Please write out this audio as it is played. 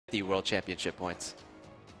the World Championship points.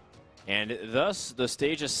 And thus, the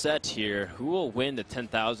stage is set here. Who will win the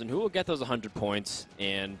 10,000? Who will get those 100 points?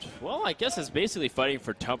 And, well, I guess it's basically fighting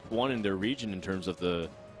for top 1 in their region in terms of the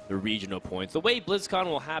regional points. The way BlizzCon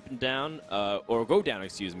will happen down, or go down,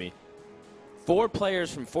 excuse me, 4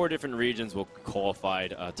 players from 4 different regions will qualify.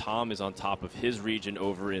 Tom is on top of his region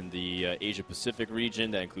over in the Asia-Pacific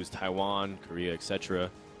region. That includes Taiwan, Korea, etc.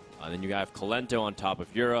 Then you have Kolento on top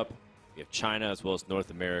of Europe. You have China as well as North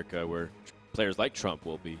America, where players like Trump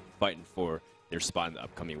will be fighting for their spot in the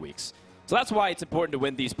upcoming weeks. So that's why it's important to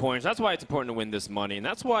win these points. That's why it's important to win this money. And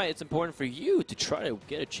that's why it's important for you to try to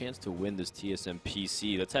get a chance to win this TSM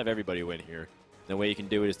PC. Let's have everybody win here. The way you can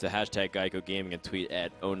do it is to hashtag Geico Gaming and tweet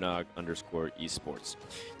at ONOG_esports.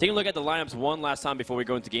 Taking a look at the lineups one last time before we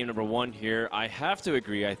go into game number 1 here, I have to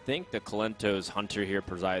agree. I think that Kolento's Hunter here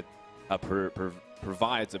provides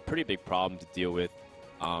a pretty big problem to deal with.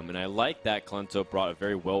 And I like that Kolento brought a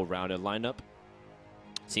very well-rounded lineup.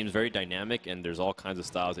 Seems very dynamic, and there's all kinds of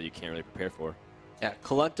styles that you can't really prepare for. Yeah,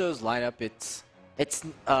 Kolento's lineup, it's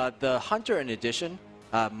the Hunter in addition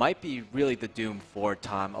might be really the doom for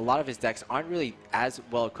Tom. A lot of his decks aren't really as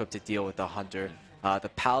well equipped to deal with the Hunter.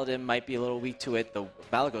 The Paladin might be a little weak to it. The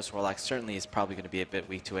Malagos Warlock certainly is probably going to be a bit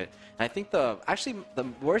weak to it. And I think the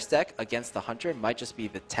worst deck against the Hunter might just be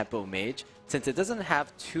the Tempo Mage, since it doesn't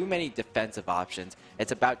have too many defensive options.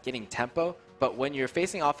 It's about getting tempo, but when you're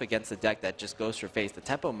facing off against a deck that just goes for face, the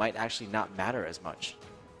tempo might actually not matter as much.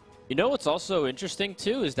 You know what's also interesting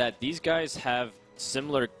too is that these guys have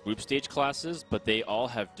similar group stage classes, but they all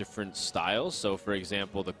have different styles. So for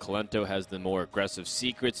example, the Kolento has the more aggressive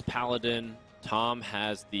Secrets Paladin. Tom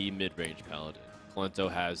has the mid-range Paladin.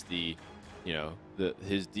 Kolento has the,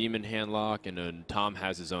 his Demon Handlock, and then Tom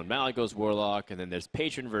has his own Malagos Warlock, and then there's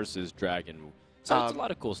Patron versus Dragon. So it's a lot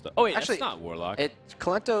of cool stuff. Oh wait, actually, that's not Warlock.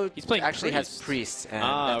 Kolento actually Priest. has Priest, and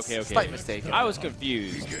that's okay. slight mistake. I was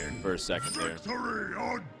confused for a second there.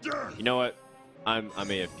 You know what? I'm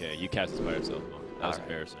AFK. You cast it by yourself. That was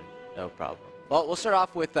embarrassing. No problem. Well, we'll start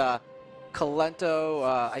off with Kolento.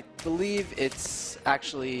 I believe it's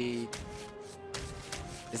actually...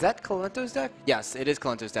 Is that Kolento's deck? Yes, it is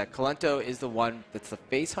Kolento's deck. Kolento is the one that's the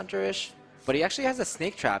face hunter-ish, but he actually has a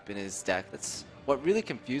snake trap in his deck. That's what really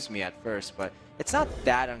confused me at first, but it's not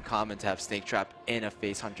that uncommon to have snake trap in a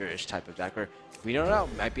face hunter-ish type of deck, or we don't know,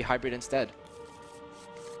 might be hybrid instead.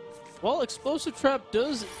 Well, Explosive Trap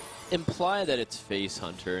does imply that it's face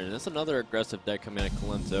hunter, and that's another aggressive deck coming out of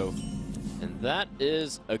Kolento. And that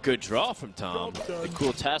is a good draw from Tom. The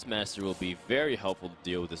cool Taskmaster will be very helpful to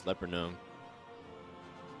deal with this Leper Gnome.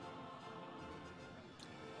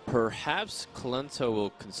 Perhaps Kolento will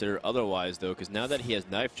consider otherwise, though, because now that he has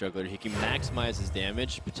Knife Juggler, he can maximize his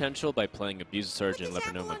damage potential by playing Abusive Sergeant and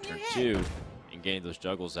Leper Gnome on turn 2 and getting those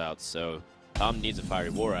juggles out. So Tom needs a Fiery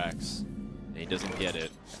War Axe, and he doesn't get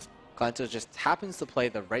it. Kolento just happens to play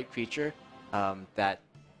the right creature that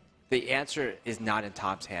the answer is not in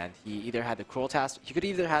Tom's hand. He either had the Cruel Task, he could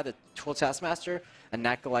either have the Cruel Taskmaster, a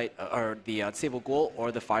Acolyte, or the Unstable Ghoul,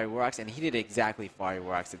 or the Fiery War Axe, and he did exactly Fiery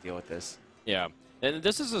War Axe to deal with this. Yeah. And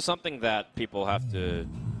this is something that people have to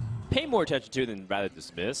pay more attention to than rather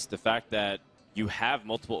dismiss. The fact that you have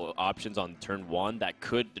multiple options on turn 1 that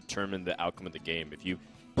could determine the outcome of the game. If you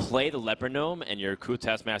play the Leper Gnome and your Crew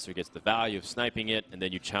Taskmaster gets the value of sniping it, and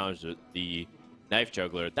then you challenge the Knife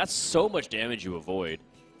Juggler, that's so much damage you avoid.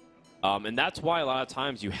 And that's why a lot of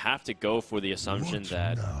times you have to go for the assumption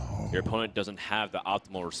that your opponent doesn't have the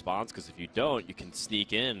optimal response, because if you don't, you can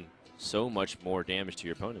sneak in so much more damage to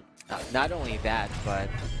your opponent. Not only that, but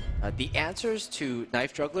the answers to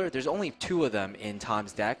Knife Juggler, there's only 2 of them in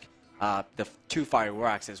Tom's deck, the 2 Fiery War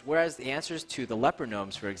Axes, whereas the answers to the Leper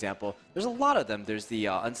Gnomes, for example, there's a lot of them. There's the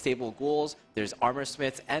Unstable Ghouls, there's Armor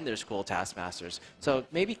Smiths, and there's Cruel Taskmasters. So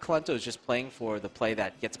maybe Kolento is just playing for the play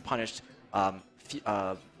that gets punished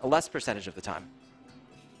a less percentage of the time.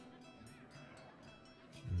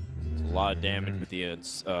 A lot of damage with the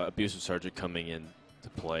Abusive Sergeant coming in to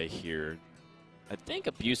play here. I think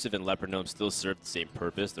Abusive and Leper Gnome still serve the same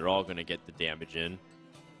purpose. They're all going to get the damage in.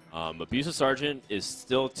 Abusive Sergeant is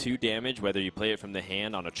still 2 damage, whether you play it from the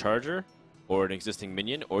hand on a charger or an existing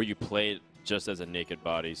minion, or you play it just as a naked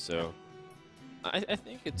body. So I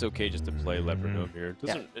think it's okay just to play Leper Gnome here.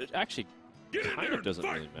 It actually kind of doesn't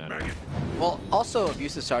really matter. Well, also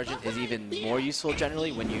Abusive Sergeant is even more useful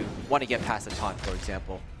generally when you want to get past a taunt, for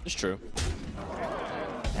example. It's true.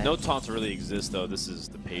 No taunts really exist, though. This is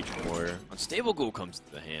the Patron Warrior. Unstable Ghoul comes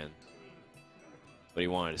to the hand. What he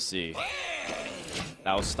wanted to see.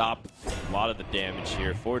 That will stop a lot of the damage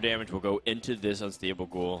here. 4 damage will go into this Unstable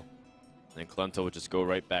Ghoul. And Kolento will just go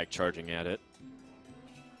right back charging at it.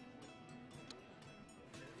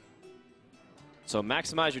 So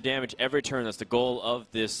maximize your damage every turn. That's the goal of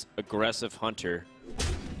this aggressive hunter.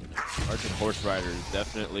 Argent Horse Rider is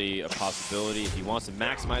definitely a possibility. If he wants to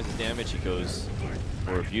maximize his damage, he goes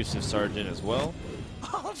for Abusive Sergeant as well.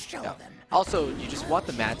 I'll show them. Also, you just want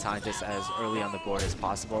the Mad Scientist as early on the board as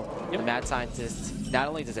possible. Yep. The Mad Scientist, not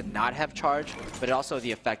only does it not have charge, but it also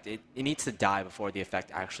the effect, it needs to die before the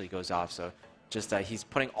effect actually goes off. So just he's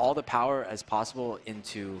putting all the power as possible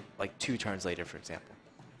into like 2 turns later, for example.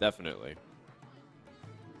 Definitely.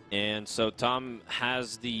 And so Tom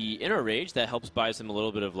has the Inner Rage that helps buys him a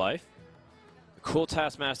little bit of life. The cool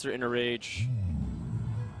Taskmaster Inner Rage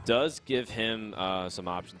does give him some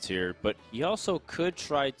options here, but he also could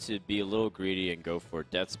try to be a little greedy and go for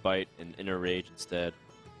Death Spite and Inner Rage instead.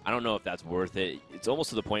 I don't know if that's worth it. It's almost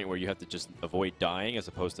to the point where you have to just avoid dying as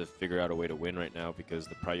opposed to figure out a way to win right now, because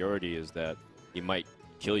the priority is that he might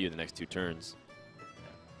kill you the next 2 turns.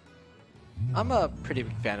 I'm a pretty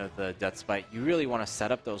big fan of the Death Spite. You really want to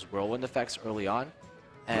set up those Whirlwind effects early on.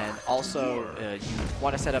 And also, you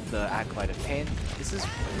want to set up the Acolyte of Pain. This is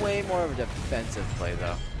way more of a defensive play,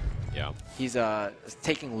 though. Yeah. He's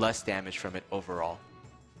taking less damage from it overall.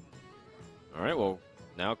 All right, well,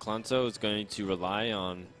 now Kolento is going to rely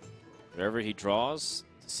on whatever he draws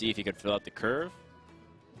to see if he can fill out the curve.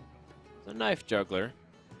 It's a Knife Juggler.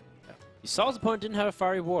 He saw his opponent didn't have a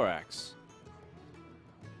Fiery War Axe.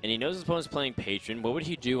 And he knows his opponent's playing Patron. What would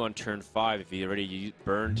he do on turn 5 if he already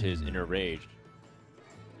burned his Inner Rage?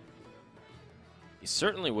 He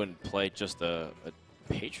certainly wouldn't play just a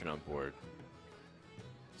Patron on board.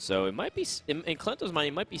 So it might be, in Kolento's mind,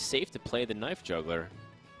 it might be safe to play the Knife Juggler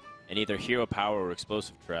and either Hero Power or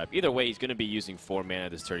Explosive Trap. Either way, he's going to be using 4 mana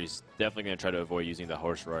this turn. He's definitely going to try to avoid using the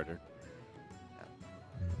Horse Rider.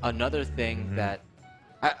 Another thing that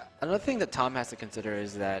Tom has to consider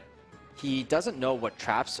is that he doesn't know what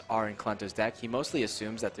traps are in Kolento's deck. He mostly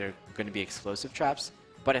assumes that they're going to be explosive traps.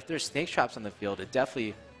 But if there's snake traps on the field, it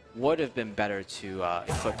definitely would have been better to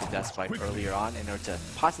equip the Death Spite earlier on in order to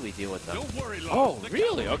possibly deal with them. Oh,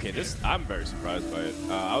 really? Okay, I'm very surprised by it.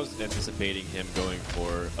 I was anticipating him going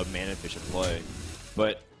for a mana-efficient play.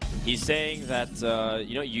 But he's saying that,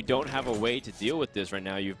 you don't have a way to deal with this right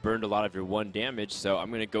now. You've burned a lot of your 1 damage, so I'm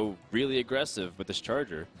going to go really aggressive with this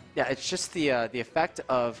Charger. Yeah, it's just the effect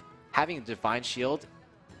of having a Divine Shield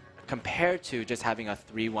compared to just having a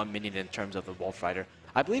 3/1 minion in terms of the Wolf Rider.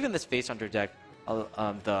 I believe in this Face Hunter deck,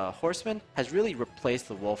 the Horseman has really replaced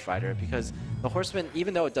the Wolf Rider, because the Horseman,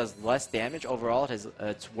 even though it does less damage overall, it has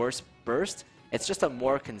its worst burst, it's just a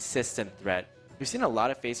more consistent threat. We've seen a lot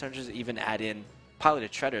of Face Hunters even add in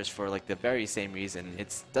Piloted Treaders for like the very same reason.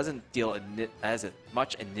 It doesn't deal as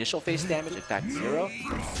much initial face damage, in fact 0,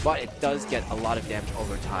 but it does get a lot of damage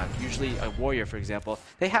over time. Usually a Warrior, for example,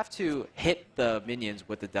 they have to hit the minions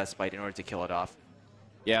with the Death Spite in order to kill it off.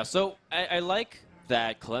 Yeah, so I like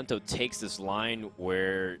that Kolento takes this line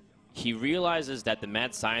where he realizes that the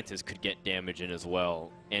Mad Scientist could get damage in as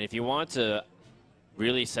well. And if he wanted to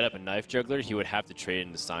really set up a Knife Juggler, he would have to trade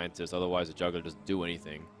in the Scientist, otherwise the Juggler doesn't do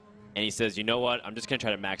anything. And he says, you know what, I'm just going to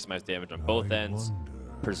try to maximize damage on both ends,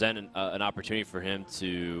 present an opportunity for him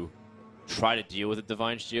to try to deal with a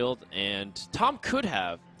Divine Shield. And Tom could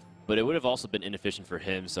have, but it would have also been inefficient for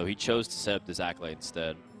him, so he chose to set up this Acolyte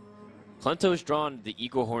instead. Kolento's drawn the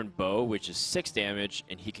Eagle Horn Bow, which is 6 damage,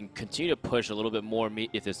 and he can continue to push a little bit more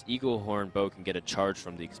if this Eagle Horn Bow can get a charge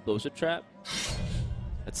from the Explosive Trap.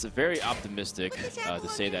 That's very optimistic to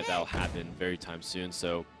say that that'll happen very time soon,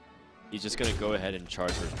 so he's just going to go ahead and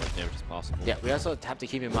charge for as much damage as possible. Yeah, we also have to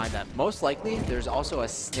keep in mind that most likely there's also a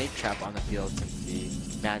snake trap on the field since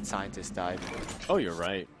the Mad Scientist died. Oh, you're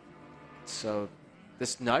right. So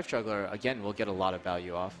this Knife Juggler, again, will get a lot of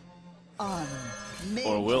value off.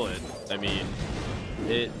 Or will it? I mean,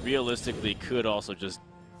 it realistically could also just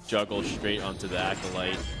juggle straight onto the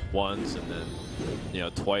Acolyte once and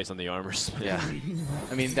then, twice on the Armor Smith. Yeah.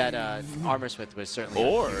 I mean, that Armor Smith was certainly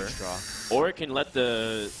a huge draw. Or it can let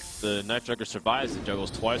the Knife Juggler survive as it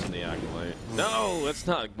juggles twice on the Acolyte. No, that's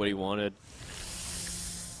not what he wanted.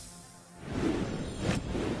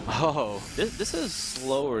 Oh. This is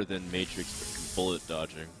slower than Matrix bullet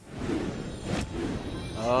dodging.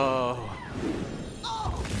 Oh.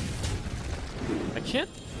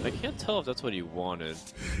 I can't tell if that's what he wanted.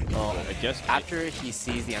 Well, I guess after he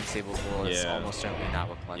sees the Unstable Bull, it's almost certainly not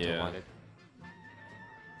what Kolento wanted.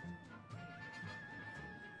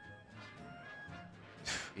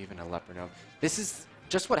 Even a Leopard Nova. This is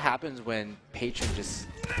just what happens when Patron just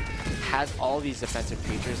has all these defensive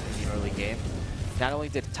creatures in the early game. Not only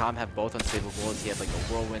did Tom have both Unstable Bullets, he had like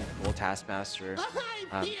a Whirlwind, Bull Taskmaster,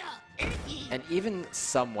 and even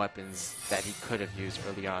some weapons that he could have used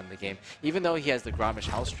early on in the game. Even though he has the Grommash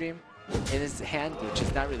Hellstream, in his hand, which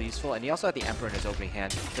is not really useful. And he also had the Emperor in his opening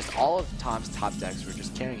hand. Just all of Tom's top decks were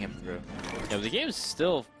just carrying him through. Yeah, but the game is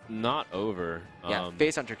still not over. Yeah,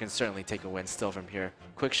 Face Hunter can certainly take a win still from here.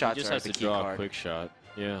 Quick shots he just are has the to key draw card. a quick shot.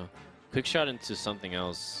 Yeah. Quick shot into something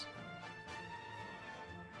else.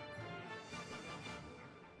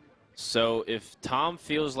 So if Tom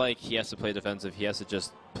feels like he has to play defensive, he has to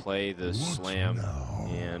just play the slam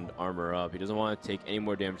and armor up. He doesn't want to take any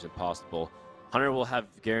more damage than possible. Hunter will have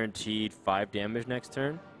guaranteed 5 damage next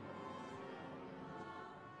turn.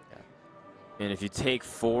 Yeah. And if you take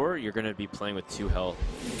 4, you're going to be playing with 2 health.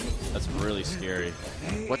 That's really scary.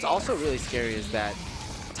 What's also really scary is that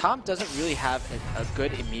Tom doesn't really have a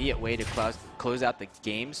good immediate way to close out the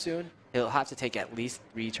game soon. He'll have to take at least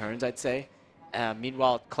 3 turns, I'd say.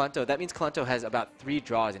 Meanwhile, Kolento, that means Kolento has about 3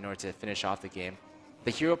 draws in order to finish off the game.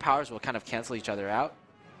 The hero powers will kind of cancel each other out.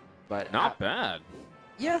 But not bad.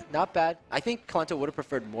 Yeah, not bad. I think Kolento would have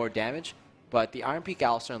preferred more damage, but the Iron Peak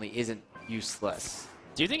Owl certainly isn't useless.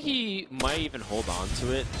 Do you think he might even hold on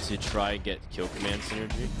to it to try and get kill command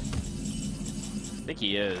synergy? I think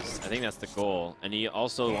he is. I think that's the goal. And he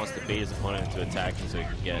also wants to bait his opponent into attacking so he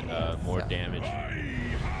can get more damage.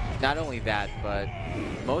 Not only that, but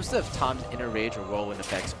most of Tom's inner rage or whirlwind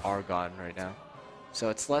effects are gone right now. So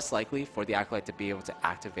it's less likely for the Acolyte to be able to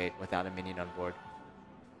activate without a minion on board.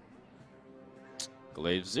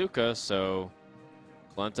 Glaive-Zuka, so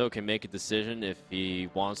Kolento can make a decision if he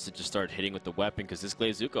wants to just start hitting with the weapon, because this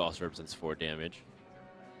Glaive-Zuka also represents 4 damage.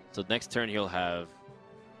 So next turn he'll have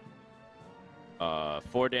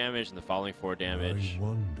 4 damage and the following 4 damage.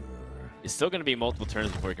 It's still going to be multiple turns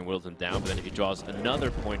before he can whittle them down, but then if he draws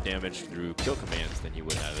another point damage through kill commands, then he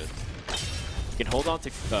would have it. He can hold on to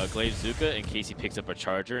Glaive-Zuka in case he picks up a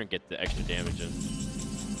charger and get the extra damage in.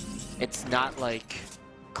 It's not like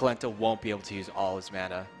Kolento won't be able to use all his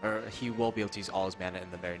mana, or he will be able to use all his mana in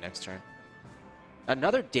the very next turn.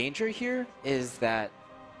 Another danger here is that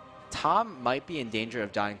Tom might be in danger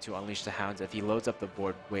of dying to Unleash the Hounds if he loads up the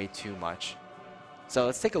board way too much. So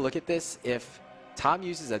let's take a look at this. If Tom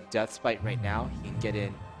uses a Death Spite right now, he can get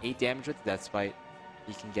in 8 damage with the Death Spite.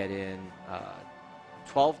 He can get in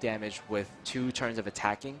 12 damage with 2 turns of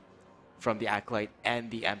attacking from the Acolyte and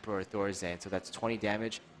the Emperor Thorazane. So that's 20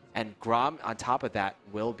 damage. And Grom, on top of that,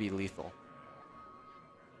 will be lethal.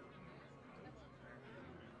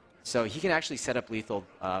 So he can actually set up lethal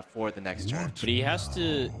for the next turn. But he has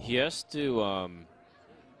to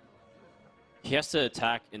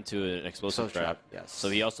attack into an explosive trap. Yes. So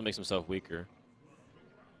he also makes himself weaker.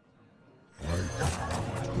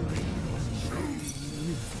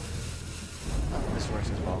 This works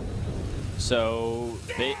as well. So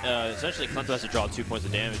essentially, Kolento has to draw 2 points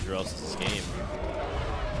of damage, or else it's this game.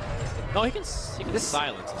 No, he can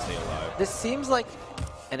silence and stay alive. This seems like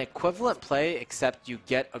an equivalent play, except you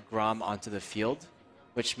get a Grom onto the field,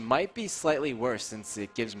 which might be slightly worse since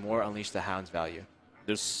it gives more Unleash the Hounds value.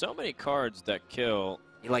 There's so many cards that kill.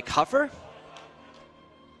 You like Huffer?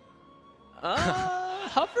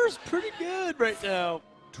 Huffer's pretty good right now.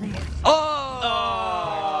 Oh!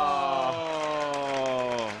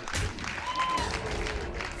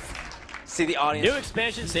 See the audience. New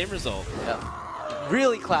expansion, same result. Yeah.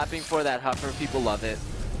 Really clapping for that Huffer. People love it.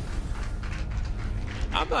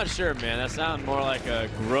 I'm not sure, man. That sounds more like a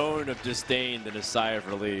groan of disdain than a sigh of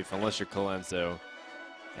relief, unless you're Kolento.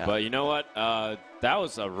 Yeah. But you know what? That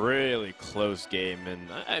was a really close game. And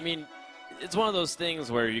I mean, it's one of those things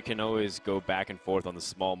where you can always go back and forth on the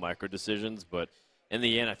small micro decisions. But in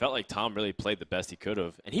the end, I felt like Tom really played the best he could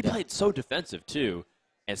have. And he played so defensive, too,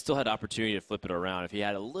 and still had opportunity to flip it around if he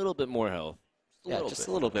had a little bit more health. Just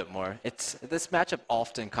a little bit more. This matchup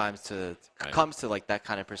often comes to like that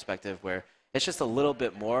kind of perspective where it's just a little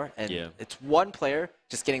bit more, and it's one player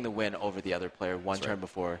just getting the win over the other player one turn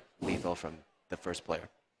before lethal from the first player.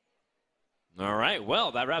 All right,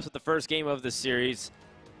 well, that wraps up the first game of this series.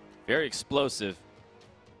 Very explosive,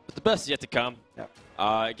 but the best is yet to come. Yep.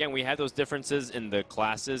 Again, we had those differences in the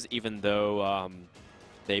classes, even though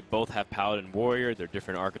they both have Paladin Warrior. They're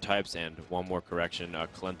different archetypes, and one more correction,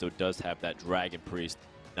 Kolento does have that Dragon Priest,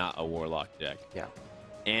 not a Warlock deck. Yeah.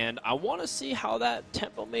 And I want to see how that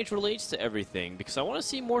Tempo Mage relates to everything, because I want to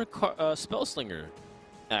see more Spellslinger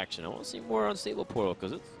action. I want to see more Unstable Portal,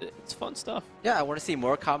 because it's fun stuff. Yeah, I want to see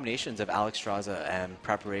more combinations of Alexstrasza and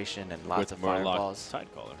Preparation and lots of Fireballs.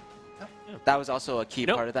 Tidecaller. Yeah. That was also a key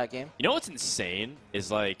part of that game. You know what's insane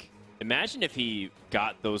is, like, imagine if he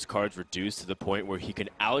got those cards reduced to the point where he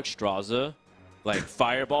could Alexstrasza, like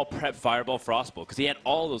Fireball, Prep, Fireball, Frostbolt, because he had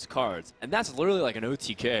all those cards, and that's literally like an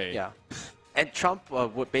OTK. Yeah. And Trump,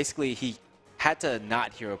 basically, he had to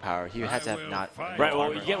not hero power. He had to have not. Right,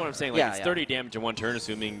 well, you get what I'm saying. Like, Yeah, it's yeah. 30 damage in one turn,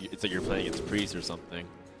 assuming it's like you're playing against Priest or something.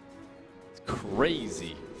 It's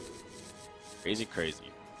crazy. Crazy, crazy.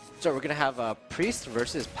 So we're going to have a Priest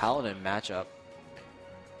versus Paladin matchup.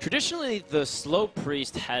 Traditionally, the slow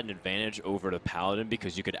Priest had an advantage over the Paladin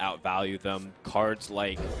because you could outvalue them. Cards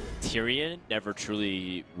like Tyrion never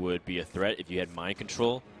truly would be a threat if you had Mind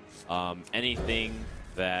Control. Anything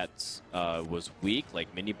that was weak,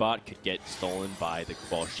 like Minibot, could get stolen by the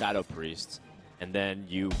Cabal Shadow Priests. And then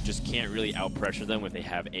you just can't really outpressure them if they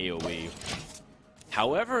have AoE.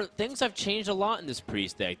 However, things have changed a lot in this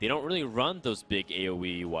Priest deck. They don't really run those big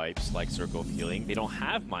AoE wipes like Circle of Healing. They don't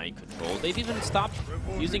have Mind Control. They've even stopped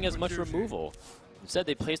using as much removal. Instead,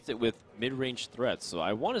 they placed it with mid-range threats. So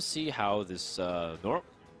I want to see how this or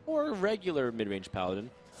regular mid-range Paladin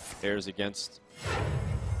fares against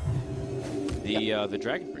the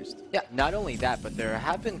Dragon Priest. Yeah, not only that, but there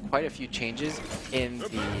have been quite a few changes in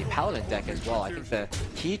the Paladin deck as well. I think the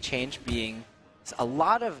key change being a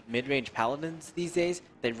lot of mid-range Paladins these days,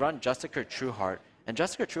 they run Justicar Trueheart. And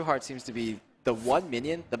Justicar Trueheart seems to be the one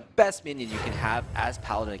minion, the best minion you can have as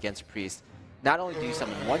Paladin against Priest. Not only do you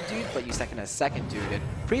summon one dude, but you second a second dude. And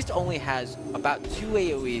Priest only has about 2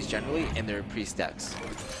 AoEs generally in their Priest decks.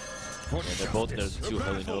 Yeah, they're both the 2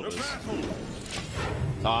 Holy Novas.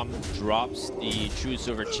 Tom drops the True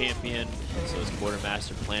Silver Champion, so his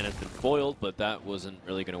Quartermaster plan has been foiled, but that wasn't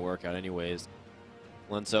really going to work out anyways.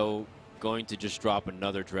 Kolento going to just drop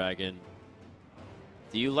another dragon.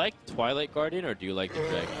 Do you like Twilight Guardian or do you like the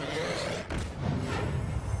dragon?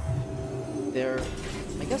 They're,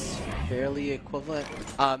 I guess, fairly equivalent.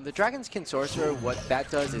 The Dragon's Kin Sorcerer, what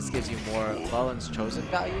that does is gives you more Lellen's Chosen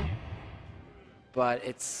value, but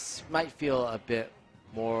it's might feel a bit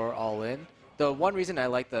more all-in. The one reason I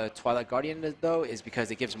like the Twilight Guardian, though, is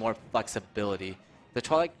because it gives more flexibility. The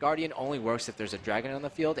Twilight Guardian only works if there's a dragon on the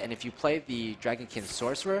field, and if you play the Dragon Kin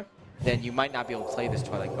Sorcerer, then you might not be able to play this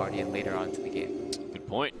Twilight Guardian later on into the game. Good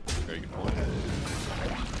point. Very good point.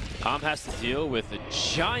 Tom has to deal with a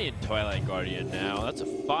giant Twilight Guardian now. That's a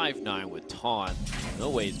 5/9 with Taunt. No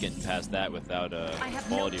way he's getting past that without a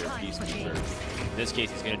Quality or Peacekeeper. In this case,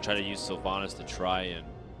 he's going to try to use Sylvanas to try and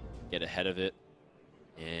get ahead of it.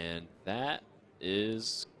 And that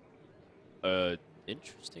is an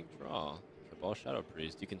interesting draw. Cabal Shadow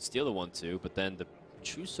Priest. You can steal the 1/2, but then the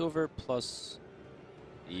True Silver plus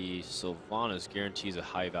the Sylvanas guarantees a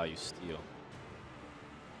high value steal.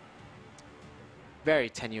 Very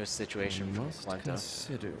tenuous situation for Kolento.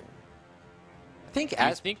 I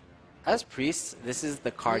think as Priest, this is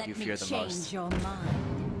the card you fear the most.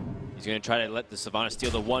 He's going to try to let the Sylvanas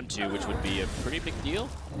steal the 1/2, which would be a pretty big deal.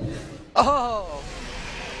 Oh!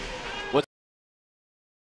 What?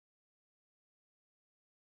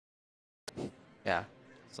 Yeah.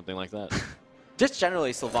 Something like that. Just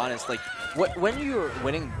generally, Sylvanas, like, when you're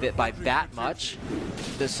winning by that much,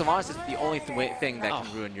 the Sylvanas is the only thing that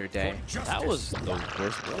can ruin your day. That was the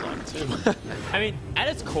worst Murloc, too. I mean, at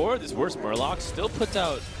its core, this worst Murloc still puts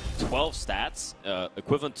out 12 stats,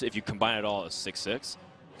 equivalent to, if you combine it all, is 6/6.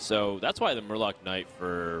 So that's why the Murloc Knight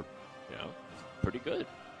for, pretty good.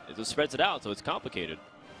 It just spreads it out, so it's complicated.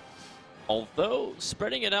 Although,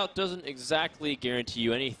 spreading it out doesn't exactly guarantee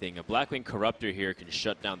you anything. A Blackwing Corruptor here can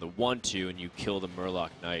shut down the 1/2 and you kill the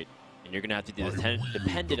Murloc Knight. And you're going to have to be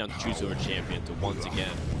dependent on the True Silver Champion to once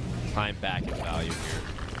again climb back in value here.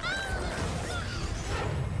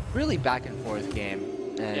 Really back and forth game.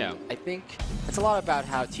 And yeah. I think it's a lot about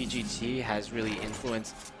how TGT has really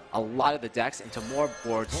influenced a lot of the decks into more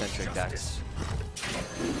board-centric decks.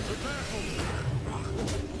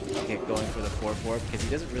 Okay, going for the 4/4 because he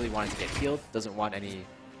doesn't really want it to get healed, doesn't want any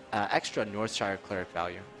extra Northshire Cleric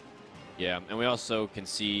value. Yeah, and we also can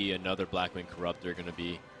see another Blackwing Corruptor going to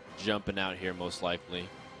be jumping out here most likely.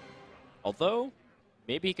 Although,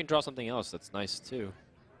 maybe he can draw something else that's nice too.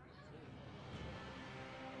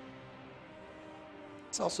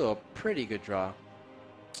 It's also a pretty good draw.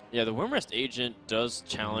 Yeah, the Wyrmrest Agent does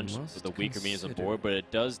challenge with the weaker minions on board, but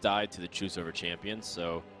it does die to the True Silver Champion,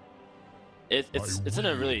 so it's in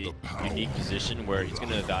a really unique position where he's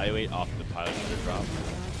going to evaluate off the Pilot Shredder drop.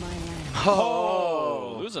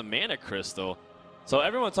 Oh! Lose a Mana Crystal. So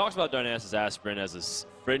everyone talks about Darnassus Aspirin as a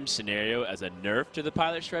fringe scenario, as a nerf to the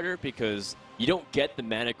Pilot Shredder, because you don't get the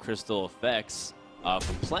Mana Crystal effects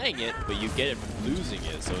from playing it, but you get it from losing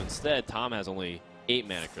it. So instead, Tom has only 8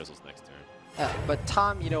 Mana Crystals next turn. But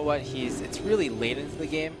Tom, you know what? It's really late into the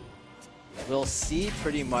game. We'll see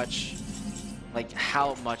pretty much like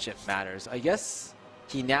how much it matters. I guess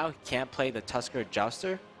he now can't play the Tusker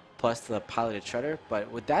Jouster plus the Piloted Shredder, but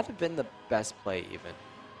would that have been the best play even?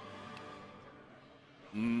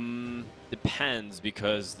 depends,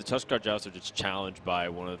 because the Tuskar Jousts are just challenged by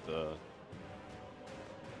one of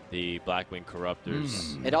the Blackwing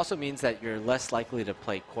Corruptors. It also means that you're less likely to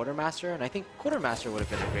play Quartermaster, and I think Quartermaster would have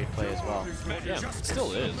been a great play as well. Yeah, it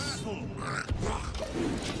still is.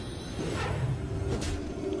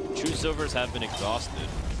 True Silvers have been exhausted.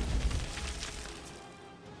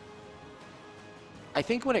 I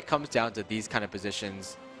think when it comes down to these kind of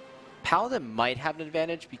positions, Paladin might have an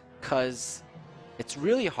advantage because it's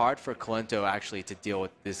really hard for Kolento actually to deal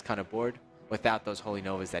with this kind of board without those Holy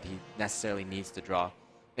Novas that he necessarily needs to draw.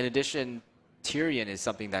 In addition, Tyrion is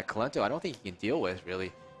something that Kolento I don't think he can deal with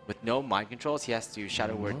really. With no mind controls, he has to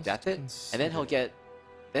Shadow Word Death it, and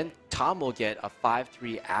then Tom will get a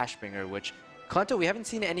 5/3 Ashbringer, which Kolento, we haven't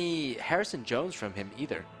seen any Harrison Jones from him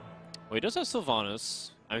either. Well, he does have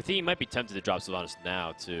Sylvanas. I think he might be tempted to drop Sylvanas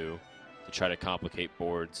now too, to try to complicate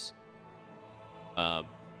boards.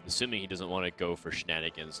 Assuming he doesn't want to go for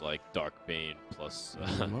shenanigans like Dark Bane plus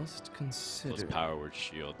plus Power Word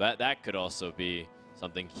Shield. That could also be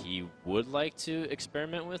something he would like to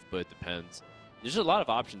experiment with, but it depends. There's a lot of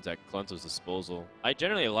options at Kolento's disposal. I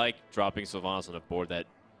generally like dropping Sylvanas on a board that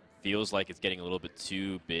feels like it's getting a little bit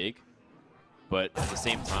too big, but at the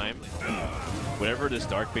same time, whatever this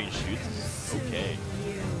Dark Bane shoots is okay.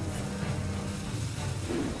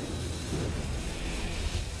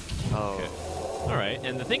 Oh. Okay. All right,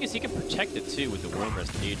 and the thing is he can protect it too with the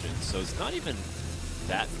Wormrest Agent, so it's not even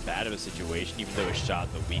that bad of a situation, even though it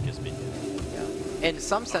shot the weakest minion. Yeah. In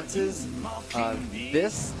some senses,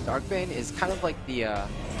 this Darkbane is kind of like the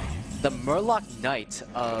Murloc Knight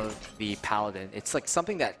of the Paladin. It's like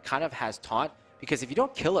something that kind of has taunt, because if you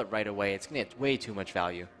don't kill it right away, it's going to get way too much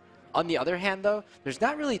value. On the other hand, though, there's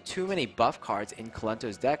not really too many buff cards in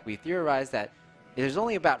Kolento's deck. We theorize that there's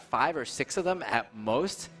only about 5 or 6 of them at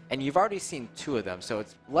most, and you've already seen 2 of them, so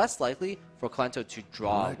it's less likely for Kolento to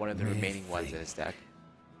draw one of the remaining ones in his deck.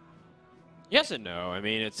 Yes and no. I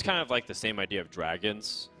mean, it's kind of like the same idea of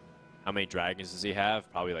dragons. How many dragons does he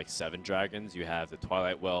have? Probably like 7 dragons. You have the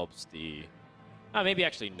Twilight Whelps, maybe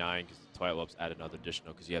actually 9, because the Twilight Whelps add another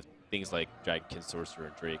additional, because you have things like Dragonkin Sorcerer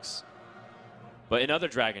and Drakes. But in other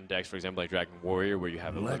dragon decks, for example, like Dragon Warrior, where you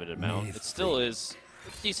have a limited amount, it still is a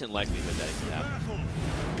decent likelihood that it can happen.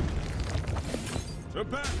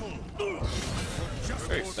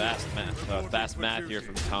 Very fast math here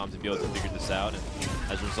from Tom to be able to figure this out, and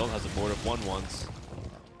as a result has a board of 1/1s.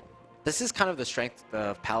 This is kind of the strength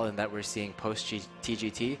of Paladin that we're seeing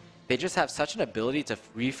post-TGT. They just have such an ability to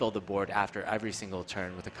refill the board after every single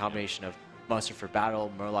turn with a combination of Monster for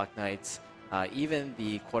Battle, Murloc Knights. Even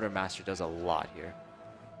the Quartermaster does a lot here.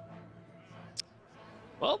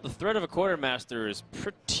 Well, the threat of a Quartermaster is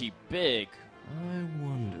pretty big. I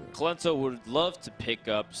wonder. Kolento would love to pick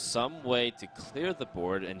up some way to clear the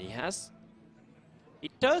board, and he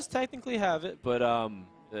does technically have it, but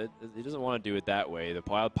he doesn't want to do it that way. The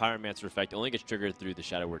Pyromancer effect only gets triggered through the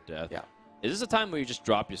Shadow Word Death. Yeah. Is this a time where you just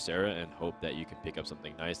drop Ysera and hope that you can pick up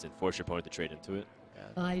something nice and force your opponent to trade into it?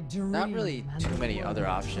 Yeah. Not really too many other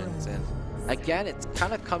options, and again, it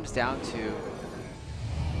kind of comes down to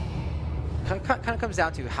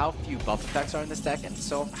how few buff effects are in this deck, and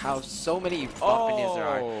how so many buff minions there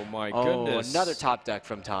are. Oh my goodness! Another top deck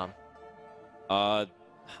from Tom. How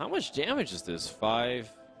much damage is this?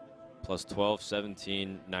 5 plus 12,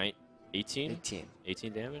 17, 9, 18?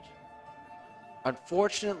 18 damage?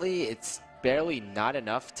 Unfortunately, it's barely not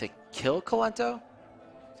enough to kill Kolento.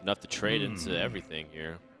 It's enough to trade into everything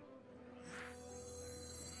here.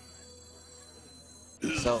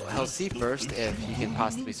 So he'll see first if he can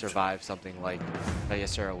possibly survive something like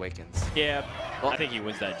Ysera Awakens. Yeah, well, I think he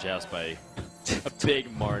wins that joust by a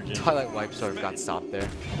big margin. Twilight Wipe sort of got stopped there.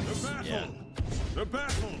 Yeah.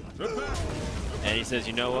 And he says,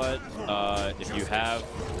 you know what? If you have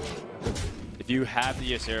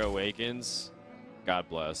the Ysera Awakens, God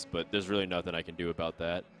bless, but there's really nothing I can do about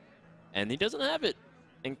that. And he doesn't have it.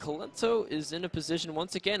 And Kolento is in a position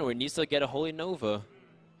once again where he needs to get a Holy Nova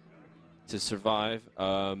to survive.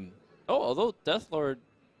 Although Deathlord,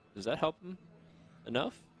 does that help him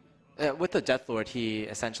enough? With the Deathlord, he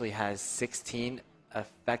essentially has 16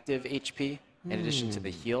 effective HP in addition to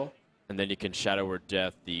the heal. And then you can Shadow Word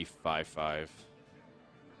Death the 5/5.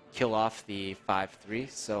 Kill off the 5/3,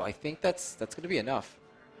 so I think that's going to be enough.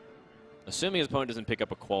 Assuming his opponent doesn't pick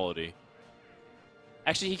up a quality.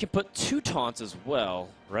 Actually, he can put 2 taunts as well,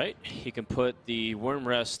 right? He can put the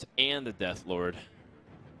Wormrest and the Deathlord.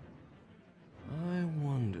 I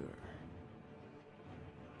wonder.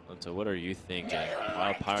 So what are you thinking?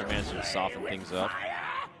 Pyromancer to soften things up.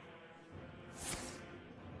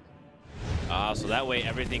 So that way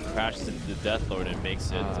everything crashes into the Death Lord and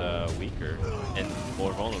makes it weaker and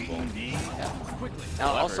more vulnerable. Yeah. Now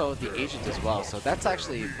also the agent as well, so that's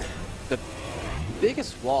actually the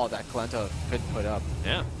biggest wall that Kolento could put up.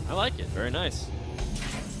 Yeah, I like it. Very nice.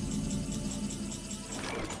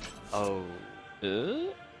 Oh.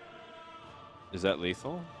 Is that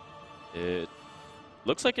lethal? It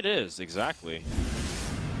looks like it is, exactly.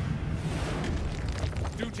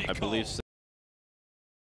 I believe so.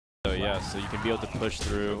 So yeah, so you can be able to push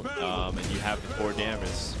through, and you have the 4 damage.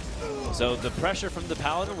 So the pressure from the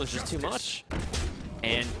Paladin was just too much.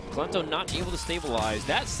 And Kolento not able to stabilize.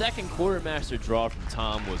 That second Quartermaster draw from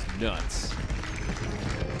Tom was nuts.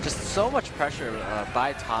 Just so much pressure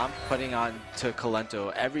by Tom putting on to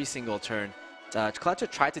Kolento every single turn. Kolento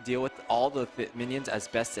tried to deal with all the minions as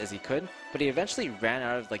best as he could, but he eventually ran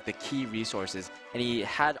out of like the key resources, and he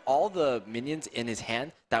had all the minions in his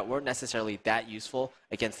hand that weren't necessarily that useful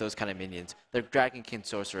against those kind of minions. The Dragon King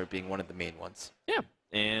Sorcerer being one of the main ones. Yeah,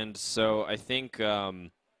 and so I think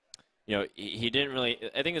you know, he didn't really.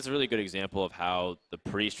 I think it's a really good example of how the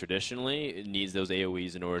Priest traditionally needs those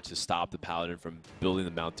AoEs in order to stop the Paladin from building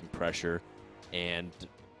the mounting pressure, and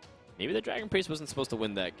maybe the Dragon Priest wasn't supposed to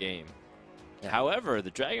win that game. Yeah. However,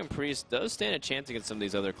 the Dragon Priest does stand a chance against some of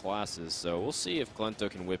these other classes, so we'll see if Kolento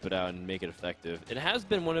can whip it out and make it effective. It has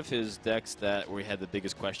been one of his decks that we had the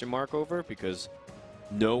biggest question mark over because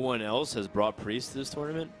no one else has brought Priest to this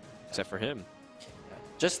tournament except for him.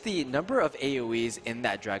 Just the number of AoEs in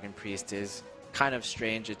that Dragon Priest is kind of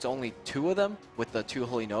strange. It's only 2 of them with the 2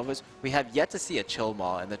 Holy Novas. We have yet to see a Chill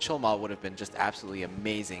Maul, and the Chill Maul would have been just absolutely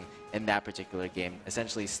amazing in that particular game,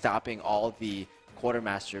 essentially stopping all the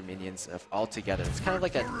Quartermaster minions all together. It's kind of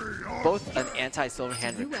like both an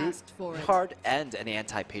anti-Silverhand recruit card and an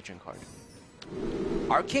anti-patron card.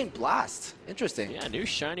 Arcane Blast. Interesting. Yeah, new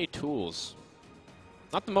shiny tools.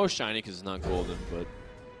 Not the most shiny because it's not golden, but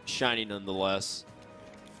shiny nonetheless.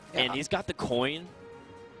 Yeah. And he's got the coin,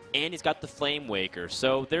 and he's got the Flame Waker.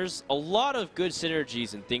 So there's a lot of good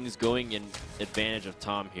synergies and things going in advantage of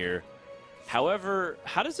Tom here. However,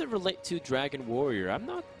 how does it relate to Dragon Warrior? I'm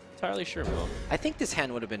not entirely sure, Mo. I think this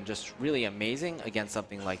hand would have been just really amazing against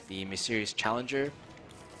something like the Mysterious Challenger.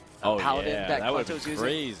 Paladin that Kolento was using.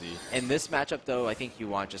 Crazy. In this matchup, though, I think you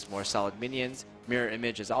want just more solid minions. Mirror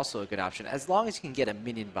Image is also a good option, as long as you can get a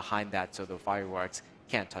minion behind that so the Fireworks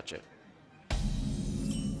can't touch it.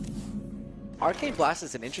 Arcane Blast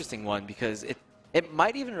is an interesting one because it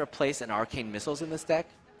might even replace an Arcane Missiles in this deck.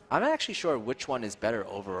 I'm not actually sure which one is better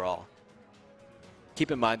overall.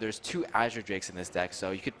 Keep in mind, there's 2 Azure Drakes in this deck,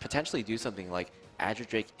 so you could potentially do something like Azure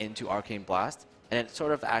Drake into Arcane Blast, and it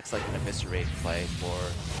sort of acts like an Eviscerate play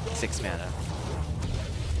for 6 mana.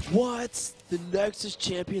 What? The Nexus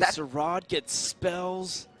champion Sarad gets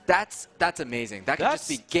spells? That's amazing. That could just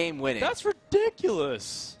be game winning. That's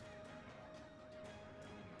ridiculous.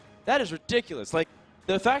 That is ridiculous. Like,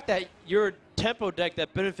 the fact that you're a tempo deck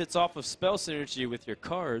that benefits off of spell synergy with your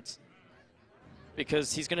cards,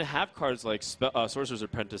 because he's going to have cards like Sorcerer's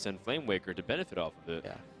Apprentice and Flame Waker to benefit off of it.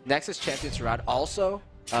 Yeah. Nexus Champion Sarad also,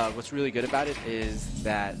 what's really good about it is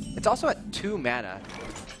that it's also at 2 mana.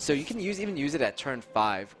 So you can even use it at turn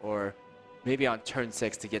 5 or maybe on turn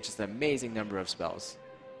 6 to get just an amazing number of spells.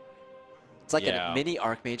 It's like a mini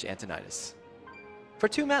Archmage Antonidas. For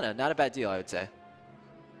 2 mana, not a bad deal, I would say.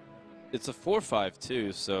 It's a 4/5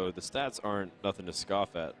 too, so the stats aren't nothing to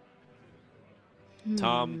scoff at.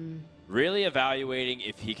 Tom really evaluating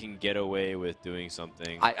if he can get away with doing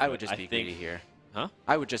something. I would just be greedy here. Huh?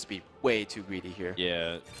 I would just be way too greedy here.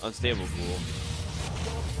 Yeah, unstable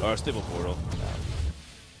pool. Or stable portal.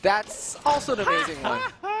 That's also an amazing one.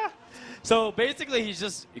 So basically he's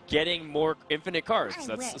just getting more infinite cards.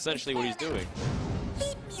 That's essentially what he's doing.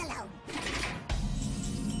 Leave me alone.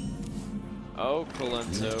 Oh,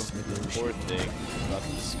 Kolento, poor thing, about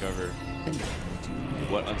to discover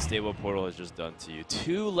what Unstable Portal has just done to you.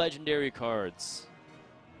 2 legendary cards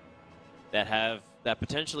that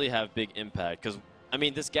potentially have big impact. Because, I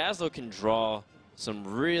mean, this Gazlo can draw some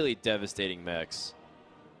really devastating mechs.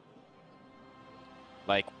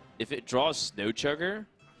 Like, if it draws Snow Chugger,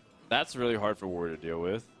 that's really hard for War to deal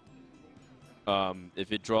with.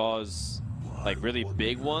 If it draws like really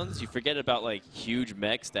big ones, you forget about like huge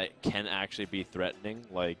mechs that can actually be threatening,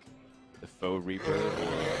 like the Foe Reaper or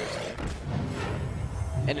other stuff.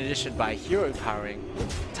 In addition, by hero powering,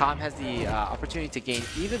 Tom has the opportunity to gain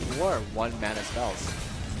even more 1 mana spells.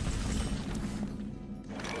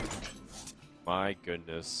 My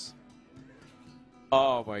goodness.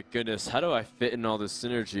 Oh my goodness, how do I fit in all this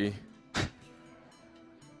synergy?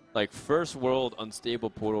 Like first world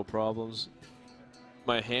unstable portal problems.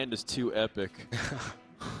 My hand is too epic.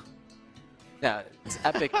 Yeah, it's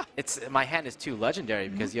epic. My hand is too legendary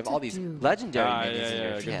because you have all these legendary minions in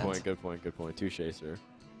your hands. Good point. Touche, sir.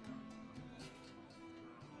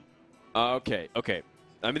 Okay.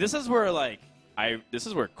 I mean, this is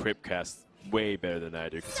where Crip casts way better than I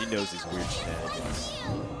do because he knows these weird shenanigans.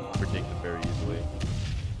 Predict them very easily.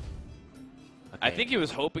 I think he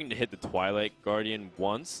was hoping to hit the Twilight Guardian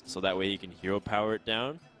once, so that way he can hero power it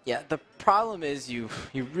down. Yeah, the problem is you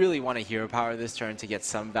really want to hero power this turn to get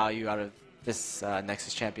some value out of this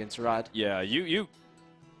Nexus Champions Rod. Yeah, you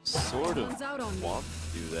sort of want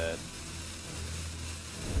to do that.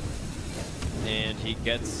 And he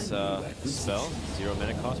gets spell, 0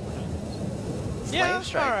 mana cost per turn. Yeah,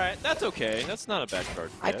 alright, that's okay. That's not a bad card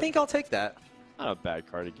to get. I think I'll take that. Not a bad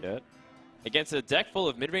card to get. Against a deck full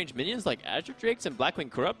of mid-range minions like Azure Drakes and Blackwing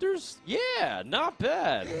Corruptors? Yeah, not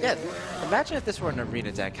bad. Yeah, imagine if this were an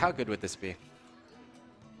arena deck. How good would this be?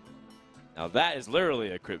 Now that is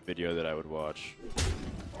literally a Crip video that I would watch.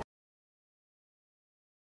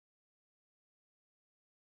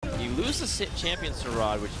 You lose the Champion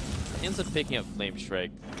Sarad, which ends up picking up Flame Strike.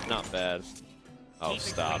 Not bad. Oh,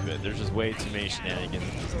 stop it. There's just way too many shenanigans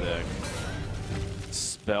in this deck.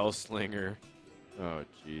 Spell Slinger. Oh,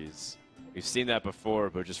 jeez. We've seen that before,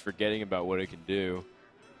 but just forgetting about what it can do.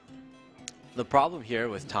 The problem here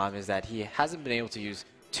with Tom is that he hasn't been able to use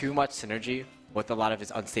too much synergy with a lot of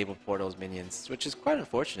his unstable portals minions, which is quite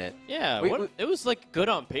unfortunate. Yeah, it was like good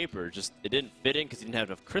on paper, just it didn't fit in because he didn't have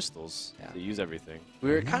enough crystals to use everything.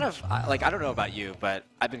 We were kind of, like, I don't know about you, but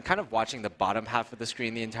I've been kind of watching the bottom half of the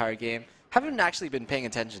screen the entire game. Haven't actually been paying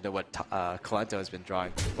attention to what Kolento has been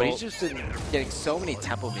drawing, but he's just been getting so many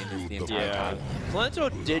temple minions the entire time. Kolento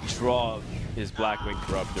did draw his Blackwing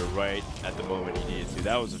Corruptor right at the moment he needed to.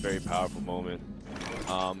 That was a very powerful moment.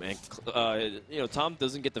 You know, Tom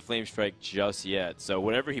doesn't get the Flame Strike just yet, so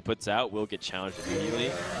whatever he puts out will get challenged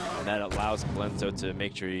immediately, and that allows Kolento to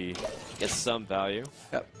make sure he gets some value.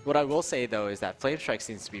 Yep. What I will say, though, is that Flame Strike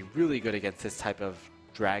seems to be really good against this type of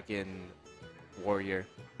dragon warrior.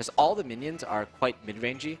 Because all the minions are quite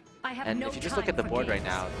mid-rangey, and if you just look at the board right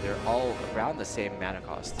now, they're all around the same mana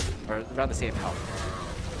cost, or around the same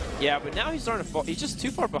health. Yeah, but now he's starting to fall. He's just too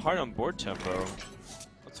far behind on board tempo.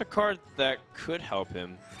 That's a card that could help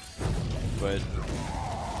him, but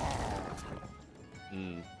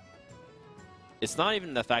it's not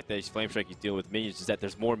even the fact that he's Flame Strike, he's dealing with minions, it's that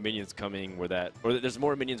there's more minions coming where there's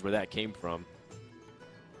more minions where that came from.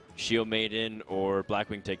 Shield Maiden or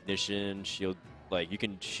Blackwing Technician, shield. Like, you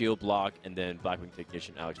can shield block and then Blackwing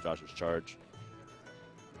Technician, Alex Josh's charge.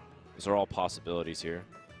 These are all possibilities here.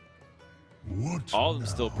 All of them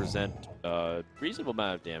still present a reasonable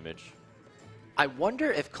amount of damage. I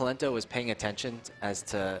wonder if Kolento was paying attention as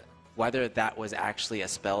to whether that was actually a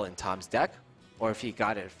spell in Tom's deck, or if he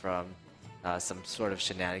got it from some sort of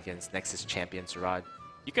shenanigans Nexus Champion Sarad.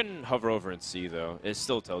 You can hover over and see, though. It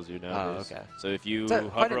still tells you nowadays. Oh, okay. So if you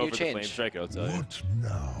hover over the Flame Strike, it'll tell you. What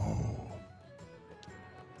now?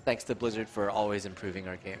 Thanks to Blizzard for always improving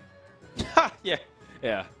our game. Yeah.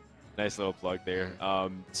 Nice little plug there.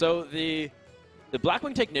 So the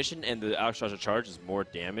Blackwing Technician and the Alex Josh's charge is more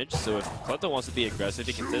damage. So if Kolento wants to be aggressive,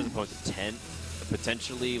 he can send his opponent to 10,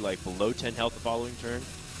 potentially like below 10 health the following turn.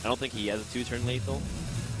 I don't think he has a 2-turn lethal.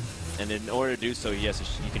 And in order to do so, he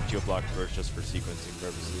can shield block first just for sequencing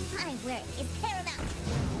purposes. My work is paramount.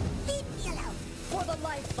 Leave me alone. For the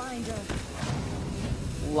Life Binder.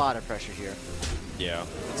 A lot of pressure here. Yeah.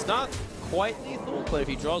 It's not quite lethal, but if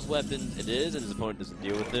he draws weapons, it is, and his opponent doesn't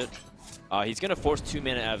deal with it. He's going to force 2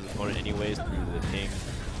 mana out of his opponent anyways through the ping.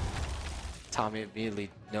 Tom immediately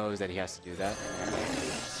knows that he has to do that.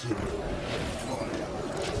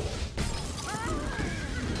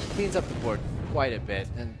 Cleans up the board quite a bit,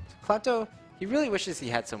 and Kolento, he really wishes he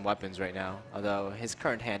had some weapons right now, although his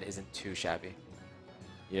current hand isn't too shabby.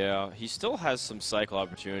 Yeah, he still has some cycle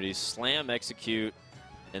opportunities. Slam, execute,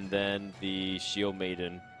 and then the Shield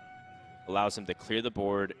Maiden allows him to clear the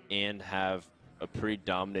board and have a pretty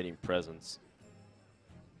dominating presence.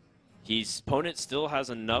 His opponent still has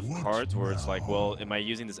enough cards where it's like, well, am I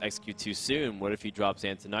using this execute too soon? What if he drops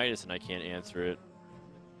Antonitis and I can't answer it?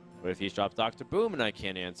 What if he drops Dr. Boom and I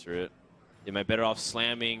can't answer it? Am I better off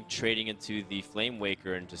slamming, trading into the Flame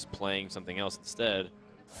Waker, and just playing something else instead?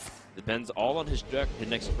 Depends all on his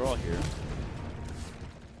next draw here.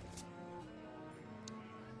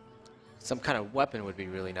 Some kind of weapon would be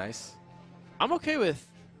really nice. I'm okay with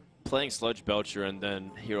playing Sludge Belcher and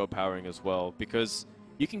then hero powering as well, because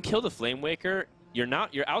you can kill the Flame Waker. You're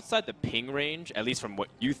outside the ping range, at least from what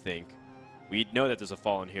you think. We know that there's a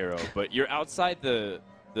fallen hero, but you're outside the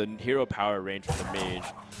hero power range from the mage.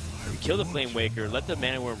 Kill the Flame Waker, let the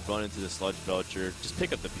Mana Worm run into the Sludge Belcher, just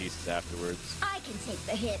pick up the pieces afterwards. I can take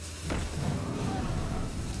the hit.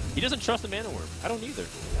 He doesn't trust the Mana Worm. I don't either.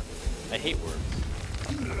 I hate worms.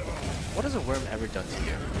 What has a worm ever done to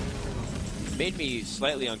you? It made me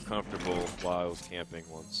slightly uncomfortable while I was camping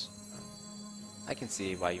once. I can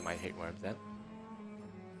see why you might hate worms then.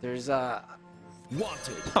 There's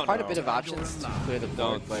Wanted. quite a bit of options to clear the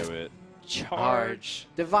board. Don't do it. Charge.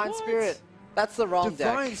 Divine Spirit. That's the wrong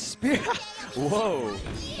Divine deck. Spirit. Whoa,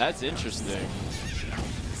 that's interesting.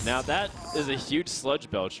 Now that is a huge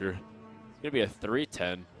Sludge Belcher. It's gonna be a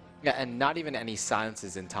 3-10. Yeah, and not even any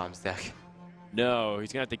silences in Tom's deck. No,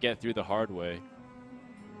 he's gonna have to get through the hard way.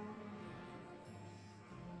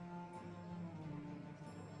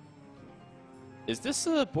 Is this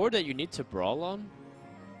a board that you need to brawl on?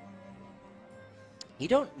 You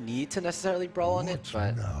don't need to necessarily brawl on it,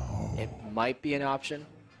 but it might be an option.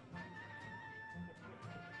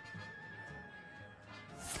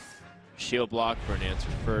 Shield block for an answer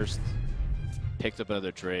first. Picked up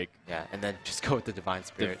another Drake. Yeah, and then just go with the Divine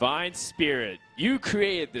Spirit. Divine Spirit, you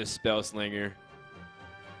created this spell slinger.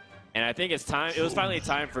 And I think it's time. It was finally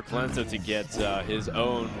time for Kolento to get his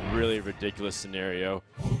own really ridiculous scenario.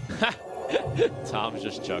 Tom's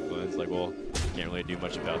just chuckling. It's like, well, can't really do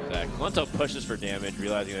much about that. Kolento pushes for damage,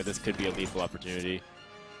 realizing that this could be a lethal opportunity.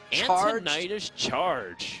 Charge. Antonidas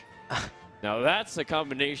Charge. Now that's a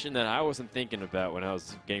combination that I wasn't thinking about when I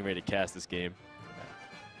was getting ready to cast this game.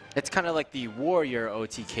 It's kind of like the Warrior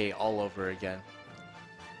OTK all over again.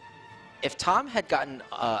 If Tom had gotten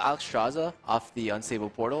Alexstrasza off the Unstable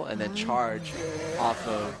Portal and then Charge off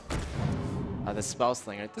of the Spell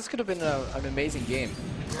Slinger, this could have been an amazing game.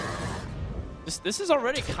 This is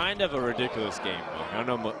already kind of a ridiculous game. I don't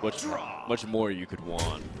know much more you could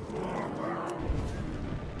want.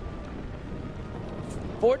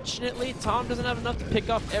 Fortunately, Tom doesn't have enough to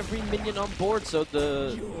pick off every minion on board, so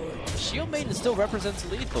the Shield Maiden still represents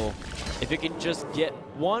lethal. If it can just get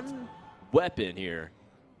one weapon here.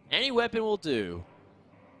 Any weapon will do.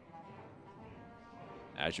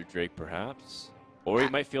 Azure Drake, perhaps. Or he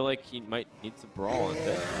might feel like he might need to brawl in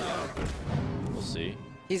bed. Yeah. We'll see.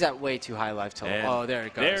 He's at way too high life total. And oh, there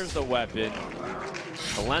it goes. There's the weapon.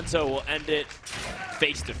 Kolento will end it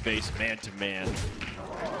face-to-face, man-to-man.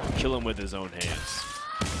 Kill him with his own hands.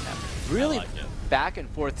 Really like it. back and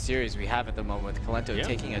forth series we have at the moment with Kolento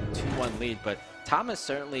taking a 2-1 lead, but Tom is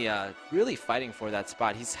certainly really fighting for that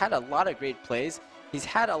spot. He's had a lot of great plays. He's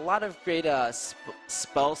had a lot of great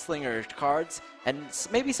spell slinger cards and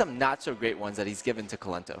maybe some not so great ones that he's given to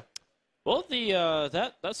Kolento. Well, the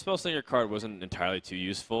that spell slinger card wasn't entirely too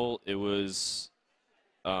useful. It was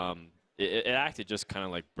it acted just kind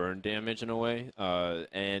of like burn damage in a way,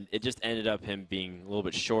 and it just ended up him being a little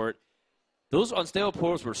bit short. Those unstable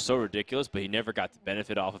portals were so ridiculous, but he never got the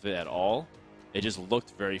benefit off of it at all. It just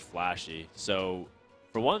looked very flashy. So,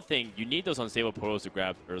 for one thing, you need those unstable portals to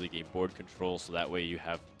grab early game board control, so that way you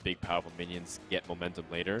have big, powerful minions get momentum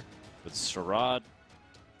later. But Sarad,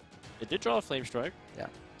 it did draw a Flame Strike. Yeah.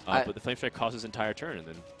 But the Flame Strike cost his entire turn, and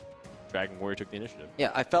then Dragon Warrior took the initiative.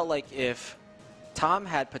 Yeah, I felt like if Tom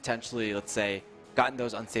had potentially, let's say, gotten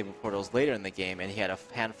those unstable portals later in the game, and he had a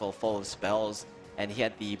handful full of spells, and he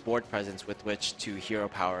had the board presence with which to hero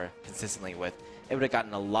power consistently with, it would have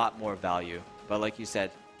gotten a lot more value. But like you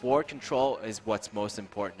said, board control is what's most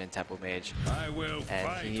important in Temple Mage.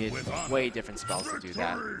 And he needs way different spells to do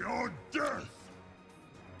that.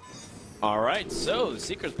 All right, so the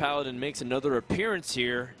Secret Paladin makes another appearance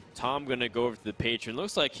here. Tom gonna go over to the patron.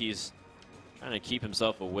 Looks like he's trying to keep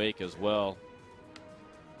himself awake as well.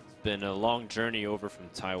 It's been a long journey over from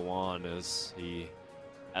Taiwan as he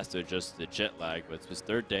has to adjust to the jet lag, but it's his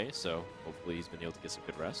third day, so hopefully he's been able to get some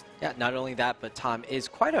good rest. Yeah, not only that, but Tom is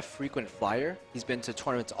quite a frequent flyer. He's been to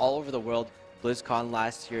tournaments all over the world. BlizzCon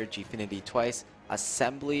last year, Gfinity twice,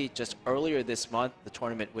 Assembly just earlier this month, the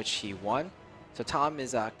tournament which he won. So Tom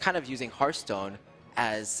is kind of using Hearthstone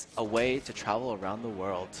as a way to travel around the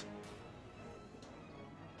world.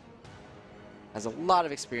 Has a lot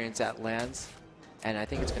of experience at LANs, and I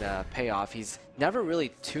think it's going to pay off. He's never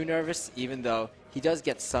really too nervous, even though he does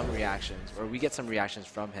get some reactions, or we get some reactions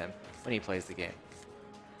from him when he plays the game.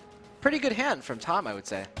 Pretty good hand from Tom, I would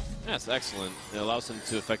say. That's excellent. It allows him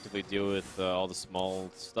to effectively deal with all the small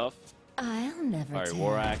stuff. I'll never Fiery tell.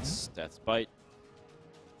 War Axe, Death's Bite.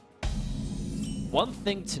 One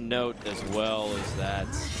thing to note as well is that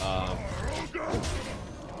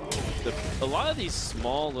a lot of these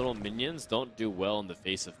small little minions don't do well in the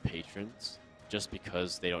face of patrons, just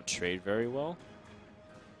because they don't trade very well.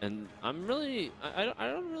 And I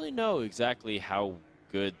don't really know exactly how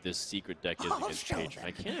good this secret deck is against Patron.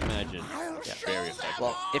 I can't imagine. Yeah, very effective.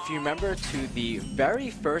 Well, if you remember to the very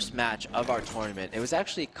first match of our tournament, it was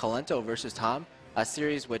actually Kolento versus Tom, a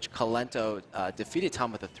series which Kolento defeated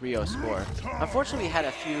Tom with a 3-0 score. Unfortunately, we had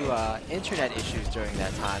a few internet issues during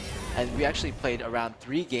that time, and we actually played around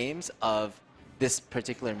 3 games of this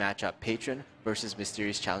particular matchup, Patron versus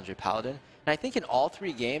Mysterious Challenger Paladin. And I think in all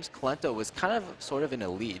 3 games, Kolento was kind of sort of in a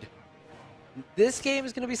lead. This game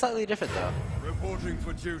is going to be slightly different, though. Reporting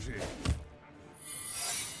for duty.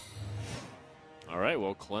 All right,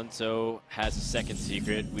 well, Kolento has a second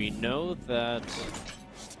secret. We know that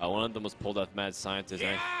one of them was pulled off Mad Scientist,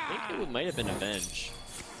 and I think it might have been Avenge.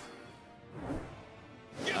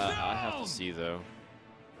 I have to see, though.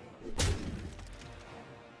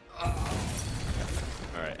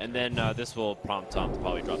 All right, and then this will prompt Tom to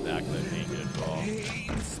probably drop the Acolyte and get a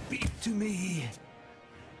draw. Speak to me.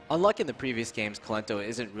 Unlike in the previous games, Kolento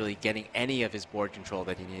isn't really getting any of his board control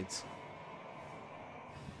that he needs.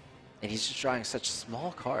 And he's just drawing such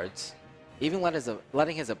small cards, even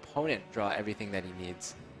letting his opponent draw everything that he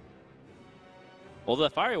needs. Well, the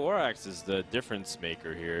Fiery War Axe is the difference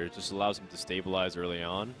maker here. It just allows him to stabilize early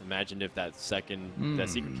on. Imagine if that that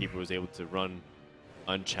Secret Keeper was able to run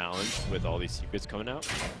unchallenged with all these secrets coming out.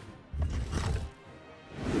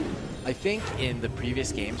 I think in the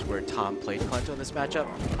previous games where Tom played Kolento in this matchup,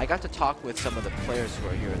 I got to talk with some of the players who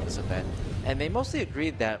are here at this event, and they mostly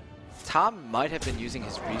agreed that Tom might have been using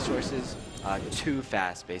his resources too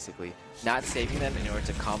fast, basically, not saving them in order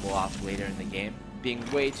to combo off later in the game, being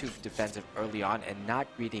way too defensive early on and not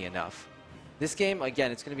greedy enough. This game,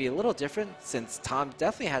 again, it's going to be a little different since Tom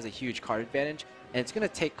definitely has a huge card advantage, and it's going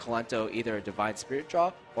to take Kolento either a Divine Spirit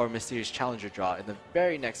draw or a Mysterious Challenger draw in the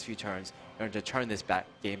very next few turns in order to turn this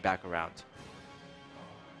game back around.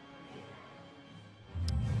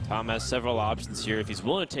 Tom has several options here. If he's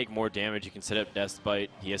willing to take more damage, he can set up Death Bite.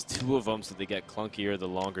 He has 2 of them, so they get clunkier the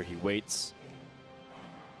longer he waits.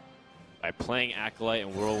 By playing Acolyte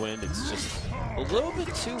and Whirlwind, it's just a little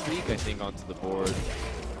bit too weak, I think, onto the board.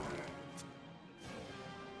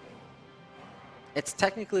 It's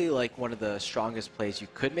technically like one of the strongest plays you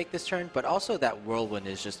could make this turn, but also that Whirlwind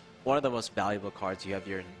is just one of the most valuable cards you have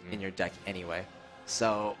in your deck anyway.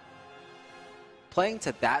 So playing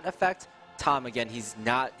to that effect, Tom, again, he's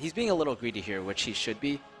being a little greedy here, which he should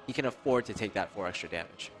be. He can afford to take that 4 extra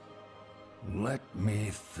damage. Let me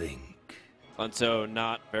think. Kolento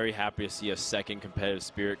not very happy to see a second competitive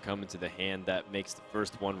spirit come into the hand. That makes the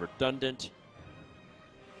first one redundant.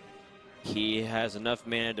 He has enough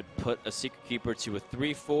mana to put a Secret Keeper to a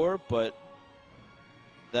 3/4, but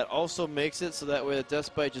that also makes it so that way the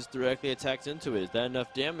Death Bite just directly attacks into it. Is that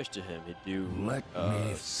enough damage to him? He'd do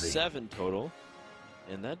 7 total,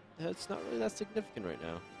 and that's not really that significant right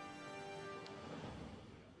now.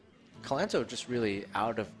 Kolento just really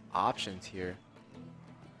out of options here.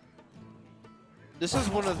 This is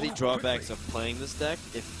one of the drawbacks of playing this deck.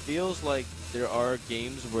 It feels like there are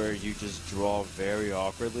games where you just draw very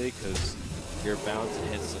awkwardly because you're bound to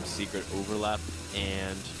hit some secret overlap,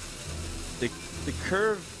 and the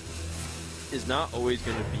curve is not always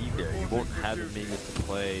going to be there. You won't have the minions to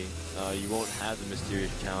play, you won't have the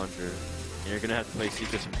Mysterious Challenger, and you're going to have to play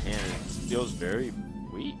secrets from hand. It feels very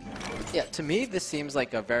weak. Yeah, to me, this seems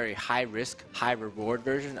like a very high-risk, high-reward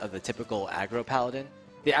version of the typical aggro paladin.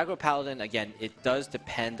 The aggro paladin, again, it does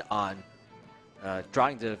depend on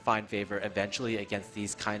drawing the Divine Favor eventually against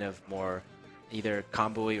these kind of more either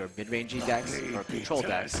combo-y or mid-rangey decks or control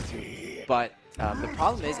decks. But the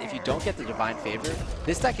problem is, if you don't get the Divine Favor,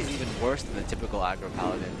 this deck is even worse than the typical aggro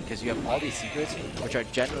paladin because you have all these secrets which are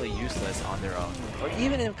generally useless on their own, or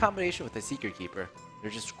even in combination with the Secret Keeper.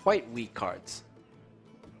 They're just quite weak cards.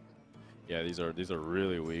 Yeah, these are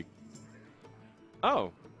really weak.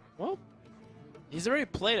 Oh, well, he's already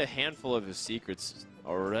played a handful of his secrets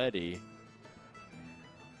already.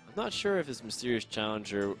 I'm not sure if his Mysterious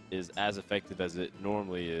Challenger is as effective as it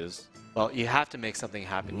normally is. Well, you have to make something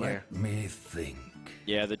happen here. Let me think.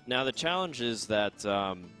 Yeah, now the challenge is that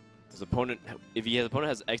his opponent, if his opponent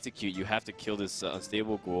has Execute, you have to kill this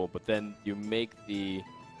unstable ghoul, but then you make the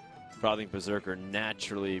Frothing Berserker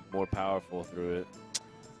naturally more powerful through it.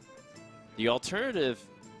 The alternative,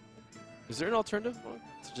 is there an alternative one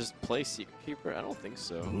to just play Secret Keeper? I don't think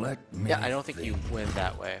so. Yeah, I don't think you win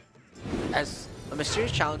that way. As a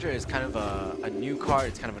Mysterious Challenger is kind of a new card,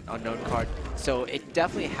 it's kind of an unknown card, so it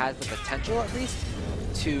definitely has the potential, at least,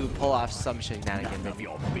 to pull off some shenanigans.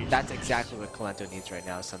 And that's exactly what Kolento needs right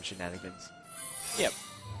now, some shenanigans. Yep.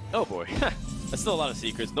 Oh boy. That's still a lot of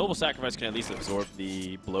secrets. Noble Sacrifice can at least absorb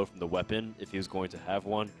the blow from the weapon if he was going to have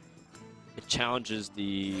one. It challenges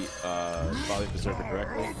the Frothing Berserker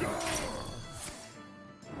directly.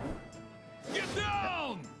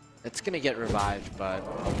 It's going to get revived, but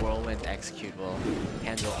a Whirlwind Execute will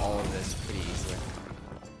handle all of this pretty easily.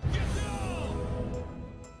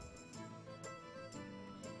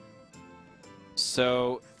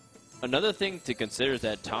 So, another thing to consider is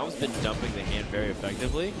that Tom's been dumping the hand very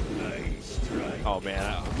effectively. Oh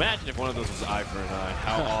man, imagine if one of those was eye for an eye.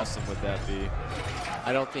 How awesome would that be?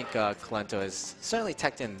 I don't think Kolento has certainly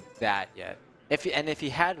teched in that yet. If he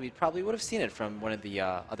had, we probably would have seen it from one of the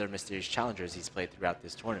other mysterious challengers he's played throughout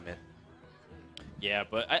this tournament. Yeah,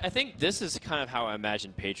 but I think this is kind of how I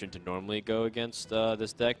imagine Patron to normally go against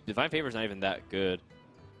this deck. Divine Favor's not even that good,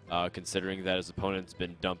 considering that his opponent's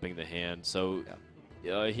been dumping the hand. So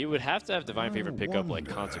he would have to have Divine Favor pick up like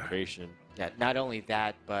Consecration. Yeah, not only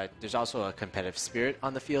that, but there's also a competitive spirit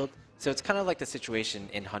on the field. So it's kind of like the situation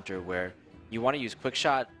in Hunter where you want to use Quick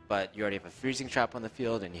Shot, but you already have a Freezing Trap on the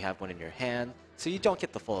field and you have one in your hand, so you don't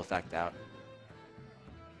get the full effect out.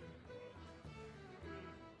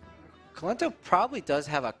 Kolento probably does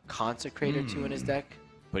have a Consecrator too in his deck.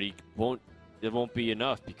 But it won't be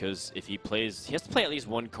enough because if he plays, he has to play at least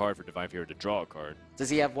one card for Divine Favor to draw a card. Does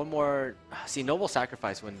he have one more? See, Noble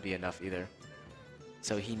Sacrifice wouldn't be enough either.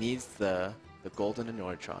 So he needs the Golden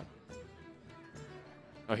Anoitron.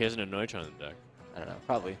 Oh, he has an Anoitron in the deck. I don't know,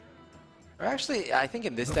 probably. Or actually, I think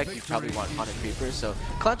in this deck you probably want Haunted Creeper. So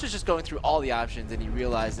Kolento's just going through all the options and he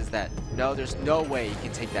realizes that no, there's no way he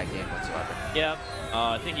can take that game whatsoever. Yeah,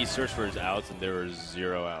 I think he searched for his outs and there were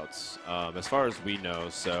 0 outs, as far as we know.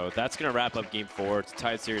 So that's going to wrap up Game 4. It's a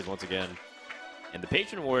tied series once again. And the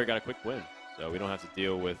Patron Warrior got a quick win. So we don't have to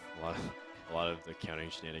deal with a lot of the counting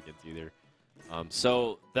shenanigans either.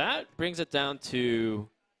 So that brings it down to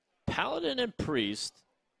Paladin and Priest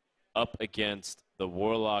up against the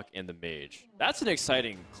Warlock and the Mage. That's an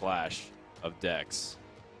exciting clash of decks.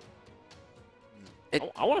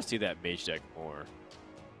 I want to see that Mage deck more.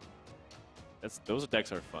 Those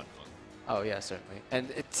decks are fun. Oh yeah, certainly.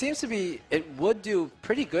 And it seems to be, it would do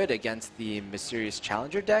pretty good against the Mysterious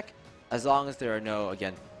Challenger deck, as long as there are no,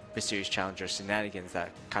 again, Mysterious Challenger shenanigans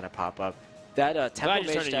that kind of pop up. That Temple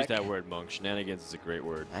Mage starting deck, to use that word, Monk. Shenanigans is a great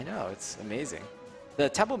word. I know, it's amazing. The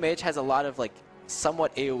Temple Mage has a lot of like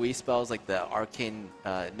somewhat AoE spells like the Arcane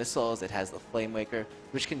Missiles. It has the Flame Waker,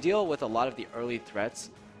 which can deal with a lot of the early threats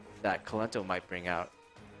that Kolento might bring out.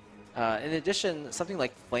 In addition, something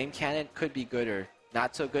like Flame Cannon could be good or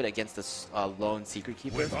not so good against this lone Secret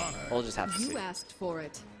Keeper. We'll just have to see. You asked for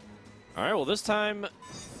it. All right, well, this time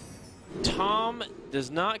Tom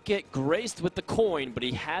does not get graced with the coin, but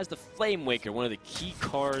he has the Flame Waker, one of the key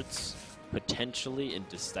cards potentially in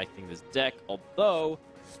dissecting this deck, although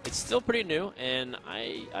it's still pretty new, and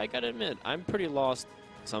I gotta admit, I'm pretty lost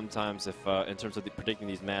sometimes if in terms of predicting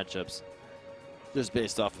these matchups just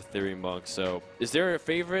based off of Theory Monk. So is there a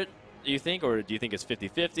favorite, do you think, or do you think it's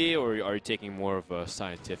 50-50, or are you taking more of a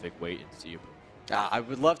scientific wait and see? I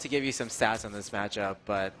would love to give you some stats on this matchup,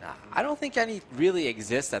 but I don't think any really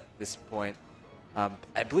exists at this point.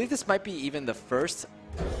 I believe this might be even the first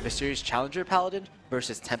Mysterious Challenger Paladin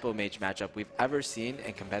versus Tempo Mage matchup we've ever seen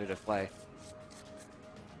in competitive play.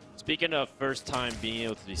 Speaking of first time being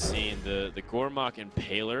able to be seen, the Gormok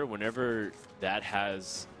Impaler, whenever that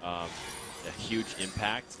has a huge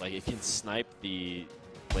impact, like it can snipe the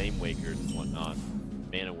Flame Wakers and whatnot,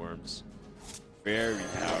 Mana Worms. Very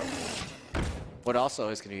powerful. What also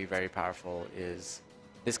is going to be very powerful is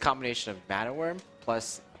this combination of Mana Worm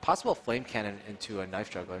plus a possible Flame Cannon into a Knife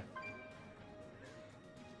Juggler.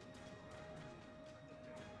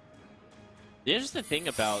 The interesting thing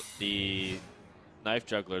about the Knife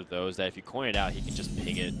Juggler, though, is that if you coin it out, he can just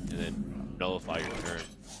ping it and then nullify your turn.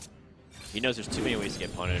 He knows there's too many ways to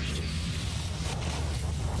get punished.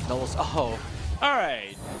 Nulls. Oh. All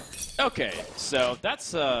right. Okay, so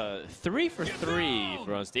that's 3 for 3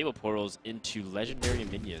 for Unstable Portals into Legendary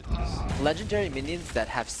Minions. Legendary Minions that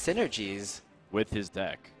have synergies with his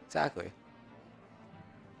deck. Exactly.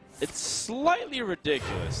 It's slightly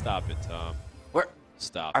ridiculous. Stop it, Tom.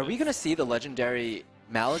 Stop Are it. we going to see the Legendary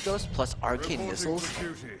Malagos plus Arcane Missiles?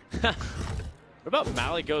 What about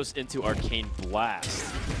Malagos into Arcane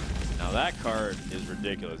Blast? Now that card is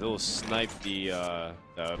ridiculous. It will snipe the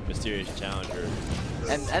Mysterious Challenger.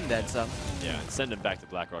 And then some. Yeah, and send him back to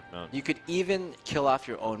Blackrock Mountain. You could even kill off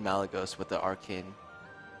your own Malagos with the Arcane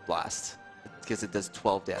Blast, because it does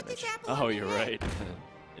 12 damage. Oh, you're right.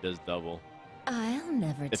 It does double. I'll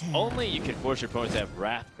never If tell. only you could force your opponent to have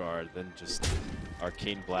Wrath Guard, then just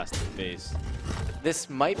Arcane Blast in the face.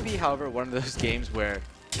 This might be, however, one of those games where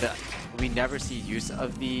we never see use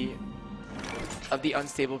of the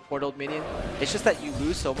Unstable Portal minion. It's just that you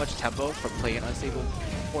lose so much tempo from playing an Unstable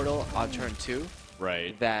Portal on turn 2,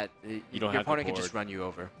 right? that You don't your have opponent the can just board. run you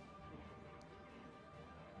over.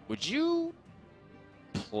 Would you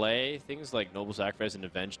play things like Noble Sacrifice and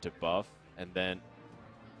Avenge to buff, and then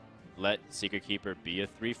let Secret Keeper be a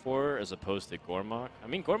 3/4 as opposed to Gormok? I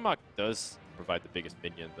mean, Gormok does provide the biggest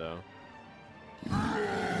minion, though.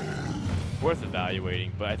 Worth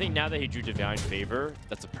evaluating, but I think now that he drew Divine Favor,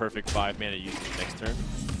 that's a perfect 5-mana use next turn.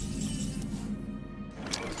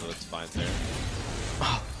 So that's fine there.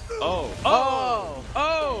 Oh! Oh!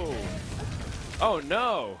 Oh! Oh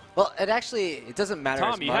no! Well, it doesn't matter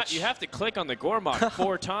Tom, as much. you have to click on the Gormok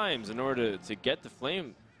 4 times in order to get the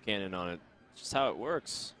flame cannon on it. It's just how it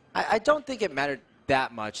works. I don't think it mattered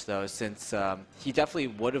that much, though, since he definitely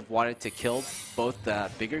would have wanted to kill both the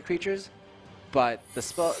bigger creatures, but the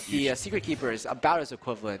Secret Keeper is about as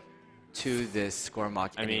equivalent to this Gormok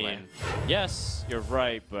anyway. I mean, yes, you're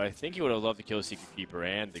right, but I think he would have loved to kill Secret Keeper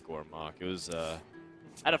and the Gormok. It was,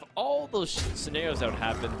 out of all those scenarios that would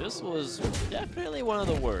happen, this was definitely one of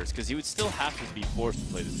the worst, because he would still have to be forced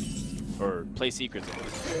to play play secrets on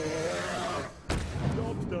it.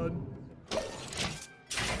 Job's done.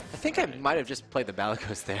 I think I might have just played the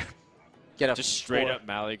Malygos there. Get a just straight up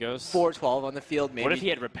Malygos. 4/12 on the field, maybe. What if he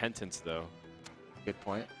had Repentance, though? Good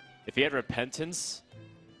point. If he had Repentance,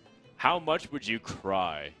 how much would you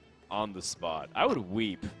cry on the spot? I would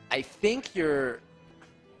weep. I think you're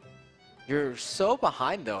so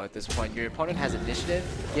behind, though, at this point. Your opponent has initiative.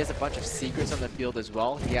 He has a bunch of secrets on the field as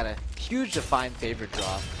well. He got a huge Divine Favor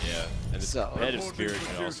draw. Yeah, and his competitive spirit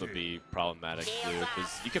can also be problematic, too,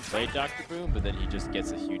 because you can play Dr. Boom, but then he just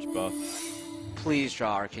gets a huge buff. Please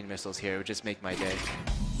draw Arcane Missiles here. It would just make my day.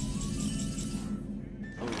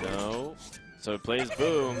 Oh, no. So it plays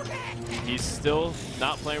Boom. He's still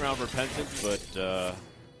not playing around with Repentance, but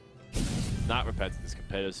not Repentance,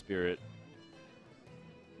 competitive spirit.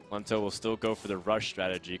 Kolento will still go for the rush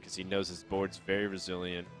strategy because he knows his board's very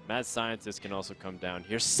resilient. Mad Scientist can also come down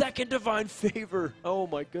here. Second Divine Favor! Oh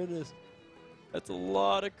my goodness. That's a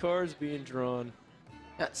lot of cards being drawn.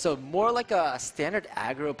 Yeah, so more like a standard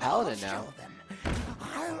aggro paladin now.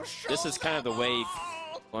 This is kind of the way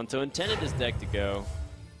Kolento intended his deck to go.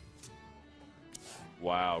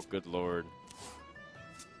 Wow, good lord.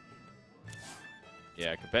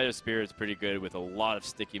 Yeah, competitive spirit's pretty good with a lot of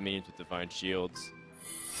sticky minions with Divine Shields.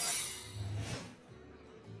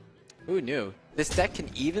 Who knew? This deck can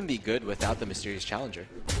even be good without the Mysterious Challenger.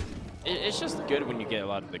 It's just good when you get a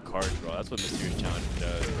lot of the card draw. That's what Mysterious Challenger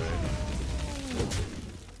does, right?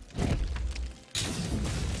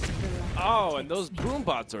 Oh, and those boom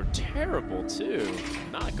bots are terrible too.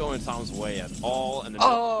 Not going Tom's way at all. And then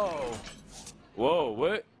whoa,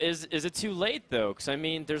 what is it too late though? Because I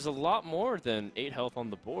mean, there's a lot more than 8 health on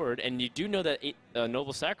the board, and you do know that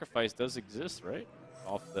Noble Sacrifice does exist, right?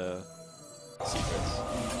 Off the secrets.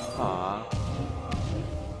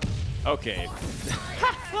 Okay.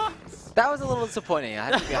 That was a little disappointing,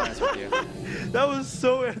 I have to be honest with you. That was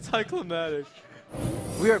so anticlimactic.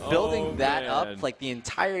 We are building that up like the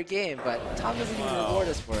entire game, but Tom doesn't even reward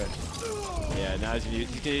us for it. Yeah, now he's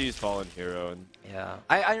going to use Fallen Hero. And yeah,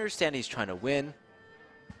 I understand he's trying to win.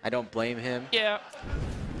 I don't blame him. yeah.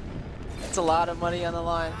 It's a lot of money on the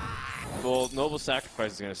line. Well, Noble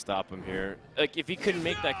Sacrifice is going to stop him here. Like, if he couldn't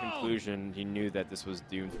make that conclusion, he knew that this was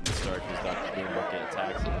doomed from the start because Dr. Boom would get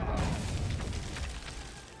attacked.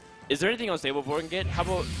 Is there anything unstable board can get? How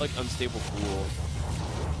about, like, Unstable Pool?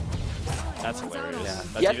 That's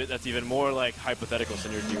hilarious. Yeah. That's even more, like, hypothetical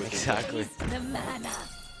synergy with exactly.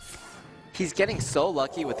 He's getting so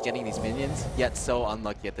lucky with getting these minions, yet so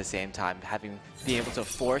unlucky at the same time, being able to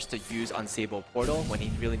force to use Unstable Portal when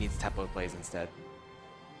he really needs tempo plays instead.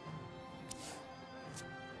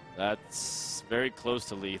 That's very close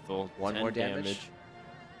to lethal. 1 more damage.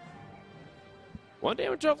 1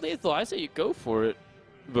 damage off lethal. I say you go for it.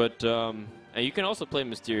 But and you can also play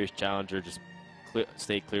Mysterious Challenger. Just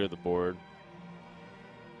stay clear of the board.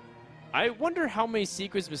 I wonder how many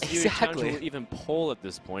secrets Mysterious Challenger will even pull at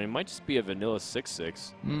this point. It might just be a vanilla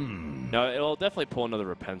 6/6. No, it'll definitely pull another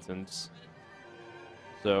Repentance.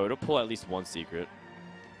 So it'll pull at least 1 secret.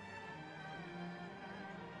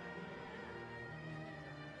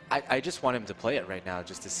 I just want him to play it right now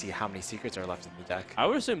just to see how many secrets are left in the deck. I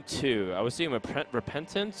would assume 2. I would assume a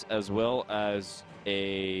Repentance as well as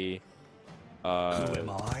a Who am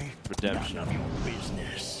I? Redemption. None of your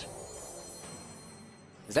business.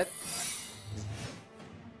 Is that...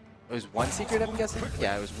 It was 1 secret, I'm guessing?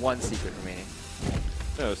 Yeah, it was 1 secret remaining.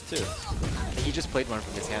 No, it's 2. He just played one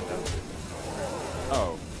from his hand, though.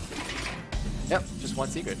 Oh. Yep, just 1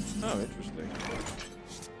 secret. Oh, interesting.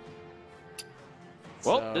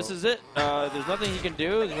 Well, this is it. There's nothing he can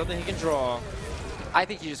do. There's nothing he can draw. I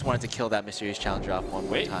think he just wanted to kill that Mysterious Challenger off one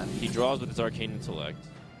more time. He draws with his Arcane Intellect.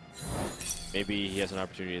 Maybe he has an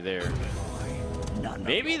opportunity there. None of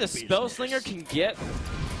Maybe your the Spell Slinger business. can get...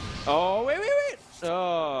 Oh, wait.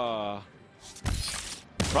 Oh.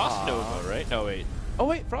 Frost Nova, right? No, wait. Oh,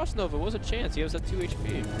 wait, Frost Nova was a chance. He was at 2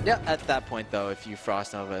 HP. Yeah, at that point, though, if you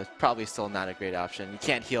Frost Nova, it's probably still not a great option. You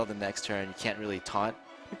can't heal the next turn. You can't really taunt.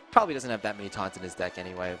 He probably doesn't have that many taunts in his deck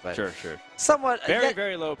anyway, but Sure. somewhat...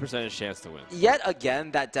 Very low percentage chance to win. Yet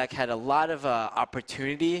again, that deck had a lot of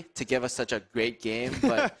opportunity to give us such a great game,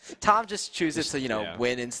 but Tom just chooses to, yeah.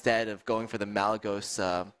 win instead of going for the Malygos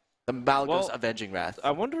Avenging Wrath.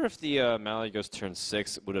 I wonder if the Malygos turn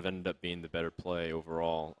 6 would have ended up being the better play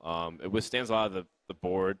overall. It withstands a lot of the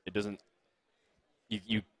board. It doesn't...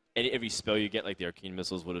 Every spell you get, like the Arcane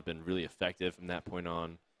Missiles, would have been really effective from that point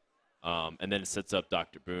on. And then it sets up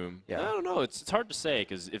Dr. Boom. Yeah. I don't know. It's hard to say,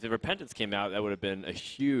 because if the Repentance came out, that would have been a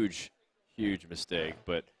huge mistake.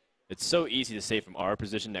 But it's so easy to say from our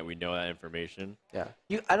position that we know that information. Yeah.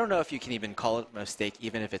 I don't know if you can even call it a mistake,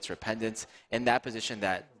 even if it's Repentance. In that position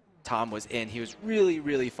that Tom was in, he was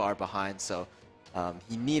really far behind, so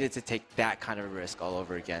he needed to take that kind of a risk all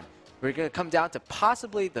over again. We're going to come down to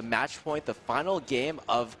possibly the match point, the final game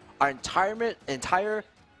of our entire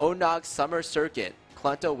ONOG summer circuit.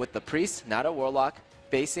 Kolento with the Priest, not a Warlock,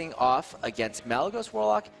 facing off against Malygos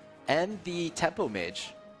Warlock and the Tempo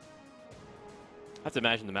Mage. I have to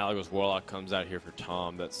imagine the Malygos Warlock comes out here for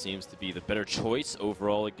Tom. That seems to be the better choice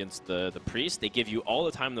overall against the Priest. They give you all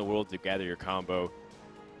the time in the world to gather your combo.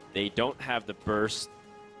 They don't have the burst,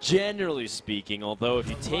 generally speaking, although if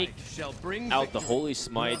you take out the Holy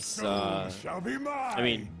Smites, I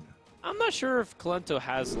mean, I'm not sure if Kolento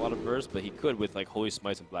has a lot of burst, but he could with like Holy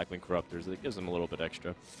Smites and Blackwing Corruptors. It gives him a little bit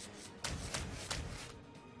extra.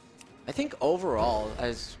 I think overall,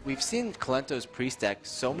 as we've seen Kolento's Priest deck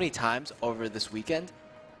so many times over this weekend,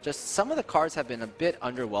 just some of the cards have been a bit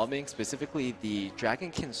underwhelming, specifically the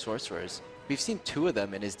Dragonkin Sorcerers. We've seen 2 of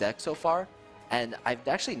them in his deck so far, and I've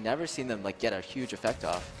actually never seen them like get a huge effect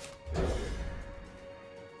off.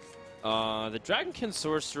 The Dragonkin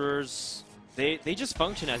Sorcerers, they just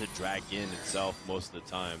function as a dragon itself most of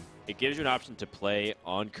the time. It gives you an option to play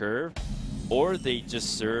on curve, or they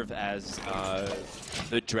just serve as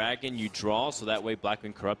the dragon you draw, so that way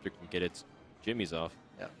Blackwing Corruptor can get its jimmies off.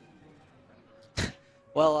 Yeah.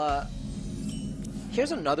 Well,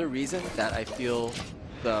 here's another reason that I feel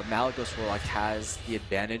the Malygos Warlock has the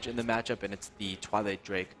advantage in the matchup, and it's the Twilight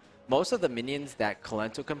Drake. Most of the minions that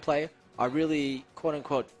Kolento can play are really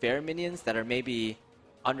quote-unquote fair minions that are maybe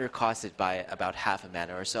undercosted by about half a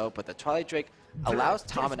mana or so, but the Twilight Drake allows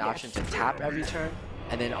Tom an option to tap every turn,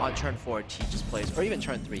 and then on turn 4 he just plays, or even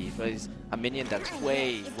turn 3, he plays a minion that's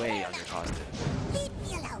way undercosted. Leave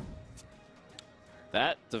me alone.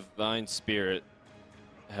 That Divine Spirit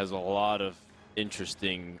has a lot of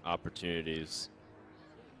interesting opportunities.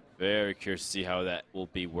 Very curious to see how that will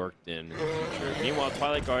be worked in the future. Meanwhile,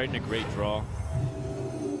 Twilight Guardian, a great draw.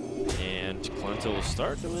 And Kolento will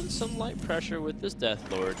start doing some light pressure with this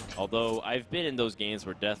Death Lord. Although I've been in those games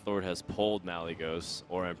where Death Lord has pulled Malygos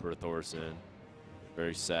or Emperor Thorson.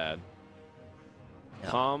 Very sad.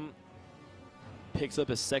 Yeah. Tom picks up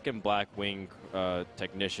his second Blackwing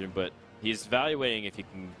Technician, but he's evaluating if he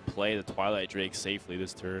can play the Twilight Drake safely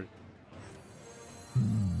this turn.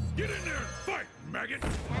 Get in there, fight, maggot!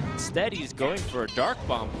 Instead, he's going for a Dark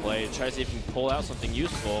Bomb play to try to see if he can pull out something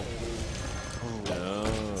useful. No.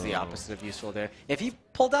 It's the opposite of useful there. If he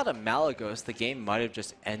pulled out a Malygos, the game might have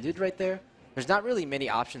just ended right there. There's not really many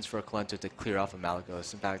options for Kolento to clear off a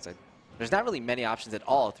Malygos. In fact, there's not really many options at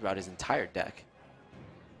all throughout his entire deck.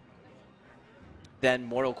 Then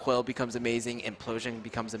Mortal Coil becomes amazing, Implosion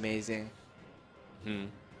becomes amazing.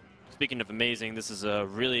 Speaking of amazing, this is a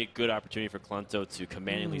really good opportunity for Kolento to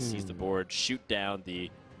commandingly seize the board, shoot down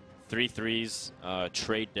the 3/3s,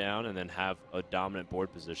 trade down, and then have a dominant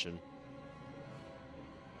board position.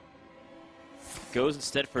 Goes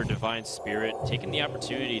instead for a Divine Spirit, taking the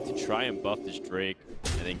opportunity to try and buff this Drake,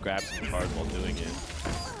 and then grab some cards while doing it.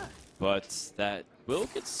 But that will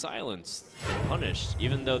get silenced and punished,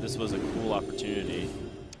 even though this was a cool opportunity.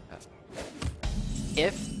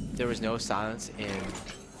 If there was no silence in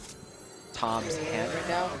Tom's hand right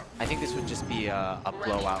now, I think this would just be a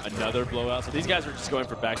blowout. Another blowout. So these guys are just going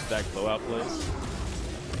for back-to-back blowout plays.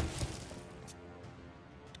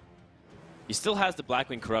 He still has the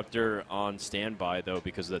Blackwing Corruptor on standby, though,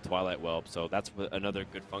 because of the Twilight Whelp. So that's what another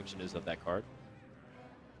good function is of that card.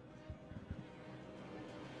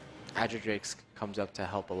 Azure Drakes comes up to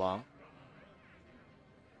help along.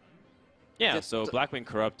 Yeah, so Blackwing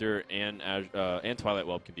Corruptor and Twilight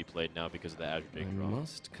Whelp can be played now because of the Azure Drake draw.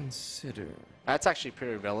 Must consider. That's actually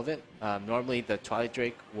pretty relevant. Normally, the Twilight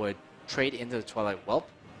Drake would trade into the Twilight Whelp,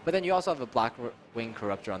 But then you also have a Blackwing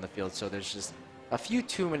Corruptor on the field, so there's just a few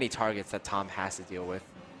too many targets that Tom has to deal with.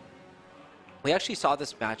 We actually saw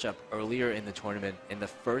this matchup earlier in the tournament in the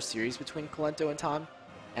first series between Kolento and Tom.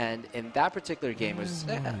 And in that particular game, it was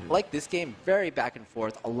like this game, very back and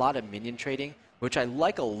forth, a lot of minion trading, which I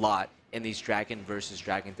like a lot in these Dragon versus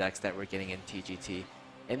Dragon decks that we're getting in TGT.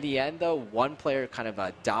 In the end, though, one player kind of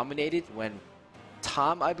dominated when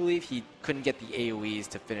Tom, I believe, he couldn't get the AoEs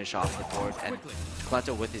to finish off the board, and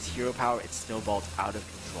Kolento, with his hero power, it snowballed out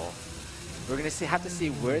of control. We're going to have to see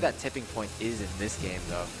where that tipping point is in this game,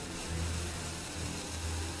 though.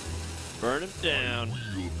 Burn him down.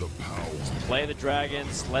 Play the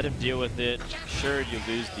dragons, let him deal with it. Sure, you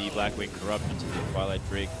lose the Blackwing Corruptor to the Twilight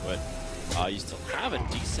Drake, but you still have a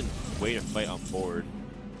decent way to fight on board.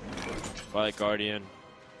 Twilight Guardian,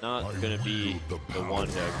 not going to be the one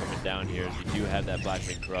coming down here. You do have that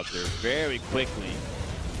Blackwing Corruptor very quickly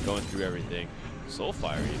going through everything.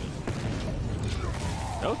 Soulfire even.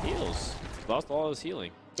 No heals. Lost all his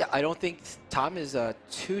healing. Yeah, I don't think Tom is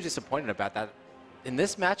too disappointed about that. In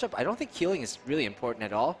this matchup, I don't think healing is really important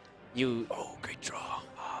at all. Oh, great draw.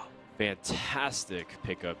 Oh, fantastic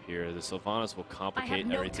pickup here. The Sylvanas will complicate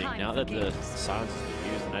everything now that the silence has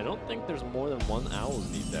been used. And I don't think there's more than one owl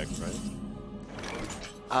in these decks, right?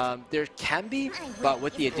 There can be, but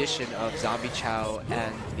with the addition of Zombie Chow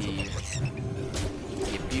and the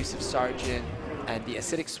Abusive Sergeant and the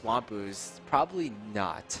Acidic Swamp Ooze, probably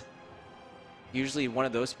not. Usually one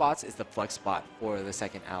of those spots is the flex spot for the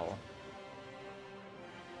second owl.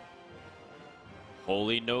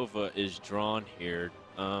 Holy Nova is drawn here.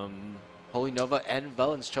 Holy Nova and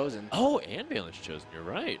Velen's Chosen. Oh, and Valen's Chosen, you're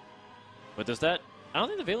right. But does that... I don't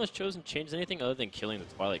think the Valen's Chosen changes anything other than killing the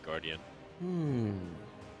Twilight Guardian.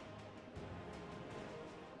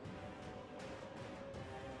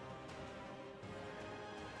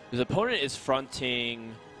 His opponent is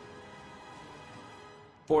fronting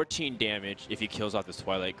 14 damage if he kills off this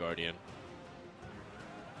Twilight Guardian.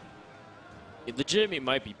 It legitimately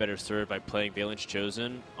might be better served by playing Valen's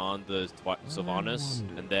Chosen on the Sylvanas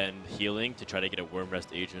and then healing to try to get a Worm Rest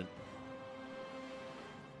agent.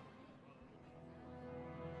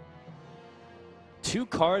 Two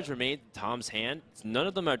cards remain in Tom's hand. None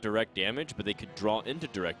of them are direct damage, but they could draw into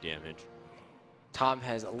direct damage. Tom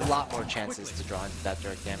has a lot more chances to draw into that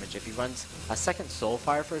direct damage. If he runs a second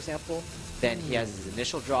Soulfire, for example, then he has his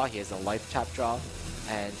initial draw, he has a life tap draw,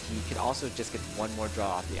 and he can also just get one more draw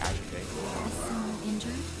off the Azure Drake. Is someone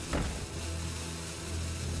injured?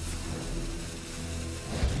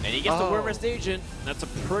 And he gets the Worm Rest agent. That's a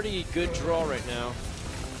pretty good draw right now.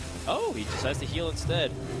 Oh, he decides to heal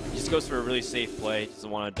instead. He just goes for a really safe play. Doesn't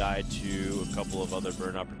want to die to a couple of other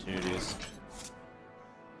burn opportunities.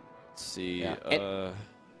 Let's see. Yeah.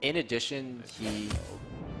 In addition,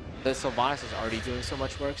 the Sylvanas is already doing so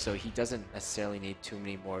much work, so he doesn't necessarily need too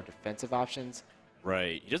many more defensive options.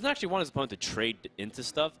 Right. He doesn't actually want his opponent to trade into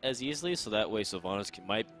stuff as easily, so that way Sylvanas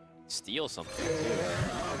might steal something too.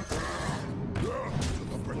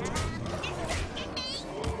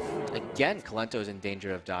 Again, Kolento is in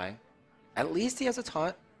danger of dying. At least he has a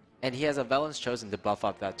taunt, and he has a Velen's Chosen to buff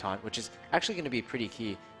up that taunt, which is actually going to be pretty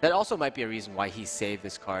key. That also might be a reason why he saved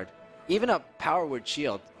this card. Even a Power Word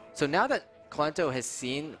Shield. So now that Kolento has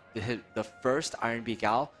seen the first Iron Beak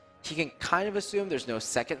Owl, he can kind of assume there's no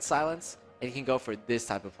second silence, and he can go for this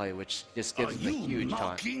type of play, which just gives him a huge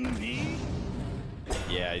taunt. Me?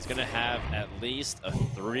 Yeah, he's going to have at least a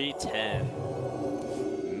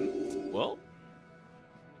 310. Well,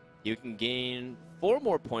 you can gain 4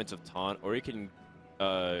 more points of taunt, or you can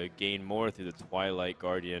gain more through the Twilight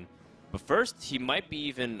Guardian. But first, he might be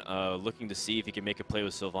even looking to see if he can make a play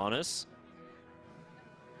with Sylvanas.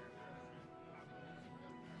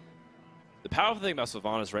 The powerful thing about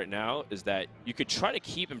Sylvanas right now is that you could try to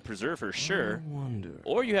keep and preserve her, sure,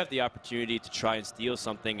 or you have the opportunity to try and steal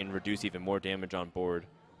something and reduce even more damage on board.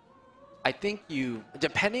 I think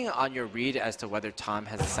depending on your read as to whether Tom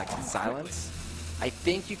has a second silence, I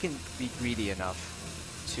think you can be greedy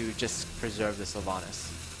enough to just preserve the Sylvanas.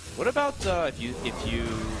 What about if you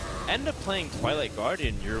end up playing Twilight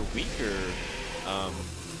Guardian, you're weaker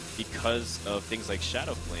because of things like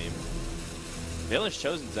Shadow Flame. Valen's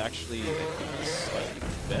Chosen is actually, I think, a slightly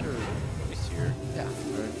better choice here. Yeah,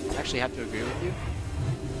 I actually have to agree with you.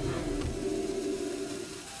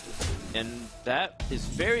 And that is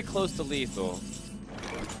very close to lethal.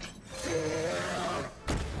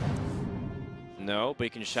 No, but you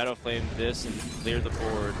can Shadow Flame this and clear the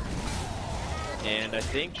board. And I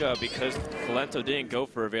think because Kolento didn't go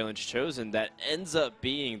for a Valen's Chosen, that ends up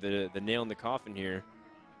being the nail in the coffin here.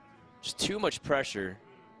 Just too much pressure.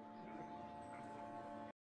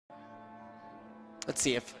 Let's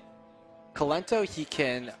see, if Kolento, he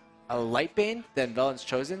can Lightbane, then Velen's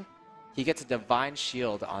Chosen. He gets a Divine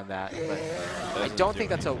Shield on that, but I don't think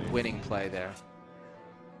that's a winning play there.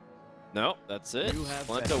 No, that's it.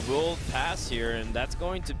 Kolento will pass here, and that's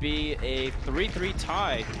going to be a 3-3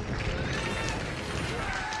 tie.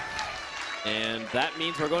 And that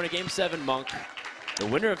means we're going to Game 7, Monk. The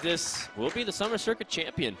winner of this will be the Summer Circuit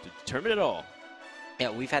champion to determine it all. Yeah,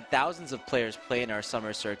 we've had thousands of players play in our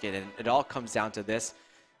Summer Circuit, and it all comes down to this.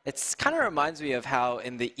 It kind of reminds me of how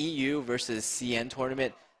in the EU versus CN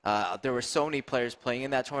tournament, there were so many players playing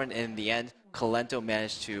in that tournament, and in the end, Kolento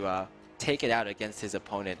managed to take it out against his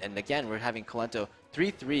opponent. And again, we're having Kolento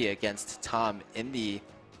 3-3 against Tom in the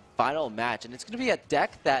final match, and it's going to be a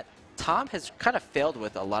deck that Tom has kind of failed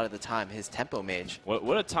with a lot of the time, his Tempo Mage.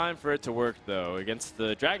 What a time for it to work, though, against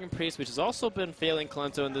the Dragon Priest, which has also been failing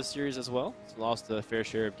Kolento in this series as well. He's lost a fair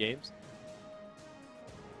share of games.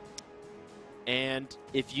 And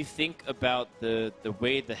if you think about the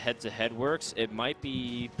way the head-to-head works, it might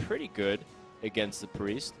be pretty good against the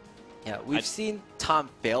Priest. Yeah, we've seen Tom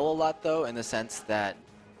fail a lot, though, in the sense that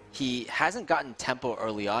he hasn't gotten tempo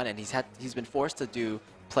early on, and he's been forced to do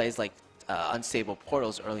plays like unstable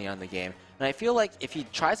portals early on in the game. And I feel like if he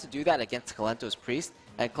tries to do that against Kolento's Priest,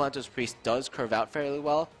 and Kolento's Priest does curve out fairly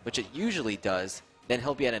well, which it usually does, then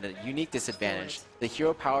he'll be at a unique disadvantage. The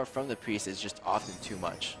hero power from the Priest is just often too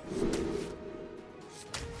much.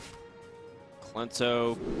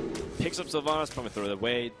 Kolento picks up Sylvanas, probably throw it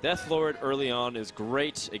away. Death Lord early on is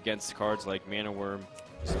great against cards like Mana Worm.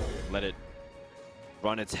 So let it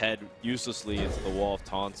run its head uselessly into the wall of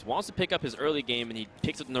taunts. Wants to pick up his early game, and he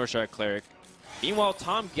picks up the Northshire Cleric. Meanwhile,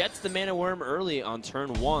 Tom gets the Mana Worm early on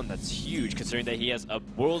turn 1. That's huge, considering that he has a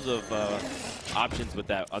world of options with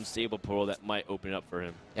that unstable portal that might open up for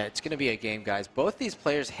him. Yeah, it's going to be a game, guys. Both these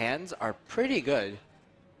players' hands are pretty good.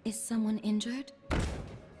 Is someone injured?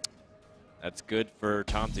 That's good for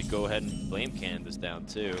Tom to go ahead and Flame Cannon this down,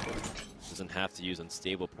 too. Doesn't have to use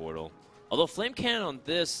unstable portal. Although Flame Cannon on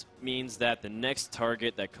this means that the next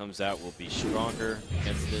target that comes out will be stronger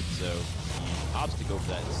against it, so he opts to go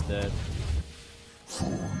for that instead.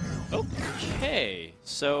 Okay,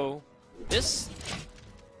 so this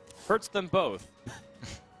hurts them both.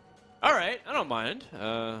 All right, I don't mind.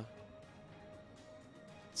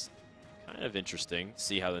 It's kind of interesting to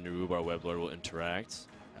see how the Nerubar Weblord will interact.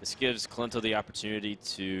 This gives Kolento the opportunity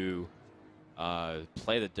to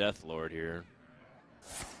play the Death Lord here.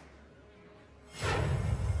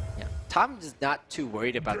 Yeah, Tom is not too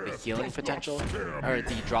worried about the healing potential or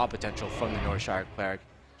the draw potential from the Northshire Cleric.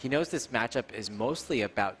 He knows this matchup is mostly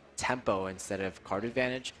about tempo instead of card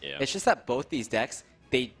advantage. Yeah. It's just that both these decks,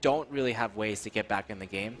 they don't really have ways to get back in the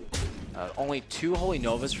game. Only 2 Holy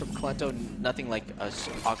Novas from Kolento, nothing like a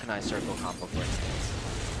Akanai Circle combo, for instance.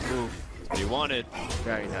 Ooh, that's what he wanted.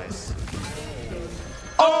 Very nice.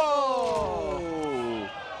 Oh!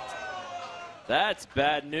 That's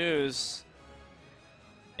bad news.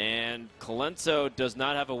 And Kolento does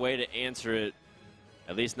not have a way to answer it,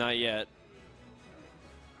 at least not yet.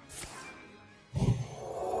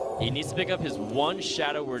 He needs to pick up his one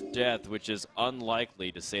Shadow Word Death, which is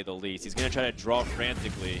unlikely to say the least. He's going to try to draw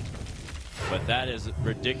frantically, but that is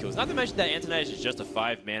ridiculous. Not to mention that Antonius is just a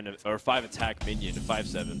 5-mana or 5-attack minion, a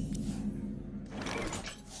 5/7.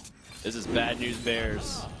 This is bad news,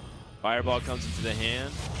 Bears. Fireball comes into the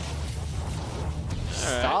hand.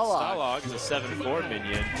 All right, Stalag is a 7/4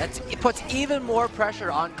 minion. It puts even more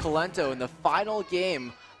pressure on Kolento in the final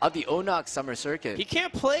game of the ONOG Summer Circuit. He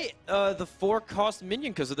can't play the 4-cost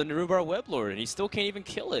minion because of the Nerubar Weblord, and he still can't even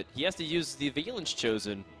kill it. He has to use the Valence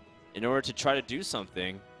Chosen in order to try to do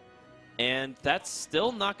something, and that's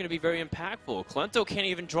still not going to be very impactful. Kolento can't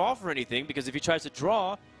even draw for anything because if he tries to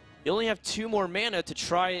draw, you only have 2 more mana to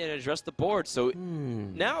try and address the board. So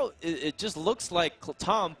now it just looks like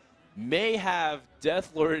Tom may have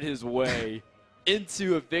Deathlorded his way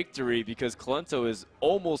into a victory because Kolento is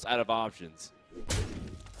almost out of options.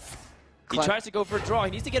 He tries to go for a draw.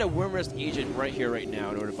 He needs to get a Wormrest Agent right here, right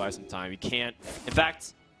now in order to buy some time. He can't. In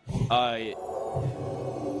fact,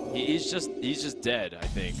 he's just dead, I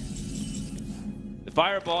think. The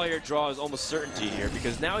Fireball here draw is almost certainty here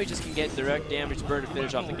because now he just can get direct damage burn to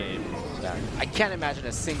finish off the game. Yeah, I can't imagine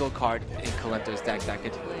a single card in Kolento's deck that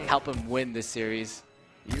could help him win this series.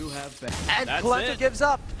 You have been. And That's Kolento it. gives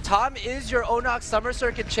up. Tom is your ONOG Summer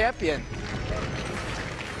Circuit champion.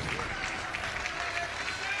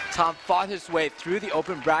 Tom fought his way through the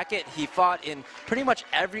open bracket. He fought in pretty much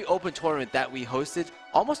every open tournament that we hosted,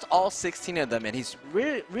 almost all 16 of them, and he's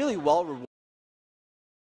really well rewarded.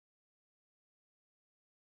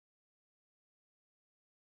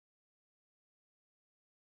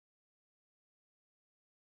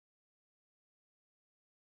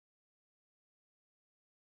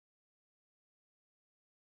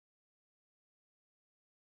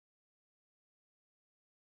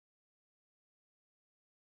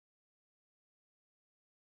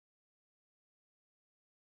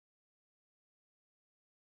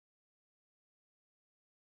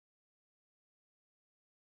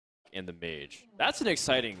 and the Mage. That's an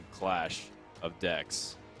exciting clash of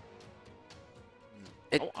decks.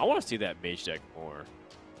 I want to see that Mage deck more.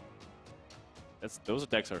 Those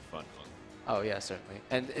decks are fun. Oh yeah, certainly.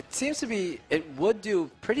 And it seems to be, it would do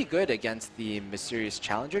pretty good against the Mysterious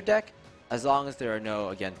Challenger deck, as long as there are no,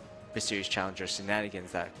 again, Mysterious Challenger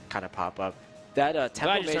shenanigans that kind of pop up. That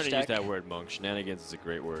Temple Mage Glad you're starting deck, to use that word, Monk. Shenanigans is a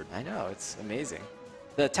great word. I know, it's amazing.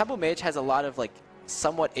 The Temple Mage has a lot of like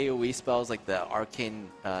somewhat AoE spells like the Arcane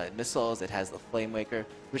Missiles. It has the Flame Waker,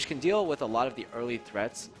 which can deal with a lot of the early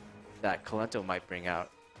threats that Kolento might bring out.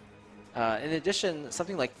 In addition,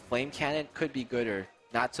 something like Flame Cannon could be good or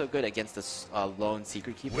not so good against this lone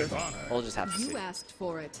Secret Keeper. We'll just have to see. You asked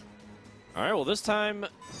for it. All right, well, this time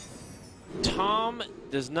Tom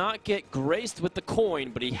does not get graced with the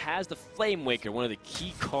coin, but he has the Flame Waker, one of the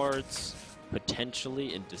key cards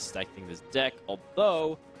potentially in dissecting this deck,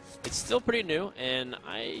 although it's still pretty new, and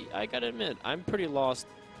I gotta admit, I'm pretty lost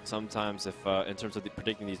sometimes if in terms of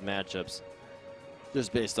predicting these matchups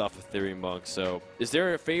just based off of Theory Monk. So is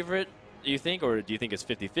there a favorite, do you think, or do you think it's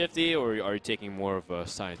 50-50, or are you taking more of a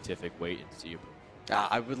scientific wait and see?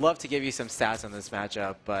 I would love to give you some stats on this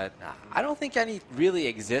matchup, but I don't think any really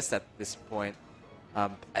exists at this point.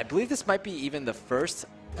 I believe this might be even the first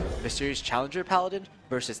Mysterious Challenger Paladin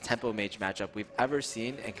versus Tempo Mage matchup we've ever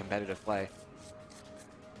seen in competitive play.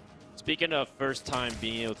 Speaking of first time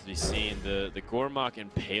being able to be seen, the Gormok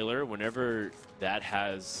Impaler, whenever that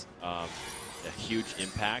has a huge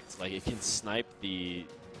impact, like it can snipe the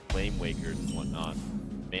Flame Wakers and whatnot,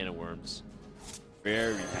 Mana Worms.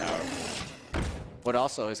 Very powerful. What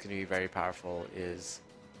also is going to be very powerful is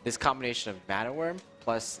this combination of Mana Worm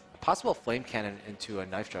plus a possible Flame Cannon into a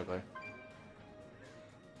Knife Juggler.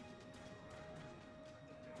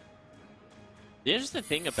 The interesting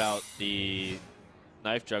thing about the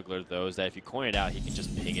Knife Juggler, though, is that if you coin it out, he can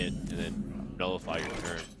just ping it and then nullify your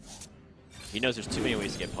turn. He knows there's too many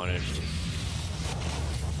ways to get punished.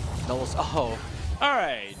 Oh. All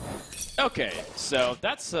right. Okay, so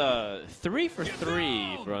that's 3 for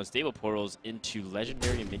 3 for Unstable Portals into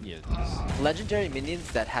Legendary Minions. Legendary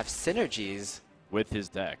Minions that have synergies with his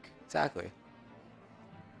deck. Exactly.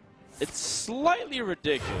 It's slightly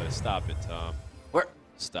ridiculous. Stop it, Tom.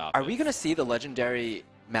 Stop Are it. we going to see the Legendary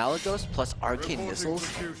Malagos plus Arcane Missiles?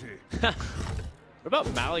 What about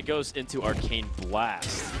Malagos into Arcane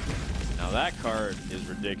Blast? Now that card is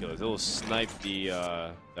ridiculous. It'll snipe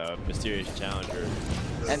the Mysterious Challenger.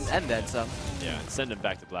 And then some. Yeah, and send him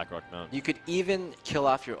back to Blackrock Mountain. You could even kill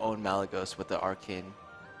off your own Malagos with the Arcane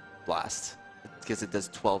Blast, because it does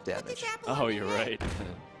 12 damage. Oh, you're right.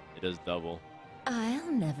 It does double.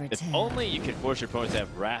 I'll never If tell. only you could force your opponent to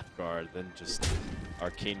have Wrath Guard, then just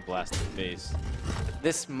Arcane Blast in the face.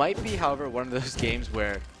 This might be, however, one of those games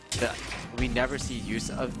where we never see use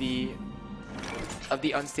of the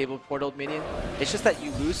Unstable Portal minion. It's just that you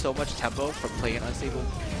lose so much tempo from playing an Unstable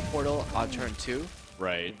Portal on turn 2,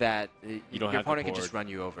 right? That your opponent can just run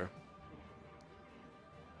you over.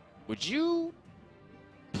 Would you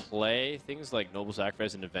play things like Noble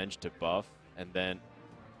Sacrifice and Avenge to buff, and then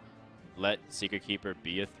let Secret Keeper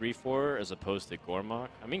be a 3/4 as opposed to Gormok?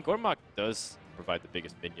 I mean, Gormok does provide the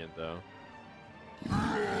biggest minion, though.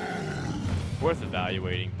 Worth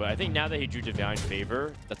evaluating, but I think now that he drew Divine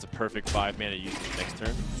Favor, that's a perfect 5-mana use next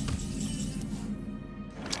turn.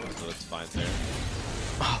 So that's fine there.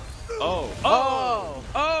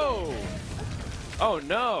 Oh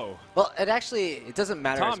no! Well, it doesn't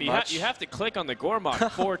matter Tom, as much. you have to click on the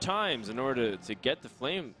Gormok 4 times in order to get the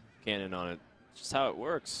Flame Cannon on it. It's just how it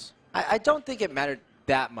works. I don't think it mattered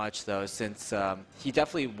that much, though, since he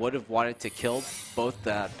definitely would have wanted to kill both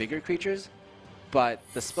the bigger creatures, but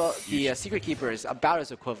the Secret Keeper is about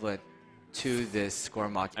as equivalent to this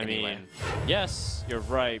Gormok anyway. I mean, yes, you're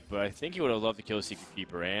right, but I think he would have loved to kill the Secret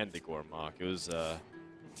Keeper and the Gormok. It was,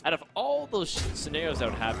 out of all those scenarios that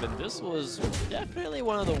would happen, this was definitely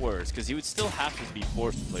one of the worst, because he would still have to be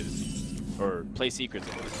forced to play play Secrets.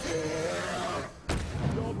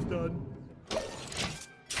 Job's done.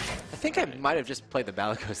 I think I might have just played the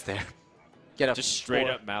Malagos there. Get a just straight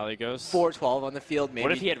up Malagos. 4/12 on the field, maybe.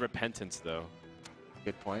 What if he had Repentance, though?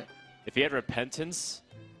 Good point. If he had Repentance,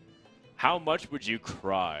 how much would you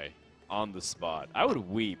cry on the spot? I would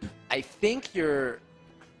weep. I think you're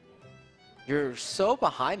so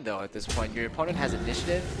behind, though, at this point. Your opponent has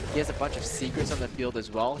initiative. He has a bunch of secrets on the field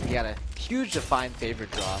as well. He got a huge Divine Favor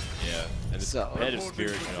draw. Yeah, and his competitive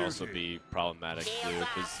spirit can also be problematic, too,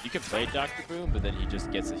 because you can play Dr. Boom, but then he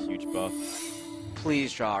just gets a huge buff.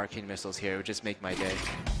 Please draw Arcane Missiles here. It would just make my day.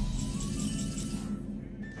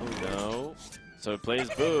 Oh, no. So it plays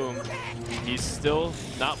Boom. He's still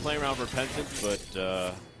not playing around with Repentance, but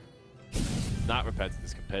not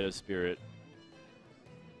Repentance, Competitive Spirit.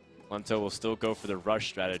 Kolento will still go for the rush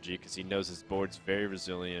strategy because he knows his board's very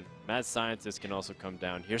resilient. Mad Scientist can also come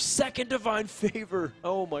down here. Second Divine Favor!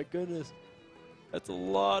 Oh my goodness. That's a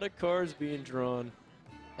lot of cards being drawn.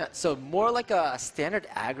 Yeah, so more like a standard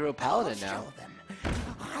aggro paladin now.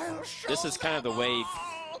 This is kind of the way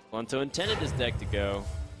Kolento intended his deck to go.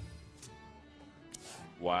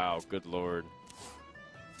 Wow, good lord.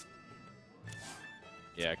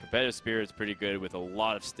 Yeah, Competitive Spirit's pretty good with a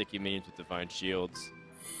lot of sticky minions with Divine Shields.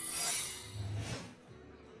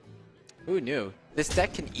 Who knew? This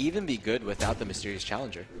deck can even be good without the Mysterious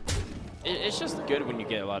Challenger. It's just good when you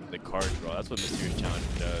get a lot of the card draw. That's what Mysterious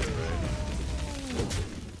Challenger does, right?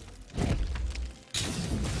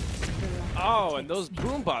 Oh, and those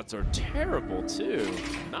boom bots are terrible too.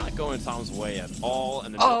 Not going Tom's way at all.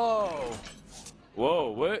 And oh!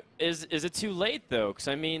 Whoa, what is it too late though? Because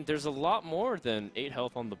I mean, there's a lot more than 8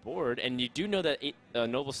 health on the board, and you do know that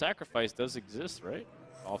Noble Sacrifice does exist, right?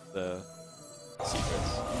 Off the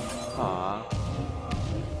secrets. Aww.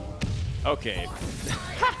 Okay.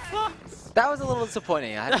 That was a little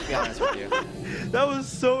disappointing, I have to be honest with you. That was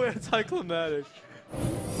so anticlimactic.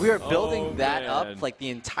 We were building that man. up like the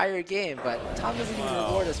entire game, but Tom doesn't even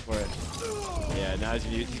reward us for it. Yeah, now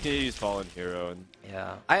you can use Fallen Hero. And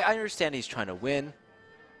Yeah, I understand he's trying to win.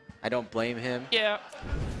 I don't blame him. yeah.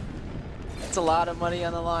 It's a lot of money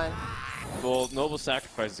on the line. Well, Noble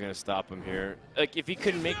Sacrifice is going to stop him here. Like, if he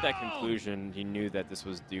couldn't make that conclusion, he knew that this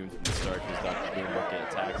was doomed from the start because Dr. Boom would get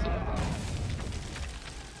attacked.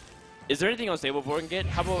 Is there anything unstable board can get?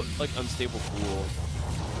 How about, like, Unstable Fool?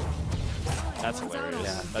 That's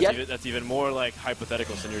hilarious. Yeah. That's even more, like,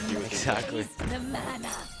 hypothetical synergy with Exactly.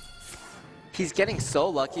 He's getting so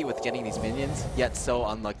lucky with getting these minions, yet so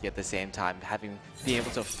unlucky at the same time, being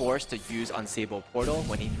able to force to use Unstable Portal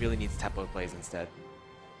when he really needs tempo plays instead.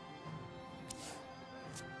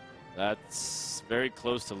 That's very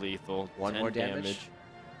close to lethal. One 10 more damage.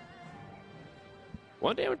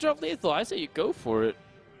 1 damage off lethal. I say you go for it.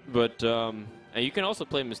 But and you can also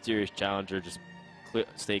play Mysterious Challenger, just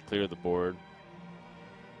stay clear of the board.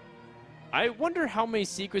 I wonder how many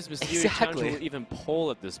secrets Mysterious Challenger will even pull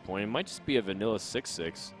at this point. It might just be a vanilla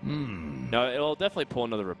 6/6. No, it'll definitely pull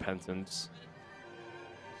another Repentance.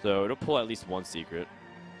 So it'll pull at least one secret.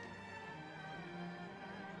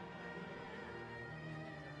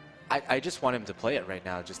 I just want him to play it right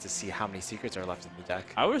now just to see how many secrets are left in the deck.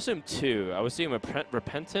 I would assume 2. I would assume a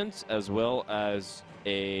Repentance as well as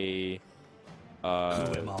a Who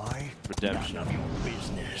am I? Redemption. None of your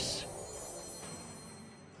business.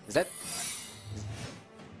 Is that...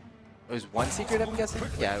 It was 1 secret, I'm guessing?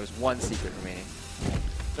 Yeah, it was 1 secret remaining.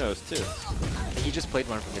 No, it's 2. He just played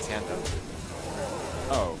one from his hand, though.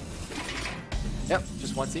 Oh. Yep,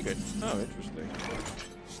 just 1 secret. Oh, interesting.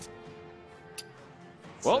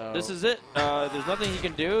 Well, So- this is it. There's nothing he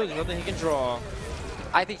can do. There's nothing he can draw.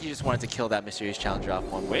 I think he just wanted to kill that Mysterious Challenger off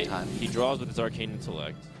one more Wait, time. he draws with his Arcane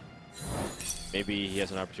Intellect. Maybe he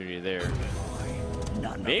has an opportunity there.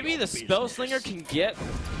 None of Maybe your the Spellslinger business. can get...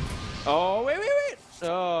 Oh, wait.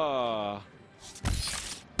 Oh.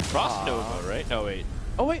 Frost Nova, right? No, wait.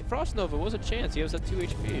 Oh, wait, Frost Nova was a chance. He was at 2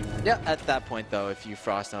 HP. Yeah, at that point, though, if you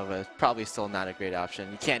Frost Nova, it's probably still not a great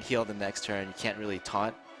option. You can't heal the next turn. You can't really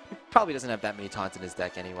taunt. He probably doesn't have that many taunts in his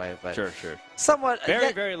deck anyway, but Sure. somewhat...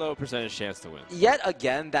 Very low percentage chance to win. Yet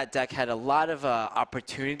again, that deck had a lot of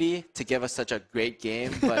opportunity to give us such a great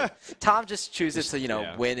game, but Tom just chooses to,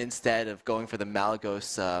 yeah. win instead of going for the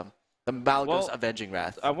Malygos, Avenging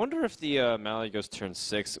Wrath. I wonder if the Malygos turn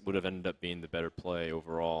 6 would have ended up being the better play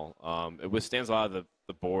overall. It withstands a lot of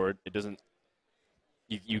the board. It doesn't...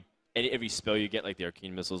 Every spell you get, like the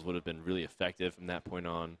Arcane Missiles, would have been really effective from that point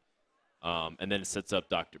on. And then it sets up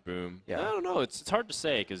Dr. Boom. Yeah. I don't know. It's hard to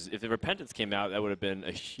say, because if the Repentance came out, that would have been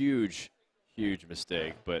a huge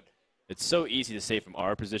mistake. But it's so easy to say from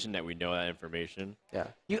our position that we know that information. Yeah.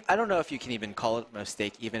 I don't know if you can even call it a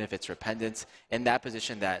mistake, even if it's Repentance. In that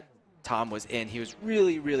position that Tom was in, he was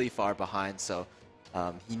really, really far behind, so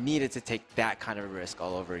he needed to take that kind of a risk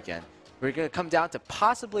all over again. We're going to come down to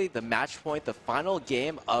possibly the match point, the final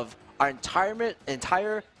game of our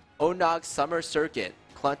entire ONOG summer circuit.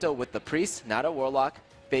 Kolento with the Priest, not a Warlock,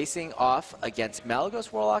 facing off against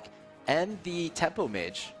Malygos Warlock and the Tempo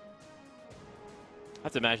Mage. I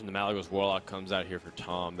have to imagine the Malygos Warlock comes out here for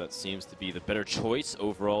Tom. That seems to be the better choice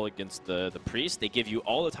overall against the Priest. They give you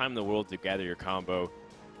all the time in the world to gather your combo.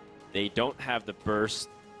 They don't have the burst,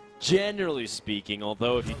 generally speaking,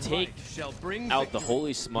 although if you take out the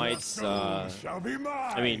Holy Smites, Shall be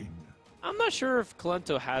mine. I mean, I'm not sure if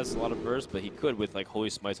Kolento has a lot of burst, but he could with like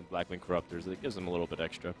Holy Smites and Blackwing Corruptors. It gives him a little bit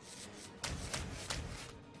extra.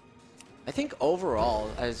 I think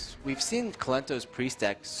overall, as we've seen Kolento's priest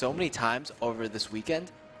deck so many times over this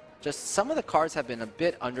weekend, just some of the cards have been a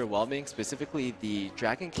bit underwhelming, specifically the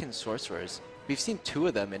Dragonkin Sorcerers. We've seen 2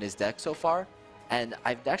 of them in his deck so far, and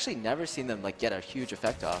I've actually never seen them like get a huge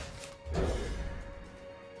effect off.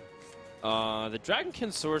 The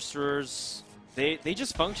Dragonkin Sorcerers, they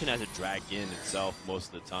just function as a dragon itself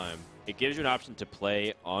most of the time. It gives you an option to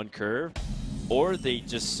play on curve, or they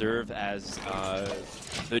just serve as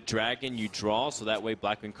the dragon you draw, so that way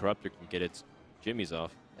Blackwing Corruptor can get its jimmies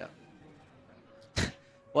off. Yeah.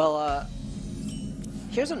 Well,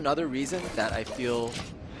 here's another reason that I feel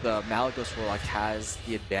the Malygos Warlock has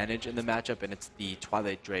the advantage in the matchup, and it's the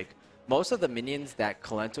Twilight Drake. Most of the minions that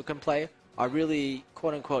Kolento can play are really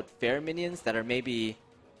quote-unquote fair minions that are maybe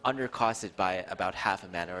undercosted by about half a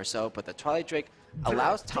mana or so, but the Twilight Drake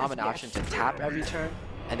allows Tom an option to tap every turn,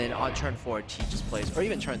 and then on turn 4 he just plays, or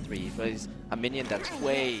even turn 3, he plays a minion that's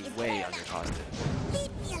way, way undercosted. Leave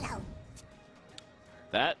me alone.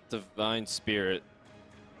 That Divine Spirit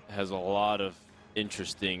has a lot of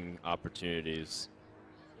interesting opportunities.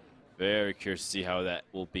 Very curious to see how that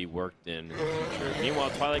will be worked in the future. Meanwhile,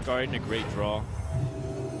 Twilight Guardian, a great draw.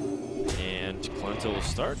 And Kolento will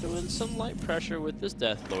start doing some light pressure with this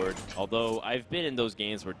Death Lord. Although I've been in those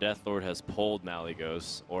games where Death Lord has pulled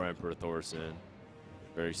Malygos or Emperor Thorson.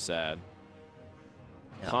 Very sad.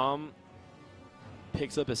 Yeah. Tom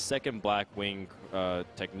picks up his second Blackwing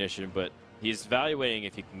Technician, but he's evaluating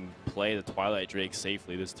if he can play the Twilight Drake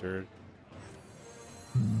safely this turn.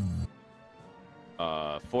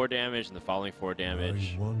 4 damage and the following 4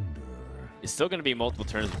 damage. It's still going to be multiple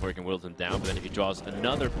turns before he can whittle him down, but then if he draws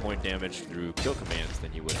another point damage through kill commands, then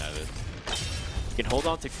he would have it. He can hold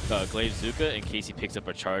on to Glaive Zuka in case he picks up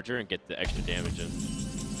a charger and get the extra damage in.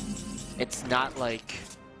 It's not like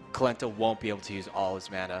Kolento won't be able to use all his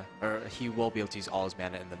mana, or he will be able to use all his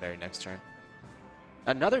mana in the very next turn.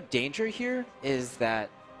 Another danger here is that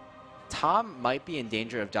Tom might be in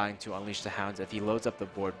danger of dying to Unleash the Hounds if he loads up the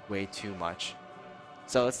board way too much.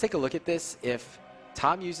 So let's take a look at this. If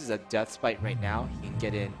Tom uses a Death Spite right now, he can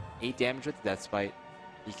get in 8 damage with the Death Spite.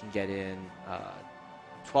 He can get in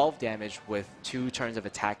 12 damage with 2 turns of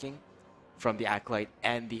attacking from the Acolyte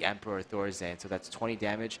and the Emperor Thorazane. So that's 20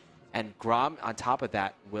 damage. And Grom on top of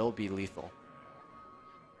that will be lethal.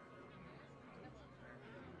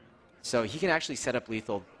 So he can actually set up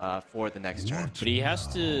lethal for the next turn. But he has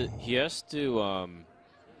to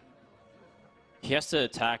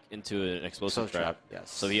attack into an explosive trap. Yes.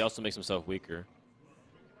 So he also makes himself weaker.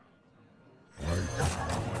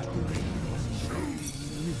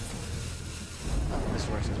 This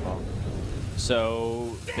works as well.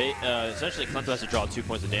 So they essentially Kolento has to draw 2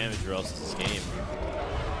 points of damage or else it's this game.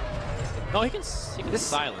 No, he can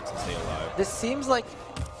silence and stay alive. This seems like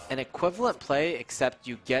an equivalent play, except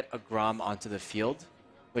you get a Grom onto the field,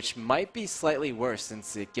 which might be slightly worse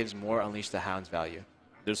since it gives more Unleash the Hounds value.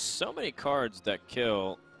 There's so many cards that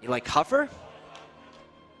kill. You like Huffer?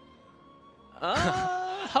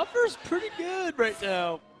 Huffer's pretty good right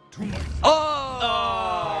now. Oh!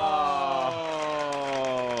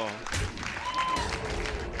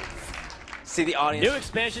 See the audience. New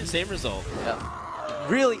expansion, same result. Yep.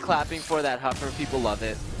 Really clapping for that Huffer. People love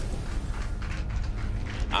it.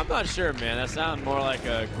 I'm not sure, man. That sounds more like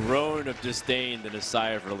a groan of disdain than a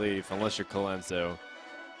sigh of relief, unless you're Kolento.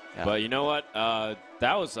 Yeah. But you know what?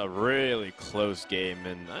 That was a really close game.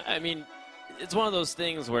 And I mean, it's one of those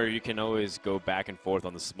things where you can always go back and forth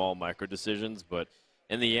on the small micro decisions. But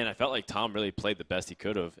in the end, I felt like Tom really played the best he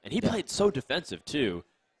could have. And he played so defensive, too,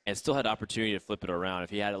 and still had opportunity to flip it around if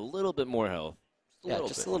he had a little bit more health.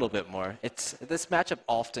 Just a little bit more. This matchup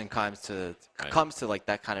often comes to like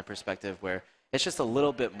that kind of perspective where it's just a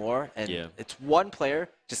little bit more, and it's one player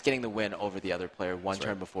just getting the win over the other player one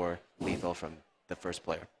turn before lethal from the first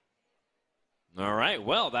player. All right,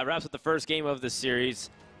 well, that wraps up the first game of this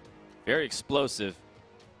series. Very explosive,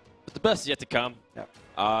 but the best is yet to come. Yep.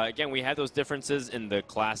 Again, we had those differences in the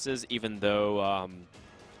classes, even though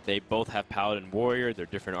they both have Paladin Warrior. They're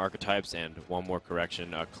different archetypes, and one more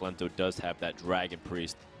correction, Kolento does have that Dragon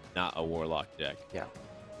Priest, not a Warlock deck. Yeah.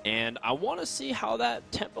 And I want to see how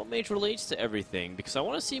that Tempo Mage relates to everything, because I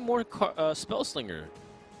want to see more Spellslinger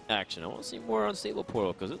action. I want to see more Unstable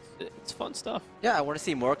Portal, because it's fun stuff. Yeah, I want to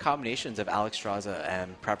see more combinations of Alexstrasza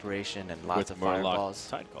and Preparation and lots of fireballs.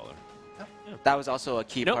 Tidecaller. Yeah. That was also a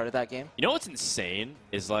key part of that game. You know what's insane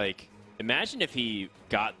is, like, imagine if he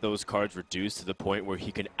got those cards reduced to the point where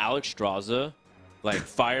he could Alexstrasza, like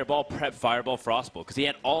Fireball, Prep, Fireball, Frostbolt, because he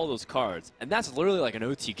had all those cards, and that's literally like an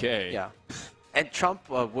OTK. Yeah. And Trump,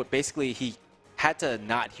 basically, he had to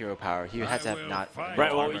not hero power. He had to have not.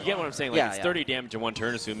 Right, well, you get what I'm saying. Like, Yeah, it's yeah. 30 damage in one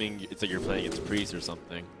turn, assuming it's like you're playing against Priest or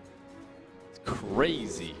something. It's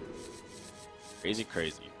crazy. Crazy,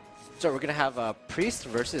 crazy. So we're going to have a Priest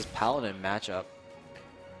versus Paladin matchup.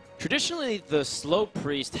 Traditionally, the slow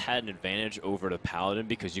Priest had an advantage over the Paladin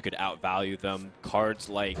because you could outvalue them. Cards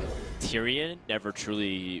like Tyrion never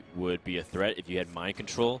truly would be a threat if you had Mind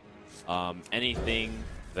Control. Anything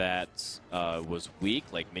that was weak,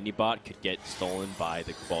 like Minibot, could get stolen by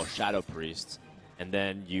the Cabal Shadow Priests. And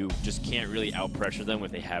then you just can't really outpressure them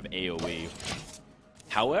if they have AoE.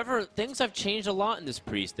 However, things have changed a lot in this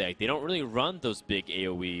Priest deck. They don't really run those big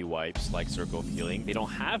AoE wipes like Circle of Healing. They don't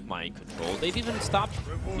have Mind Control. They've even stopped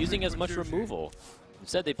using as much removal.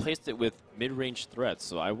 Instead, they placed it with mid-range threats.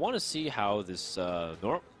 So I want to see how this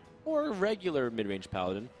or regular mid-range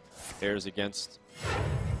Paladin fares against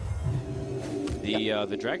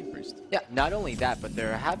the Dragon Priest. Yeah, not only that, but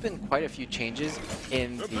there have been quite a few changes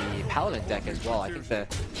in the Paladin deck as well. I think the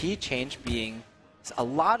key change being a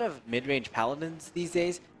lot of mid-range Paladins these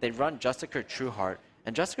days, they run Justicar Trueheart.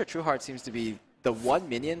 And Justicar Trueheart seems to be the one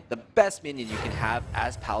minion, the best minion you can have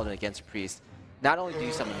as Paladin against Priest. Not only do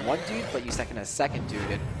you summon one dude, but you second a second dude.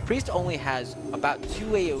 And Priest only has about 2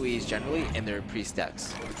 AoEs generally in their Priest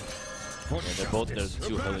decks. Yeah, they're both those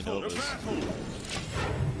 2 Holy Novas.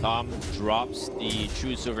 Tom drops the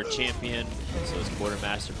True Silver Champion, so his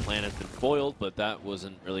Quartermaster plan has been foiled, but that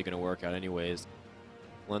wasn't really going to work out anyways.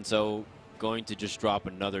 Kolento going to just drop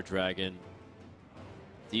another dragon.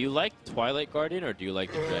 Do you like Twilight Guardian or do you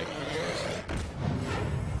like the dragon?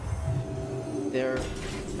 They're,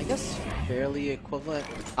 I guess, fairly equivalent.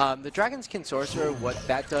 The Dragon's Kin Sorcerer, what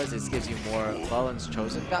that does is gives you more Lellen's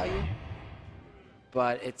Chosen value,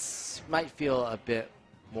 but it's might feel a bit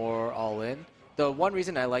more all-in. The one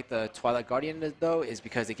reason I like the Twilight Guardian, though, is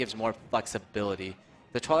because it gives more flexibility.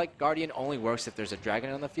 The Twilight Guardian only works if there's a dragon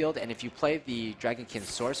on the field, and if you play the Dragon Kin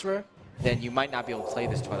Sorcerer, then you might not be able to play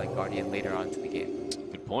this Twilight Guardian later on into the game.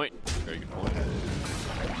 Good point. Very good point.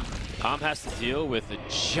 Tom has to deal with a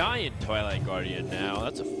giant Twilight Guardian now.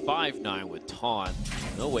 That's a 5/9 with Taunt.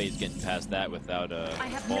 No way he's getting past that without a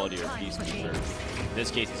Quality or Peacekeeper. In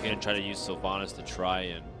this case, he's going to try to use Sylvanas to try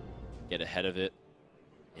and get ahead of it.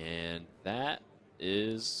 And that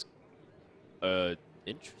is an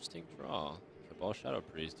interesting draw. Cabal Shadow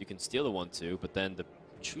Priest. You can steal the 1/2, but then the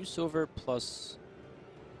True Silver plus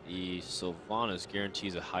the Sylvanas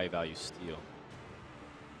guarantees a high value steal.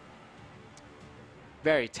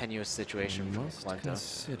 Very tenuous situation for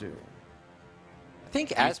Kolento. I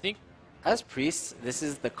think as Priest, this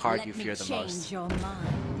is the card you fear the most. Your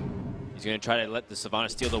mind. He's going to try to let the Sylvanas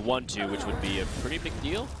steal the 1/2, which would be a pretty big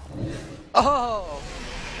deal. Oh!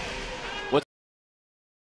 What?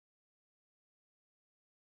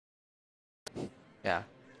 Yeah.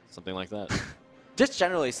 Something like that. Just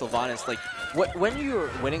generally, Sylvanas, like, when you're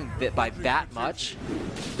winning by that much,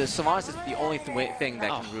 the Sylvanas is the only thing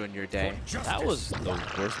that can ruin your day. That was the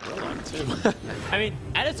worst Murloc, too. I mean,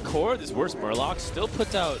 at its core, this worst Murloc still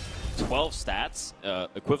puts out 12 stats,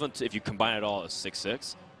 equivalent to, if you combine it all, a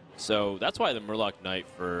 6/6. So that's why the Murloc Knight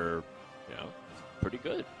for, you know, pretty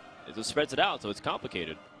good. It just spreads it out, so it's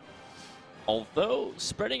complicated. Although,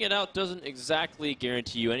 spreading it out doesn't exactly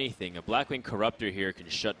guarantee you anything. A Blackwing Corruptor here can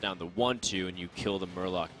shut down the 1/2 and you kill the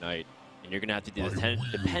Murloc Knight. And you're going to have to be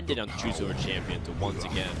dependent on the True Silver Champion to once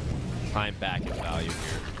again climb back in value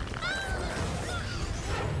here.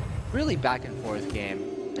 Really back and forth game.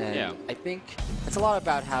 And yeah. I think it's a lot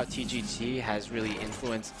about how TGT has really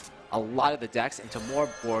influenced a lot of the decks into more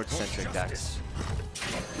board-centric decks.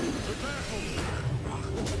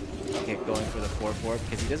 Okay, going for the 4/4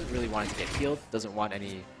 because he doesn't really want it to get healed, doesn't want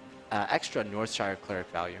any extra Northshire Cleric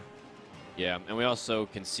value. Yeah, and we also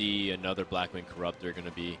can see another Blackwing Corruptor going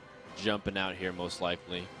to be jumping out here most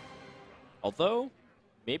likely. Although,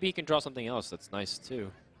 maybe he can draw something else that's nice too.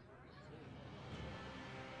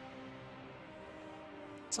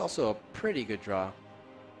 It's also a pretty good draw.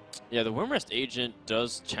 Yeah, the Wyrmrest Agent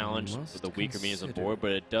does challenge the weaker minions on board,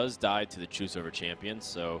 but it does die to the True Silver Champion,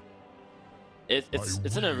 so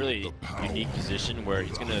it's in a really unique position where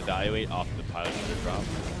he's going to evaluate off the Pilot Shredder drop.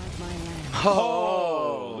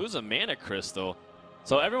 Oh! Lose a Mana Crystal.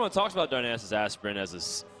 So everyone talks about Darnassus Aspirin as a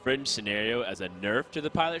fringe scenario, as a nerf to the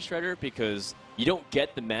Pilot Shredder, because you don't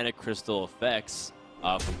get the Mana Crystal effects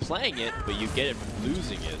from playing it, but you get it from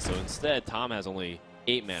losing it. So instead, Tom has only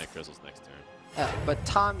 8 Mana Crystals next turn. But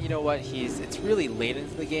Tom, you know what? It's really late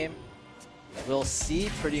into the game. We'll see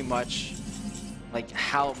pretty much like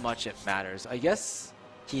how much it matters. I guess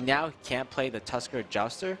he now can't play the Tusker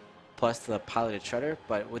Jouster plus the Piloted Shredder,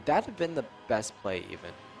 but would that have been the best play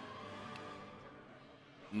even?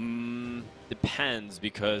 Depends,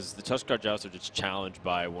 because the Tuskar Jousts are just challenged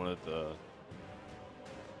by one of the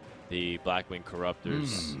Blackwing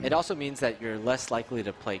Corruptors. It also means that you're less likely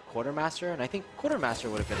to play Quartermaster, and I think Quartermaster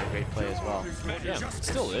would have been a great play as well. Yeah, it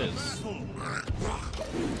still is.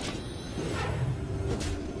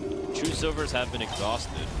 True Silvers have been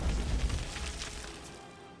exhausted.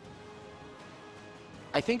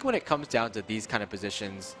 I think when it comes down to these kind of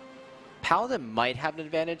positions, Paladin might have an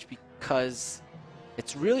advantage because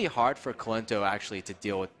it's really hard for Kolento actually to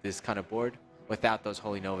deal with this kind of board without those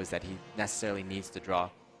Holy Novas that he necessarily needs to draw.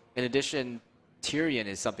 In addition, Tyrion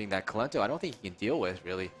is something that Kolento, I don't think he can deal with,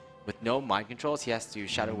 really. With no mind controls, he has to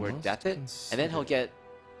Shadow Word Death it, and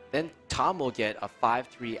then Tom will get a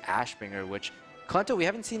 5/3 Ashbringer, which Kolento, we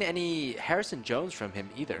haven't seen any Harrison Jones from him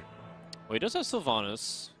either. Well, he does have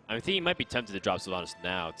Sylvanas. I think he might be tempted to drop Sylvanas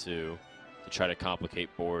now, too, to try to complicate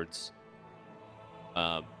boards.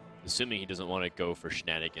 Assuming he doesn't want to go for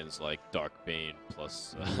shenanigans like Darkbane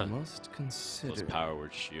plus, plus Power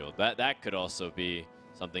Word Shield. That could also be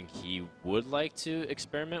something he would like to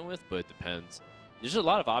experiment with, but it depends. There's a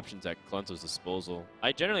lot of options at Kolento's disposal.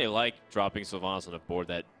 I generally like dropping Sylvanas on a board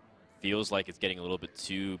that feels like it's getting a little bit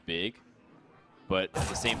too big, but at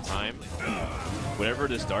the same time, whatever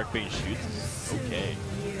this Darkbane shoots is okay.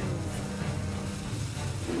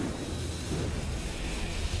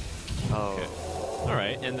 Oh. Okay. All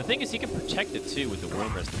right, and the thing is he can protect it too with the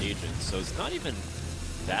Worm Rest Agent, so it's not even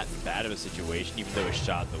that bad of a situation, even though it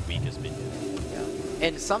shot the weakest minion. Yeah.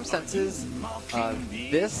 In some senses,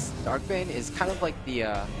 this Darkbane is kind of like the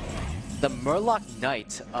Murloc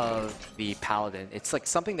Knight of the Paladin. It's like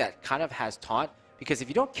something that kind of has taunt, because if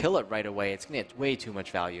you don't kill it right away, it's going to get way too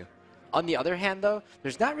much value. On the other hand, though,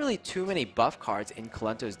 there's not really too many buff cards in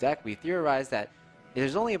Kolento's deck. We theorize that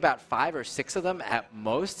there's only about 5 or 6 of them at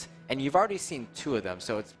most, and you've already seen 2 of them,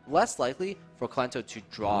 so it's less likely for Kolento to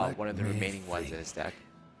draw one of the remaining ones in his deck.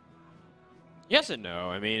 Yes and no.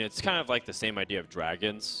 I mean, it's kind of like the same idea of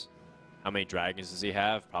dragons. How many dragons does he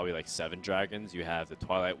have? Probably like 7 dragons. You have the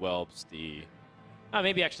Twilight Whelps,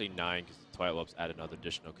 maybe actually 9, because the Twilight Whelps add another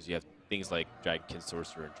additional, because you have things like Dragonkin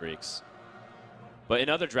Sorcerer and Drakes. But in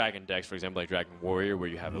other dragon decks, for example, like Dragon Warrior, where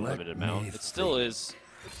you have a limited amount, it still is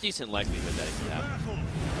a decent likelihood that it can happen.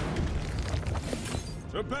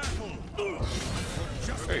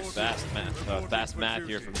 Very fast math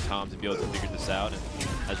here from Tom to be able to figure this out, and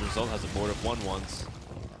as a result has a board of 1/1s.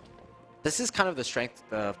 This is kind of the strength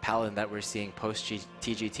of Paladin that we're seeing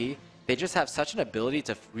post-TGT. They just have such an ability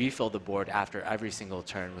to refill the board after every single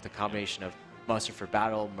turn with a combination of Muster for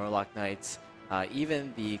Battle, Murloc Knights.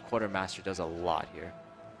 Even the Quartermaster does a lot here.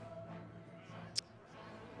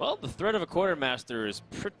 Well, the threat of a Quartermaster is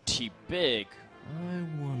pretty big. I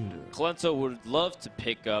wonder. Kolento would love to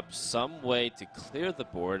pick up some way to clear the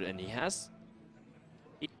board, and he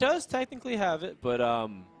does technically have it, but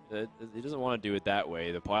he doesn't want to do it that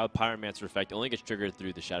way. The Pyromancer effect only gets triggered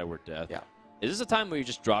through the Shadow Word Death. Yeah. Is this a time where you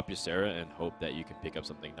just drop your Sarah and hope that you can pick up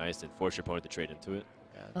something nice and force your opponent to trade into it?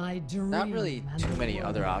 Yeah. Not really too many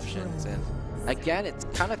other options, and again, it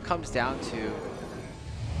kind of comes down to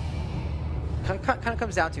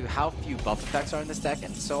how few buff effects are in this deck,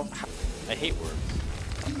 and so I hate worms.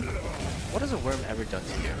 What has a worm ever done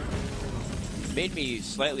to you? It made me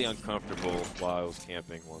slightly uncomfortable while I was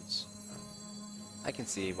camping once. I can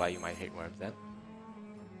see why you might hate worms then.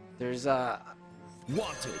 There's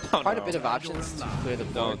quite a bit of options to clear the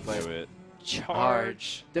board. Don't do it.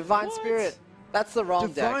 Charge. Divine Spirit. That's the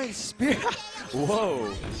wrong deck. Divine Spirit.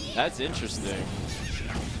 Whoa, that's interesting.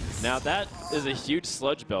 Now that is a huge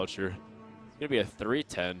Sludge Belcher. It's gonna be a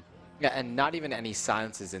 3/10. Yeah, and not even any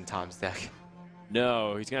silences in Tom's deck.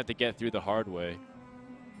 No, he's gonna have to get through the hard way.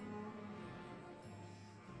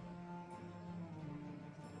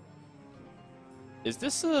 Is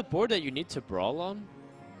this a board that you need to brawl on?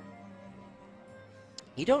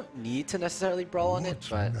 You don't need to necessarily brawl on it,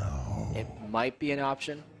 but it might be an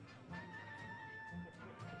option.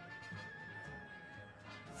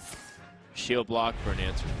 Shield block for an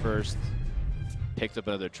answer first. Picked up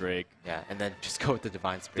another Drake. Yeah, and then just go with the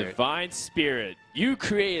Divine Spirit. Divine Spirit. You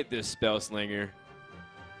created this, Spell Slinger.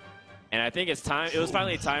 And I think it's time. It was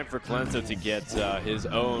finally time for Kolento to get his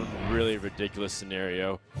own really ridiculous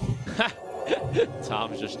scenario.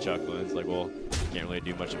 Tom's just chuckling. It's like, well, can't really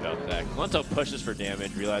do much about that. Kolento pushes for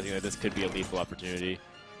damage, realizing that this could be a lethal opportunity.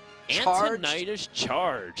 Antonitis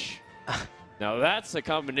Charge. Now that's a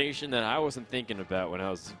combination that I wasn't thinking about when I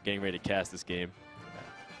was getting ready to cast this game.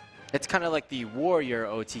 It's kind of like the Warrior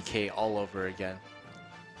OTK all over again.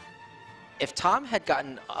 If Tom had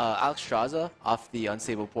gotten Alexstrasza off the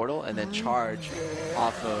Unstable Portal and then Charge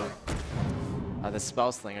off of the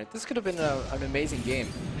Spell Slinger. This could have been an amazing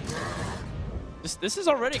game. This is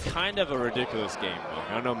already kind of a ridiculous game.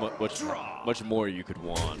 I don't know much more you could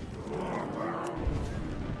want.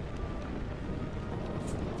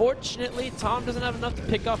 Fortunately, Tom doesn't have enough to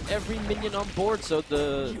pick off every minion on board, so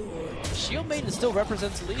the Shield Maiden still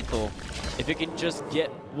represents lethal. If it can just get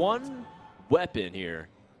one weapon here,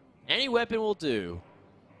 any weapon will do.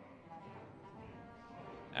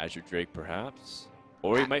 Azure Drake, perhaps.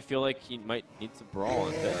 Or he might feel like he might need to brawl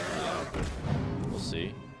in there. We'll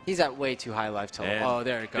see. He's at way too high life total. And oh,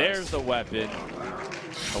 there it goes. There's the weapon.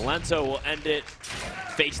 Kolento will end it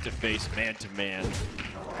face-to-face, man-to-man.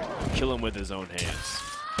 Kill him with his own hands.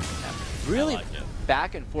 Really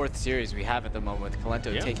back and forth series we have at the moment with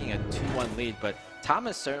Kolento taking a 2-1 lead, but Tom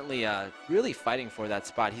is certainly really fighting for that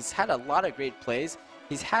spot. He's had a lot of great plays.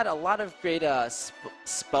 He's had a lot of great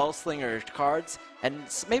Spell Slinger cards, and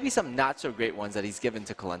maybe some not-so-great ones that he's given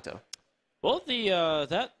to Kolento. Well,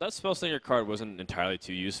 that Spell Slinger card wasn't entirely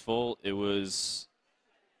too useful. It was,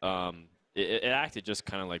 it acted just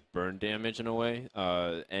kind of like burn damage in a way,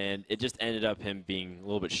 and it just ended up him being a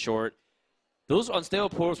little bit short. Those unstable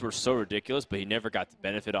portals were so ridiculous, but he never got the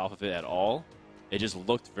benefit off of it at all. It just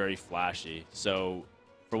looked very flashy. So,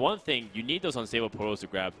 for one thing, you need those unstable portals to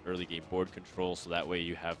grab early game board control, so that way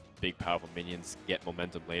you have big, powerful minions get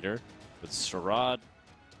momentum later. But Sharad,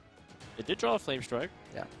 it did draw a Flame Strike.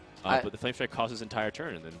 Yeah. But the Flame Strike cost his entire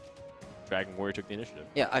turn, and then Dragon Warrior took the initiative.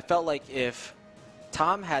 Yeah, I felt like if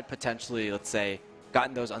Tom had potentially, let's say,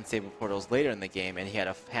 gotten those unstable portals later in the game, and he had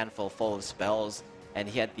a handful full of spells, and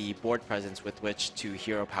he had the board presence with which to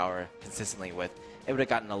hero power consistently with, it would have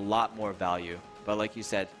gotten a lot more value. But like you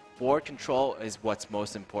said, board control is what's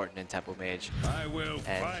most important in Tempo Mage,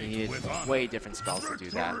 and he needed way different spells to do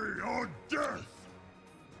that.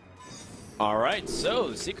 All right,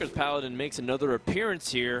 so the Secret Paladin makes another appearance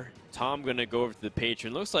here. Tom gonna go over to the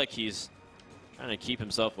patron. Looks like he's trying to keep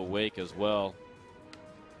himself awake as well.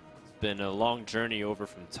 It's been a long journey over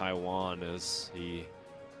from Taiwan as he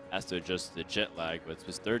has to adjust the jet lag, but it's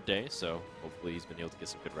his third day, so hopefully he's been able to get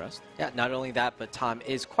some good rest. Yeah, not only that, but Tom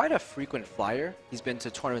is quite a frequent flyer. He's been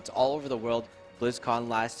to tournaments all over the world. BlizzCon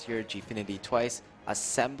last year, Gfinity twice,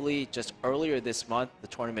 Assembly just earlier this month, the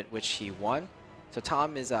tournament which he won. So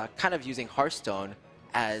Tom is kind of using Hearthstone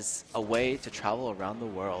as a way to travel around the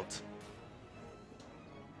world.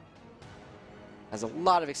 Has a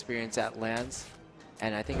lot of experience at LANs,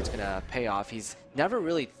 and I think it's going to pay off. He's never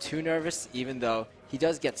really too nervous, even though he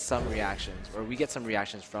does get some reactions, or we get some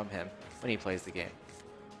reactions from him when he plays the game.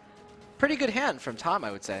 Pretty good hand from Tom,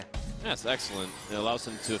 I would say. Yeah, it's excellent. It allows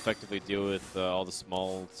him to effectively deal with all the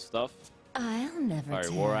small stuff. I'll never Fiery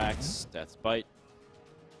tell. War Axe, Death's Bite.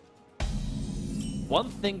 One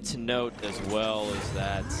thing to note as well is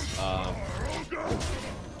that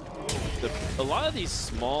a lot of these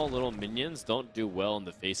small little minions don't do well in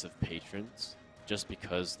the face of patrons, just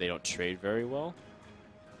because they don't trade very well.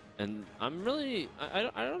 And I'm really, I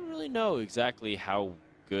don't really know exactly how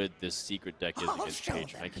good this secret deck is against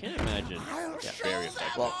patron. I can't imagine. Yeah, very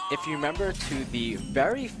effective. Well, if you remember to the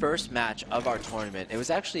very first match of our tournament, it was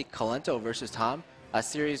actually Kolento versus Tom, a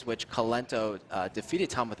series which Kolento defeated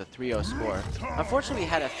Tom with a 3-0 score. Unfortunately, we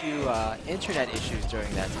had a few internet issues during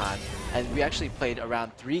that time, and we actually played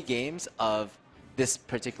around 3 games of this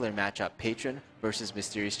particular matchup, Patron versus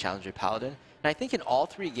Mysterious Challenger Paladin. And I think in all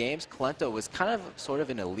 3 games, Kolento was kind of sort of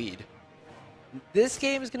in a lead. This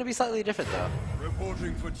game is going to be slightly different, though.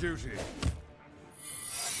 Reporting for duty.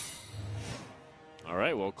 All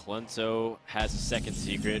right, well, Kolento has a second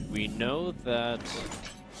secret. We know that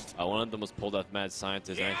one of them was pulled off Mad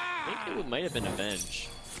Scientist, and I think it might have been Avenge.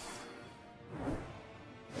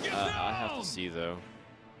 I have to see, though.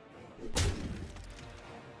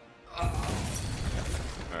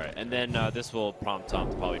 Alright, and then this will prompt Tom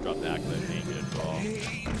to probably drop the Accolade Main as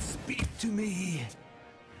well. Speak to me.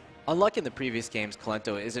 Unlike in the previous games,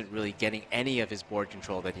 Kolento isn't really getting any of his board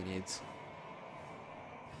control that he needs.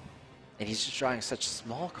 And he's just drawing such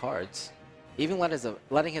small cards, even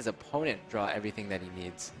letting his opponent draw everything that he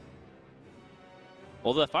needs.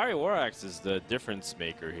 Well, the Fiery War Axe is the difference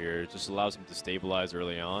maker here. It just allows him to stabilize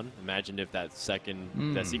early on. Imagine if that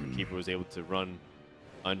that Secret Keeper was able to run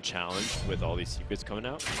unchallenged with all these secrets coming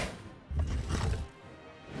out.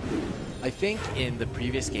 I think in the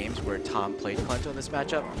previous games where Tom played Kolento in this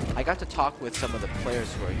matchup, I got to talk with some of the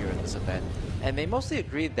players who are here at this event, and they mostly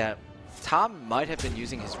agreed that Tom might have been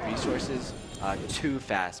using his resources too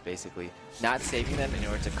fast, basically. Not saving them in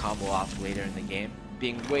order to combo off later in the game,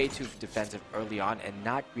 being way too defensive early on and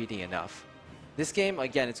not greedy enough. This game,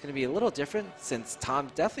 again, it's going to be a little different since Tom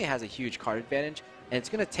definitely has a huge card advantage, and it's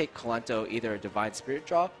going to take Kolento either a Divine Spirit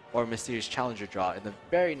draw or a Mysterious Challenger draw in the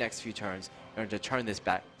very next few turns in order to turn this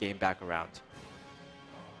game back around.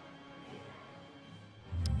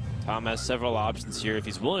 Tom has several options here. If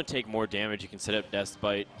he's willing to take more damage, he can set up Death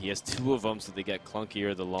Bite. He has 2 of them, so they get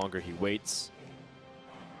clunkier the longer he waits.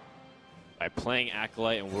 By playing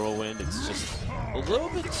Acolyte and Whirlwind, it's just a little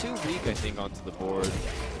bit too weak, I think, onto the board.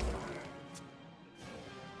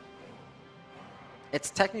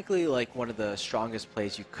 It's technically like one of the strongest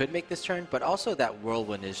plays you could make this turn, but also that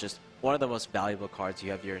Whirlwind is just one of the most valuable cards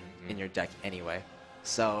you have in your deck anyway.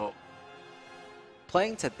 So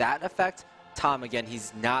playing to that effect, Tom, again,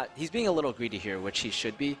 he's being a little greedy here, which he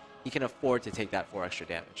should be. He can afford to take that 4 extra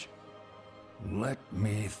damage. Let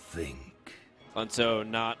me think. Kolento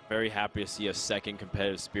not very happy to see a second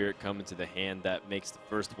competitive spirit come into the hand. That makes the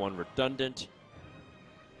first one redundant.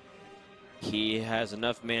 He has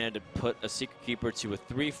enough mana to put a Secret Keeper to a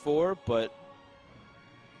 3/4, but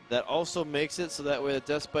that also makes it so that way the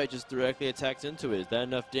Death Bite just directly attacks into it. Is that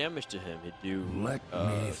enough damage to him? He'd do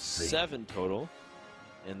 7 total.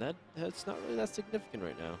 And that's not really that significant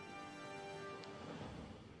right now.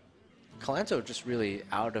 Kolento just really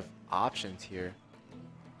out of options here.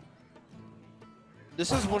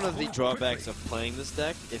 This is one of the drawbacks of playing this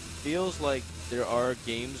deck. It feels like there are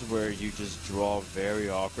games where you just draw very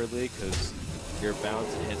awkwardly because you're bound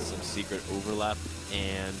to hit some secret overlap,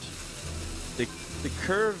 and the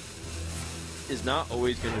curve is not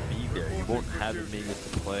always going to be there. You won't have the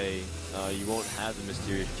minions to play. You won't have the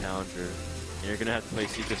Mysterious Challenger. And you're going to have to play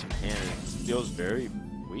secrets from hand, and it feels very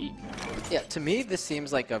weak. Yeah, to me, this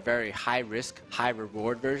seems like a very high-risk,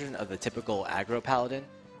 high-reward version of the typical aggro paladin.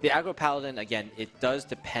 The aggro paladin, again, it does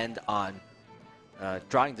depend on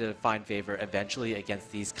drawing the Divine Favor eventually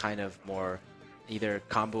against these kind of more either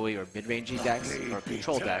combo-y or mid-rangey decks or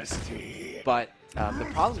control decks. But the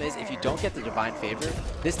problem is, if you don't get the Divine Favor,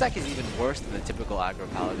 this deck is even worse than the typical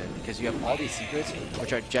aggro paladin because you have all these secrets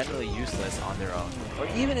which are generally useless on their own, or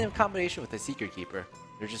even in combination with a Secret Keeper.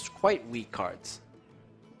 They're just quite weak cards.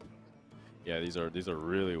 Yeah, these are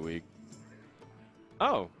really weak.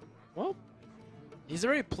 Oh, well, he's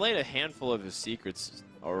already played a handful of his secrets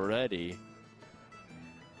already.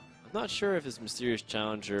 I'm not sure if his Mysterious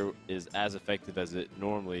Challenger is as effective as it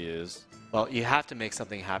normally is. Well, you have to make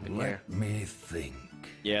something happen here. Let me think.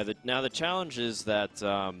 Yeah, now the challenge is that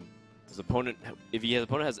his opponent, if his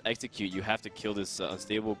opponent has Execute, you have to kill this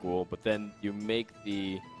unstable ghoul, but then you make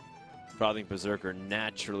the Frothing Berserker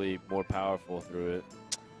naturally more powerful through it.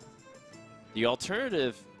 The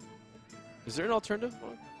alternative, is there an alternative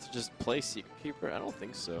one to just play Secret Keeper? I don't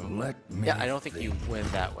think so. Yeah, I don't think you win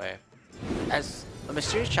that way. As a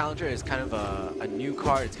Mysterious Challenger is kind of a new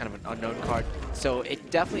card, it's kind of an unknown card, so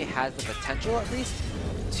it definitely has the potential, at least,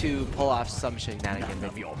 to pull off some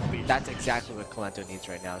shenanigans. That's exactly what Kolento needs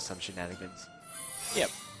right now, some shenanigans.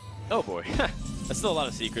 Yep. Oh boy. That's still a lot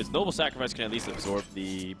of secrets. Noble Sacrifice can at least absorb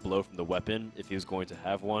the blow from the weapon if he was going to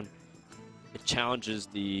have one. It challenges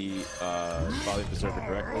the Frothing Berserker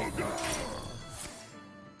directly.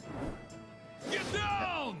 Get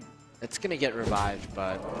down! It's going to get revived,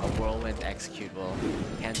 but a Whirlwind Execute will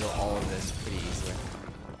handle all of this pretty easily.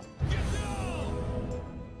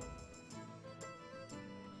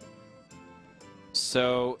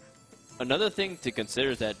 So, another thing to consider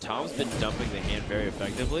is that Tom's been dumping the hand very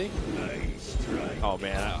effectively. Oh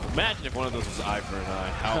man, imagine if one of those was eye for an eye.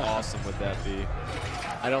 How awesome would that be?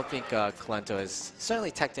 I don't think Kolento has certainly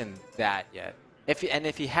teched in that yet.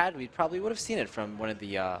 If he had, we probably would have seen it from one of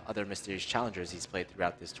the other Mysterious Challengers he's played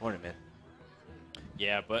throughout this tournament.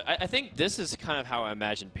 Yeah, but I think this is kind of how I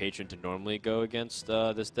imagine Patron to normally go against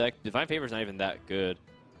this deck. Divine Favor is not even that good,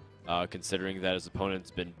 considering that his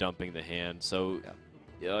opponent's been dumping the hand. So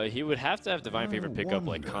he would have to have Divine Favor pick up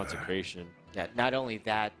like Consecration. Yeah, not only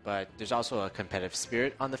that, but there's also a competitive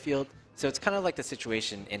spirit on the field. So it's kind of like the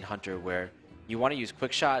situation in Hunter where you want to use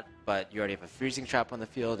Quick Shot, but you already have a Freezing Trap on the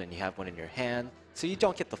field and you have one in your hand, so you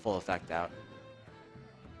don't get the full effect out.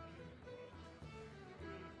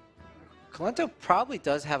 Kolento probably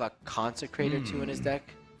does have a Consecrate or two in his deck.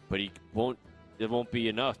 But it won't be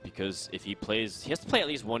enough because if he plays, he has to play at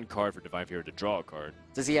least one card for Divine Favor to draw a card.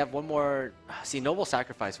 Does he have one more? See, Noble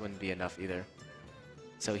Sacrifice wouldn't be enough either.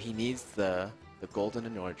 So he needs the Golden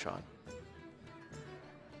Anoitron.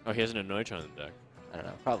 Oh, he has an Anoitron in the deck. I don't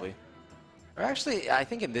know, probably. Or actually, I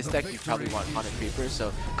think in this deck you probably want Haunted Creeper.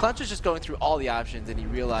 So Kolento's just going through all the options and he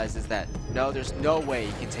realizes that no, there's no way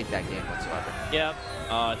he can take that game whatsoever. Yeah,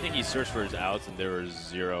 I think he searched for his outs and there were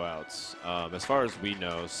 0 outs, as far as we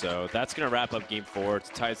know. So that's going to wrap up Game 4. It's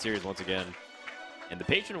a tied series once again. And the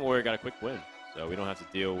Patron Warrior got a quick win. So we don't have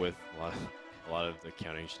to deal with a lot of the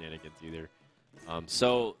counting shenanigans either.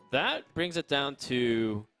 So that brings it down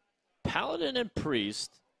to Paladin and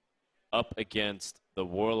Priest up against the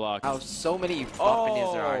Warlock. How so many buff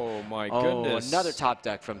minions there are. Oh my goodness. Another top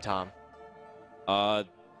deck from Tom. How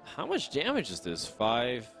much damage is this?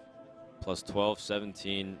 5 plus 12,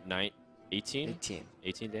 17, 9, 18? 18.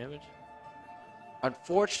 18 damage?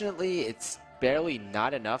 Unfortunately, it's barely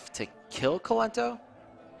not enough to kill Kolento.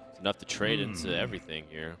 It's enough to trade into everything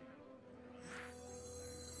here.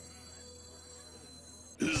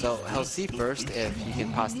 So he'll see first if he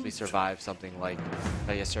can possibly survive something like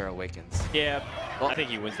a Ysera Awakens. Yeah, Well, I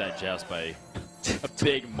think he wins that just by a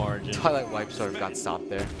big margin. Twilight Wipe sort of got stopped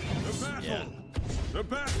there. Yeah. The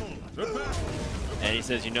battle! The battle! And he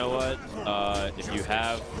says, you know what? If you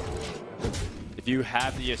have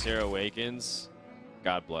the Ysera Awakens,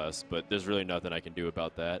 God bless, but there's really nothing I can do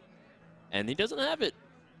about that. And he doesn't have it.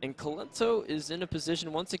 And Kolento is in a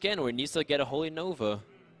position once again where he needs to get a Holy Nova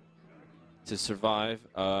to survive.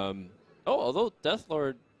 Although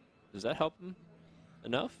Deathlord, does that help him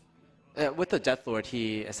enough? With the Deathlord,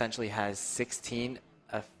 he essentially has 16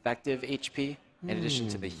 effective HP in addition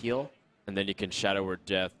to the heal. And then you can Shadow Word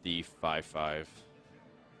Death the 5/5.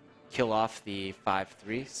 Kill off the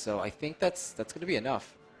 5/3. So I think that's going to be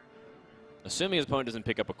enough. Assuming his opponent doesn't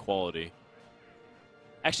pick up a quality.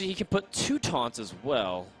 Actually, he can put 2 taunts as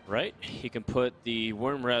well, right? He can put the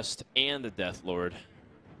Worm Rest and the Deathlord.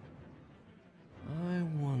 I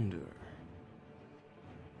wonder.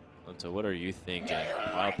 So what are you thinking?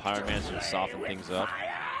 Wild Pyromancer to soften things up.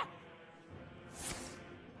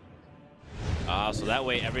 So that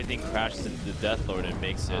way everything crashes into the Deathlord and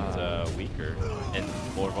makes it weaker and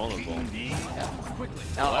more vulnerable.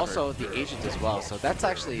 Now also the Agent as well. So that's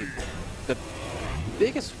actually the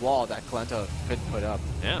biggest wall that Kolento could put up.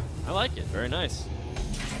 Yeah, I like it. Very nice.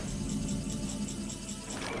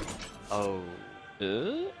 Oh.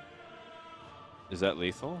 Is that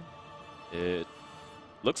lethal? It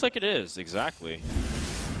looks like it is, exactly.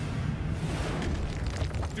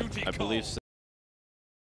 I believe so.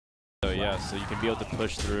 So yeah, so you can be able to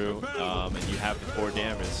push through, and you have the 4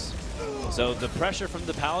 damage. So the pressure from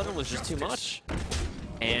the Paladin was just too much.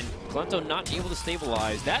 And Kolento not able to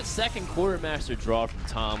stabilize. That second Quartermaster draw from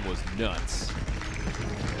Tom was nuts.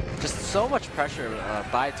 Just so much pressure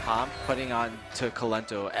by Tom putting on to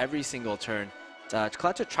Kolento every single turn.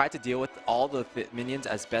 Kolento tried to deal with all the minions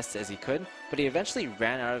as best as he could, but he eventually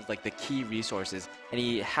ran out of like the key resources, and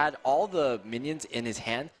he had all the minions in his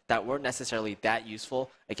hand that weren't necessarily that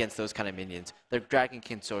useful against those kind of minions. The Dragon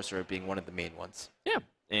King Sorcerer being one of the main ones. Yeah,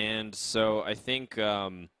 and so I think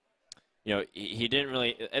you know, he didn't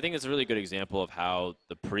really. I think it's a really good example of how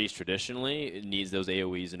the Priest traditionally needs those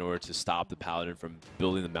AoEs in order to stop the Paladin from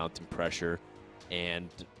building the mounting pressure, and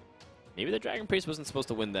maybe the Dragon Priest wasn't supposed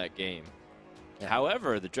to win that game. Yeah.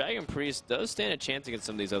 However, the Dragon Priest does stand a chance against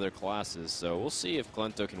some of these other classes, so we'll see if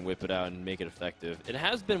Kolento can whip it out and make it effective. It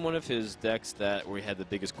has been one of his decks that we had the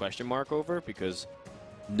biggest question mark over because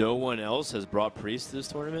no one else has brought Priest to this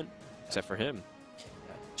tournament except for him.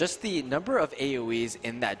 Just the number of AoEs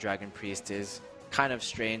in that Dragon Priest is kind of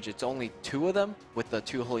strange. It's only 2 of them with the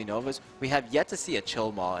 2 Holy Novas. We have yet to see a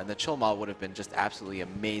Chill Maul, and the Chill Maul would have been just absolutely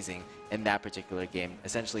amazing in that particular game,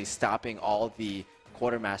 essentially stopping all the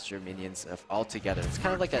Quartermaster minions altogether. It's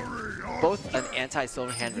kind of like both an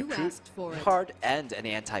anti-Silverhand recruit card and an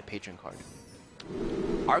anti-patron card.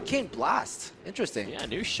 Arcane Blast. Interesting. Yeah,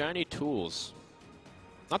 new shiny tools.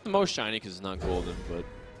 Not the most shiny because it's not golden, but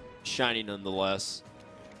shiny nonetheless.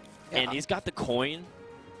 Yeah. And he's got the coin,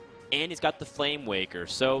 and he's got the Flame Waker.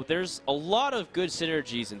 So there's a lot of good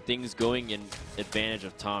synergies and things going in advantage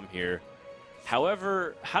of Tom here.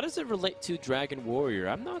 However, how does it relate to Dragon Warrior?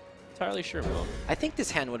 I'm not entirely sure, Will. I think this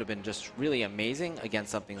hand would have been just really amazing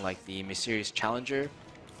against something like the Mysterious Challenger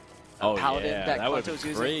Paladin that Kolento's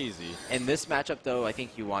using. Crazy. In this matchup, though, I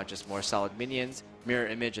think you want just more solid minions. Mirror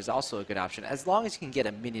Image is also a good option, as long as you can get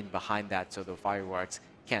a minion behind that so the Fireworks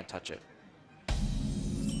can't touch it.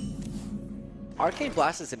 Arcane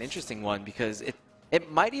Blast is an interesting one because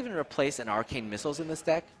it might even replace an Arcane Missiles in this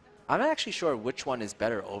deck. I'm not actually sure which one is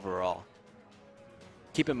better overall.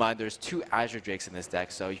 Keep in mind, there's 2 Azure Drakes in this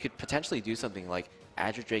deck, so you could potentially do something like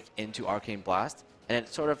Azure Drake into Arcane Blast, and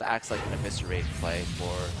it sort of acts like an Eviscerate play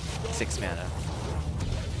for 6 mana.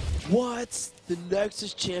 What? The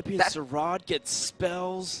Nexus champion Sarad gets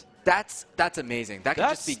spells? That's amazing. That could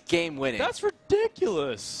just be game winning. That's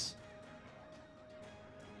ridiculous.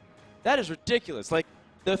 That is ridiculous. Like,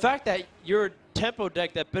 the fact that you're a tempo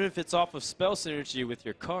deck that benefits off of spell synergy with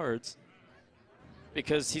your cards,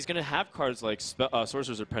 because he's going to have cards like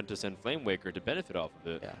Sorcerer's Apprentice and Flame Waker to benefit off of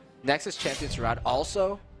it. Yeah. Nexus Champions Rod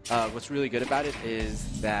also, what's really good about it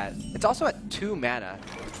is that it's also at 2 mana.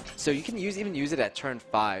 So you can even use it at turn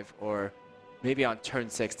 5 or maybe on turn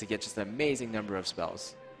 6 to get just an amazing number of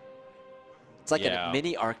spells. It's like a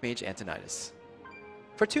mini Archmage Antonidas.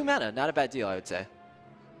 For 2 mana, not a bad deal, I would say.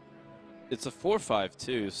 It's a 4/5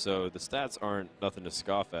 too, so the stats aren't nothing to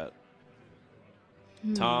scoff at.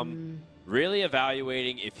 Tom really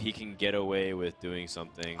evaluating if he can get away with doing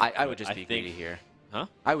something. I would just be greedy here. Huh?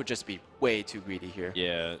 I would just be way too greedy here.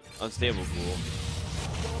 Yeah, unstable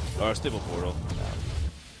pool. Or stable portal.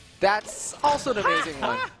 That's also an amazing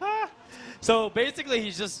one. So basically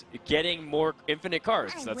he's just getting more infinite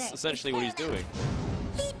cards. That's essentially what he's doing.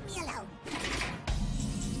 Leave me alone.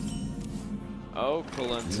 Oh,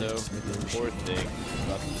 Kolento, poor thing,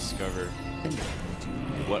 about to discover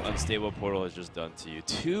what Unstable Portal has just done to you.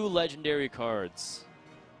 2 legendary cards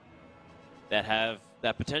that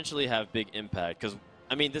potentially have big impact. Because,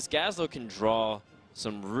 I mean, this Gazlo can draw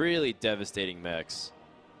some really devastating mechs.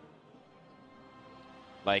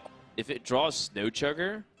 Like, if it draws Snow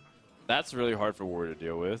Chugger, that's really hard for War to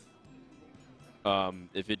deal with.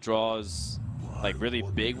 If it draws like really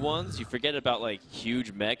big ones, you forget about like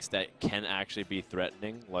huge mechs that can actually be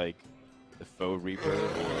threatening, like the Faux Reaper or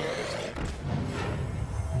other stuff.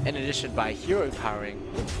 In addition, by hero powering,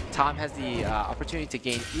 Tom has the opportunity to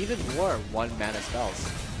gain even more 1 mana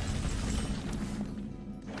spells.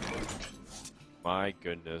 My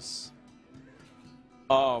goodness.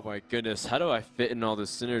 Oh my goodness, how do I fit in all this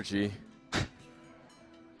synergy?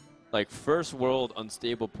 Like first world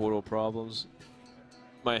unstable portal problems.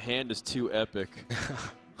 My hand is too epic.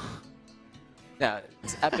 Yeah,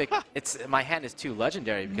 it's epic. My hand is too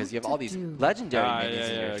legendary because you have all these legendary minions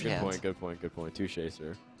in your hands. Good point. Touche,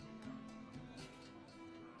 sir.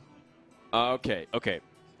 Okay.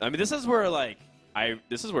 I mean, this is where like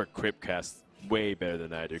this is where Crip casts way better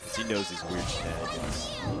than I do because he knows these weird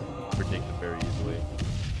shenanigans. Predict them very easily.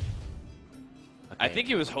 I think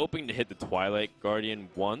he was hoping to hit the Twilight Guardian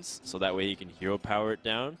once, so that way he can hero power it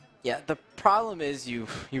down. Yeah, the problem is you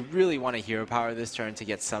really want to hero power this turn to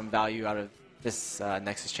get some value out of this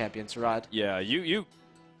Nexus Champions Rod. Yeah, you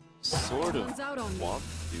sort of want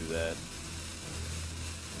to do that.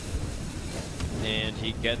 And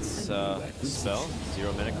he gets a spell,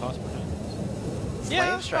 0 mana cost per turn.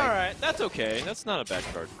 Yeah, alright, that's okay. That's not a bad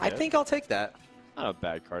card to get. I think I'll take that. Not a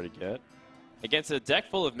bad card to get. Against a deck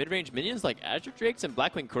full of mid-range minions like Azure Drakes and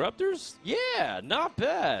Blackwing Corruptors? Yeah, not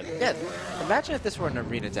bad. Yeah, imagine if this were an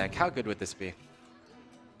arena deck. How good would this be?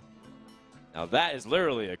 Now that is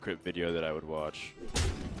literally a Crypt video that I would watch.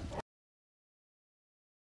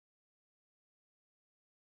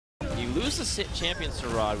 You lose the Champion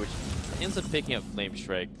Sarad, which ends up picking up Flame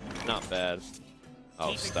Strike. Not bad.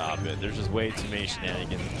 Oh, stop it. There's just way too many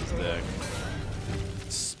shenanigans in this deck.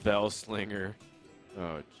 Spell Slinger.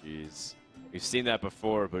 Oh, jeez. We've seen that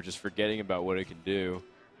before, but just forgetting about what it can do.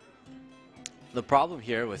 The problem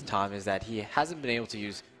here with Tom is that he hasn't been able to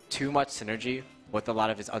use too much synergy with a lot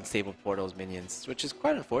of his Unstable Portals minions, which is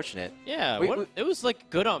quite unfortunate. Yeah, it was like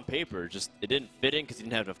good on paper, just it didn't fit in because he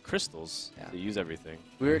didn't have enough crystals to use everything.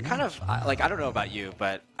 We were kind of, like, I don't know about you,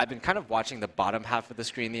 but I've been kind of watching the bottom half of the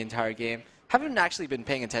screen the entire game. Haven't actually been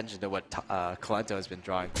paying attention to what Kolento has been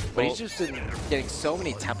drawing, but he's just been getting so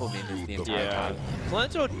many Temple minions the entire time.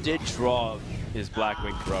 Kolento did draw his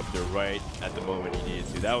Blackwing Corruptor right at the moment he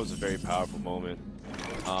needed to. That was a very powerful moment.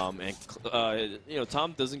 You know,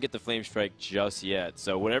 Tom doesn't get the Flame Strike just yet,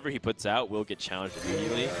 so whatever he puts out will get challenged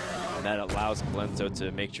immediately, and that allows Kolento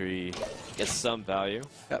to make sure he gets some value.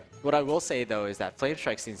 Yep. What I will say, though, is that Flame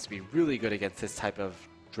Strike seems to be really good against this type of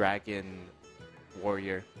Dragon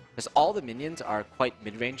Warrior. Because all the minions are quite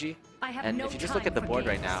mid-rangey, and if you just look at the board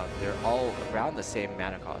right now, they're all around the same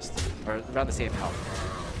mana cost, or around the same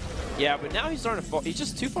health. Yeah, but now he's starting to fall. He's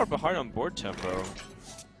just too far behind on board tempo.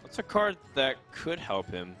 That's a card that could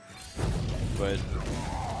help him, but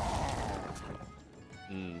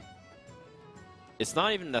it's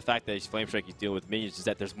not even the fact that he's Flame Strike, he's dealing with minions, it's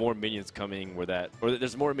that there's more minions coming where that, or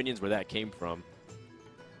there's more minions where that came from.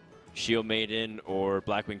 Shield Maiden or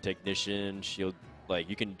Blackwing Technician, shield. Like,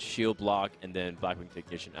 you can shield block and then Blackwing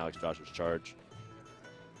Technician, Alex Joshua's charge.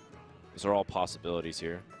 These are all possibilities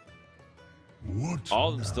here. All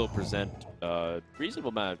of them still present a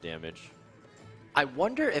reasonable amount of damage. I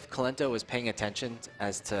wonder if Kolento was paying attention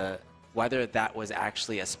as to whether that was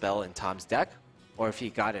actually a spell in Tom's deck, or if he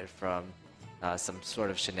got it from some sort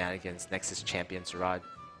of shenanigans Nexus Champion Sarad.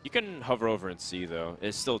 You can hover over and see, though.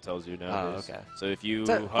 It still tells you now. Oh, okay. So if you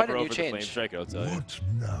hover over the Flame Strike, it'll tell you. What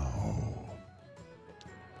now?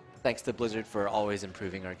 Thanks to Blizzard for always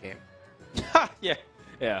improving our game.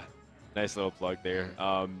 Yeah. Nice little plug there.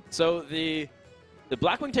 So the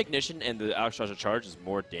Blackwing Technician and the Alexstrasza Charge is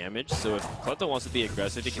more damage. So if Kolento wants to be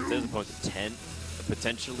aggressive, he can send his opponent to 10,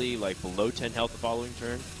 potentially like below 10 health the following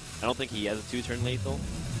turn. I don't think he has a 2-turn lethal.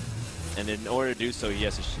 And in order to do so, he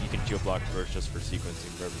can shield block first just for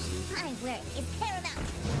sequencing purposes. My work is paramount.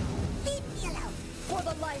 Leave me alone. For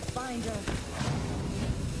the life finder.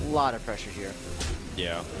 A lot of pressure here.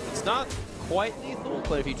 Yeah. It's not quite lethal,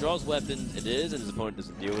 but if he draws weapons, it is, and his opponent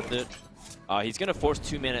doesn't deal with it. He's going to force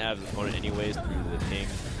 2 mana out of his opponent anyways through the ping.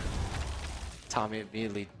 Tom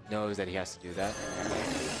immediately knows that he has to do that.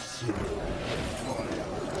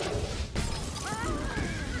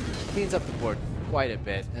 Cleans up the board quite a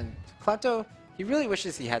bit. And Kolento, he really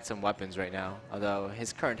wishes he had some weapons right now, although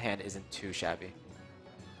his current hand isn't too shabby.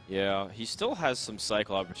 Yeah, he still has some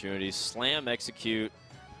cycle opportunities. Slam, execute,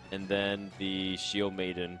 and then the Shield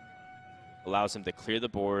Maiden allows him to clear the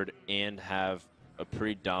board and have a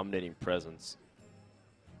pretty dominating presence.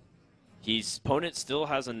 His opponent still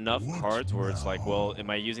has enough cards where it's like, well, am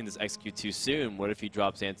I using this execute too soon? What if he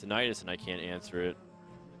drops Antonidas and I can't answer it?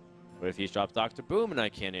 What if he drops Dr. Boom and I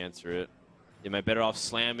can't answer it? Am I better off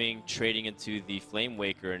slamming, trading into the Flame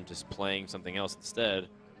Waker, and just playing something else instead?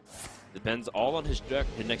 Depends all on his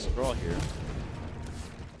next draw here.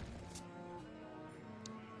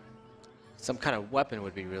 Some kind of weapon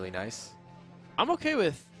would be really nice. I'm okay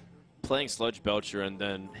with playing Sludge Belcher and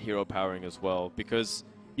then hero powering as well, because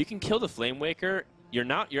you can kill the Flame Waker. You're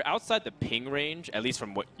outside the ping range, at least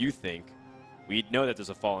from what you think. We know that there's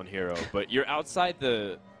a fallen hero, but you're outside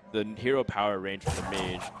the hero power range for the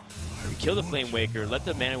mage. You kill the Flame Waker, let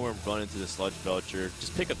the Mana Worm run into the Sludge Belcher,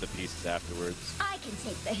 just pick up the pieces afterwards. I can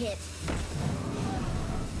take the hit.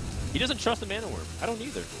 He doesn't trust the Mana Worm. I don't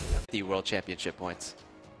either. The World Championship points.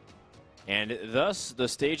 And thus, the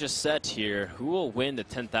stage is set here. Who will win the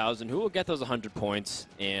 10,000? Who will get those 100 points?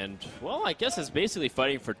 And, well, I guess it's basically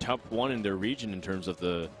fighting for top 1 in their region in terms of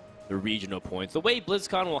the regional points. The way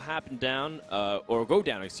BlizzCon will happen or go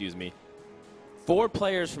down, excuse me. 4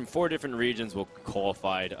 players from 4 different regions will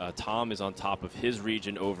qualify. Tom is on top of his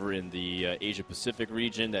region over in the Asia-Pacific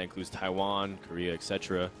region. That includes Taiwan, Korea,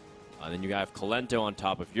 etc. Then you have Kolento on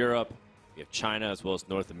top of Europe. You have China as well as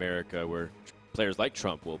North America, where players like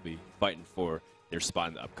Trump will be fighting for their spot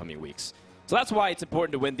in the upcoming weeks. So that's why it's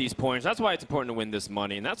important to win these points. That's why it's important to win this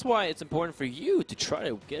money. And that's why it's important for you to try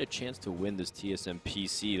to get a chance to win this TSM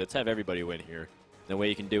PC. Let's have everybody win here. The way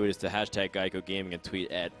you can do it is to hashtag Geico Gaming and tweet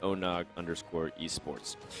at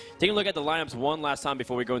ONOG_esports. Taking a look at the lineups one last time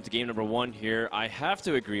before we go into game number 1 here. I have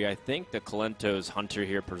to agree. I think that Kolento's Hunter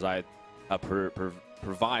here provides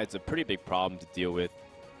a pretty big problem to deal with.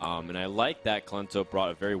 And I like that Kolento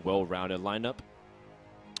brought a very well-rounded lineup.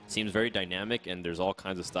 Seems very dynamic, and there's all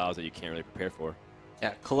kinds of styles that you can't really prepare for.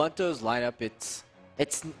 Yeah, Kolento's lineup, it's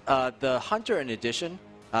the Hunter in addition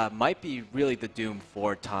might be really the doom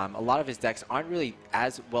for Tom. A lot of his decks aren't really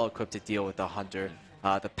as well equipped to deal with the Hunter.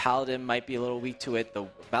 The Paladin might be a little weak to it. The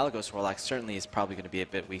Malagos Warlock certainly is probably going to be a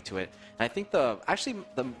bit weak to it. And I think the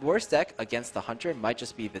worst deck against the Hunter might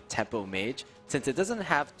just be the Tempo Mage, since it doesn't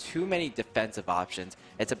have too many defensive options.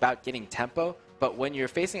 It's about getting tempo, but when you're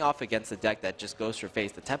facing off against a deck that just goes for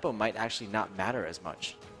face, the tempo might actually not matter as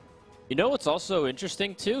much. You know what's also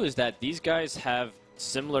interesting too is that these guys have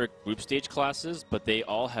similar group stage classes, but they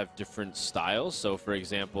all have different styles. So for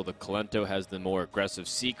example, the Kolento has the more aggressive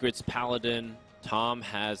Secrets Paladin. Tom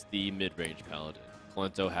has the mid-range Paladin.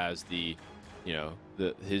 Kolento has the,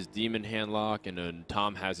 his Demon Handlock, and then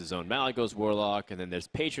Tom has his own Malagos Warlock, and then there's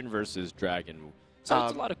Patron versus Dragon. So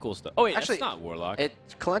it's a lot of cool stuff. Oh wait, actually, it's not Warlock.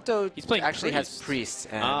 Kolento actually Priest. has Priest,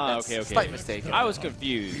 and that's okay. slight mistake. I was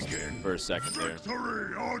confused for a second there.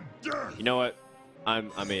 You know what?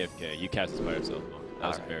 I'm AFK. You cast it by yourself. That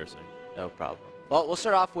was embarrassing. No problem. Well, we'll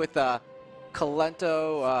start off with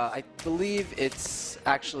Kolento. I believe it's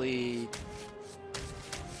actually...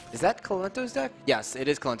 Is that Kolento's deck? Yes, it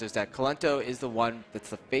is Kolento's deck. Kolento is the one that's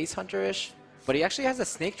the face hunter-ish, but he actually has a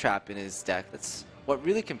snake trap in his deck. That's what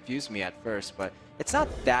really confused me at first, but it's not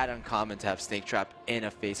that uncommon to have snake trap in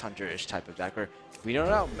a face hunter-ish type of deck, or we don't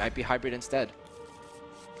know, might be hybrid instead.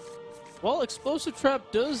 Well, Explosive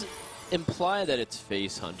Trap does imply that it's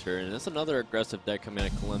face hunter, and that's another aggressive deck coming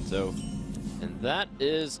out of Kolento. And that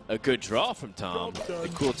is a good draw from Tom.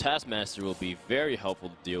 The cool Taskmaster will be very helpful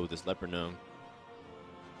to deal with this Leper Gnome.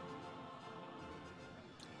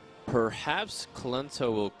 Perhaps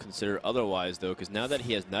Kolento will consider otherwise, though, because now that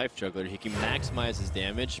he has Knife Juggler, he can maximize his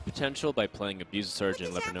damage potential by playing Abusive Sergeant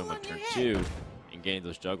and Leper Gnome on turn 2 and getting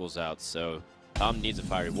those juggles out. So Tom needs a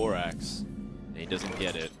Fiery War Axe, and he doesn't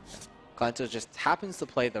get it. Kolento just happens to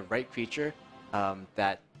play the right creature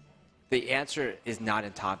that the answer is not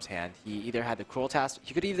in Tom's hand. He either had the Cruel Task,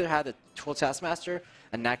 he could either have the Cruel Taskmaster,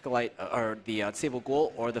 an Acolyte, or the Unstable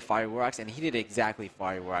Ghoul, or the Fire War Axe, and he did exactly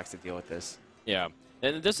Fire War Axe to deal with this. Yeah,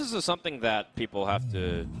 and this is something that people have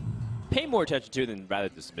to pay more attention to than rather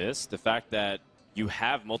dismiss. The fact that you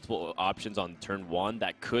have multiple options on turn 1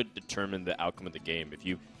 that could determine the outcome of the game. If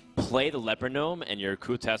you play the Leper Gnome and your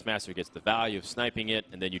Cruel Taskmaster gets the value of sniping it,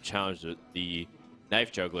 and then you challenge the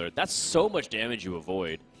Knife Juggler, that's so much damage you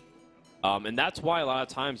avoid. And that's why a lot of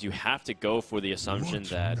times you have to go for the assumption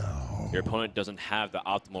that your opponent doesn't have the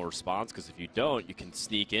optimal response, because if you don't, you can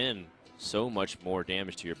sneak in so much more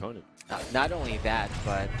damage to your opponent. Not only that,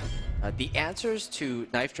 but the answers to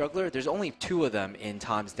Knife Juggler, there's only 2 of them in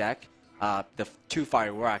Tom's deck, the 2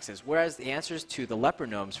 Fire War Axes, whereas the answers to the Leper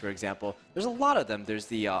Gnomes, for example, there's a lot of them. There's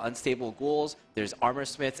the Unstable Ghouls, there's Armor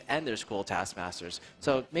Smiths, and there's Cruel Taskmasters.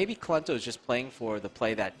 So maybe Kolento is just playing for the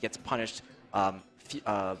play that gets punished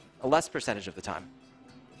a less percentage of the time.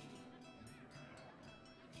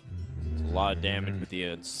 A lot of damage with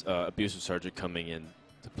the Abusive Sergeant coming in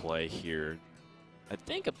to play here. I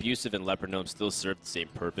think Abusive and Leper Gnome still serve the same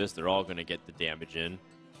purpose. They're all going to get the damage in.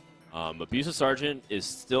 Abusive Sergeant is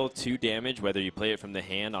still 2 damage, whether you play it from the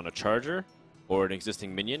hand on a charger or an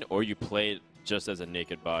existing minion, or you play it just as a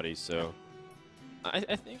naked body. So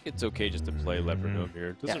I think it's okay just to play Leper Gnome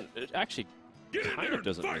here. It actually kind of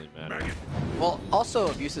doesn't really matter. Well, also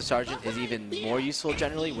Abusive Sergeant is even more useful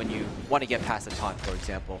generally when you want to get past a taunt, for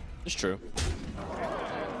example. It's true.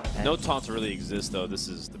 No taunts really exist, though. This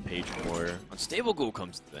is the Patron Warrior. Unstable Ghoul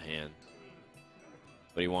comes to the hand.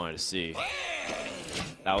 What he wanted to see.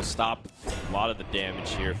 That will stop a lot of the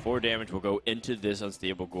damage here. 4 damage will go into this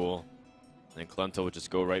Unstable Ghoul. And Kolento will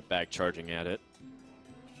just go right back charging at it.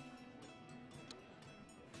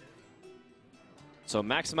 So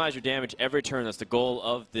maximize your damage every turn. That's the goal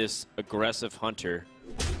of this aggressive hunter.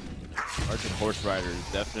 Argent Horse Rider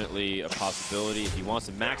is definitely a possibility. If he wants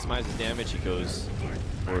to maximize his damage, he goes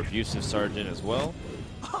for Abusive Sergeant as well.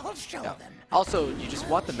 I'll show them. Also, you just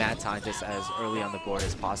want the Mad Scientist as early on the board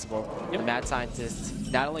as possible. Yep. The Mad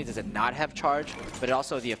Scientist, not only does it not have charge, but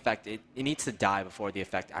also the effect, it needs to die before the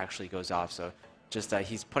effect actually goes off. So just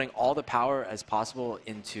he's putting all the power as possible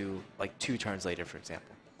into like 2 turns later, for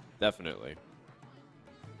example. Definitely.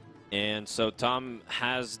 And so Tom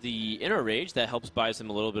has the Inner Rage that helps buys him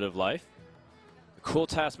a little bit of life. The Cruel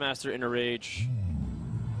Taskmaster Inner Rage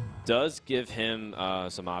does give him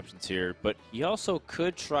some options here, but he also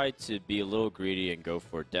could try to be a little greedy and go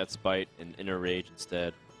for Death Spite and Inner Rage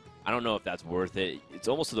instead. I don't know if that's worth it. It's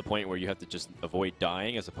almost to the point where you have to just avoid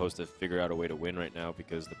dying as opposed to figure out a way to win right now,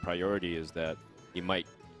 because the priority is that he might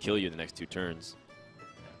kill you the next 2 turns.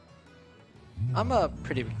 I'm a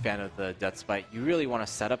pretty big fan of the Death Spite. You really want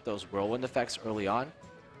to set up those Whirlwind effects early on.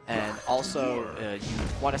 And also, you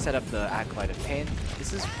want to set up the Acolyte of Pain.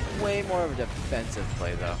 This is way more of a defensive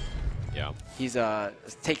play, though. Yeah. He's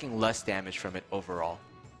taking less damage from it overall.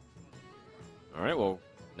 All right, well,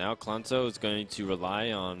 now Kolento is going to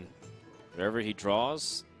rely on whatever he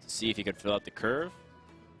draws to see if he can fill out the curve.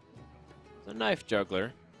 The Knife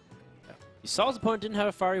Juggler. He saw his opponent didn't have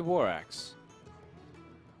a Fiery War Axe.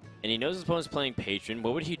 And he knows his opponent's playing Patron.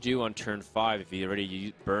 What would he do on turn 5 if he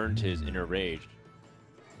already burned his Inner Rage?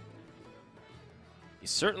 He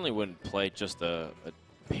certainly wouldn't play just a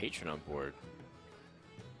Patron on board.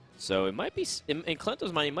 So it might be, in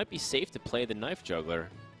Kolento's mind, it might be safe to play the Knife Juggler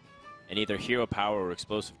and either Hero Power or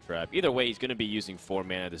Explosive Trap. Either way, he's going to be using 4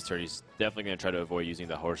 mana this turn. He's definitely going to try to avoid using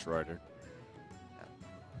the Horse Rider.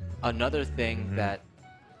 Another thing that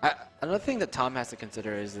Tom has to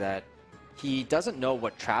consider is that he doesn't know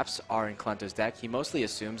what traps are in Kolento's deck. He mostly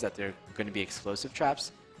assumes that they're going to be explosive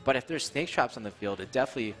traps. But if there's snake traps on the field, it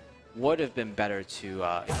definitely would have been better to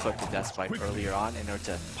equip the Death Spite earlier on in order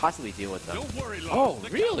to possibly deal with them. Oh,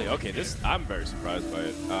 really? Okay, I'm very surprised by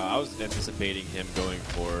it. I was anticipating him going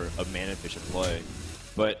for a mana-efficient play.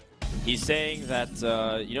 But he's saying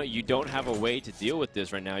that, you don't have a way to deal with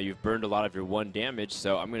this right now. You've burned a lot of your 1 damage,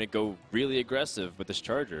 so I'm going to go really aggressive with this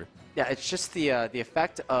Charger. Yeah, it's just the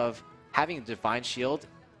effect of having a Divine Shield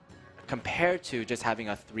compared to just having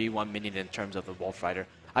a 3/1 minion in terms of the Wolf Rider.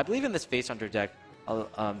 I believe in this Face Hunter deck,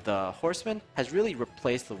 the Horseman has really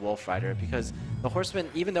replaced the Wolf Rider, because the Horseman,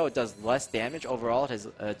 even though it does less damage overall, it has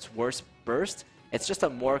its worst burst, it's just a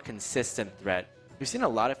more consistent threat. We've seen a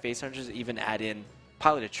lot of Face Hunters even add in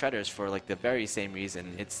Piloted Treaders for like the very same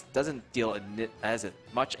reason. It doesn't deal as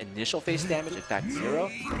much initial face damage, in fact 0,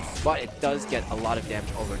 but it does get a lot of damage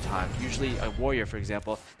over time. Usually a Warrior, for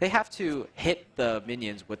example, they have to hit the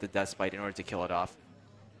minions with the Death Spite in order to kill it off.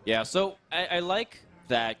 Yeah, so I like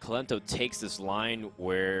that Kolento takes this line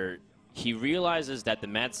where he realizes that the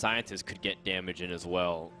Mad Scientist could get damage in as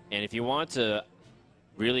well. And if he wanted to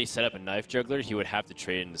really set up a Knife Juggler, he would have to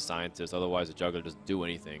trade in the Scientist. Otherwise, the Juggler doesn't do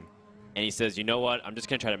anything. And he says, you know what? I'm just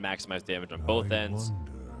going to try to maximize damage on both ends,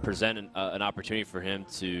 present an opportunity for him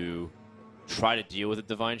to try to deal with the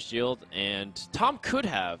Divine Shield. And Tom could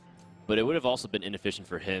have, but it would have also been inefficient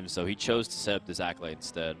for him, so he chose to set up this Acolyte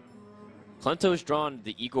instead. Kolento's drawn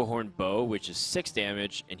the Eagle Horn Bow, which is 6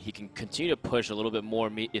 damage, and he can continue to push a little bit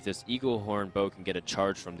more if this Eagle Horn Bow can get a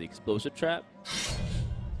charge from the Explosive Trap.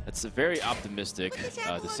 That's very optimistic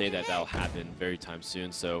to say that that'll happen very time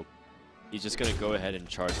soon, so he's just going to go ahead and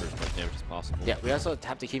charge for as much damage as possible. Yeah, we also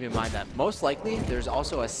have to keep in mind that most likely there's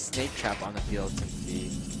also a Snake Trap on the field since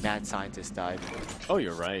the Mad Scientist died. Oh,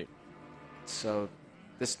 you're right. So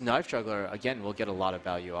this Knife Juggler, again, will get a lot of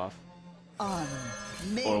value off.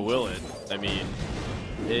 Or will it? I mean,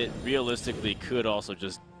 it realistically could also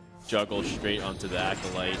just juggle straight onto the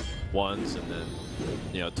Acolyte once and then,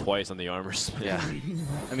 you know, twice on the Armor Smith. Yeah.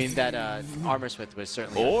 I mean, that Armor Smith was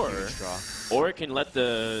certainly a huge draw. Or it can let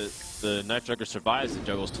the Knife Juggler survive as it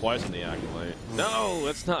juggles twice on the Acolyte. No,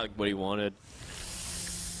 that's not what he wanted.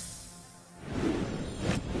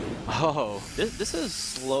 Oh. This is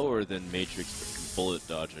slower than Matrix bullet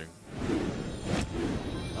dodging.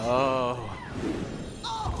 Oh.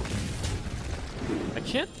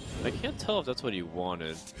 I can't tell if that's what he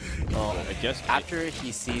wanted. Well, I guess after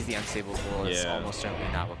he sees the unstable bull, it's Yeah. almost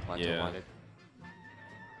certainly not what Kolento wanted.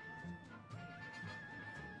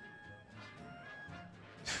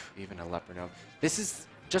 Even a leopard no. This is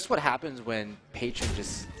just what happens when Patron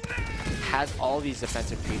just has all these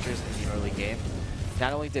defensive creatures in the early game.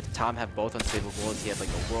 Not only did Tom have both unstable bullets, he had like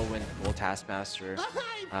a Whirlwind, Bull Taskmaster,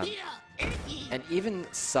 and even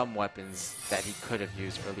some weapons that he could have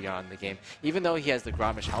used early on in the game. Even though he has the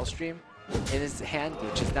Gromish Hellstream in his hand,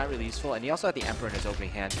 which is not really useful, and he also had the Emperor in his opening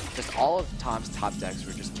hand. Just all of Tom's top decks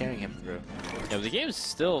were just carrying him through. Yeah, but the game's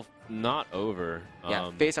still not over.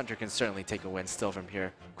 Yeah, Face Hunter can certainly take a win still from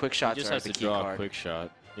here. Quick shots he just are has the to key draw card. a quick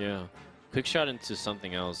shot. Yeah, quick shot into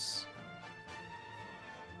something else.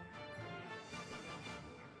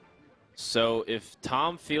 So if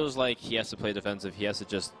Tom feels like he has to play defensive, he has to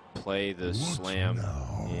just play the slam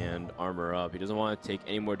and armor up. He doesn't want to take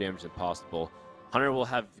any more damage than possible. Hunter will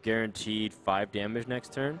have guaranteed 5 damage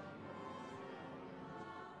next turn.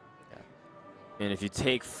 Yeah. And if you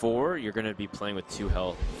take 4, you're going to be playing with 2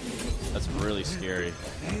 health. That's really scary.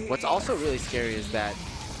 What's also really scary is that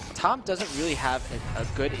Tom doesn't really have a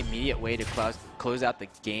good immediate way to close out the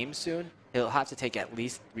game soon. He'll have to take at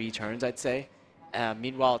least 3 turns, I'd say.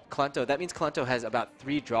 Meanwhile, Kolento, that means Kolento has about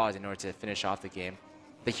 3 draws in order to finish off the game.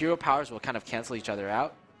 The hero powers will kind of cancel each other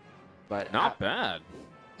out, but not bad.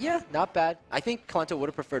 Yeah, not bad. I think Kolento would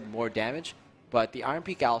have preferred more damage, but the Iron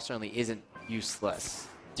Peak Owl certainly isn't useless.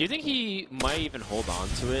 Do you think he might even hold on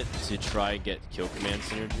to it to try and get kill command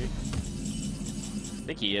synergy? I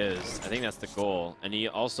think he is. I think that's the goal. And he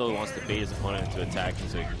also wants to bait his opponent into attacking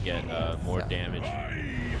so he can get more damage.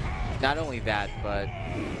 Not only that, but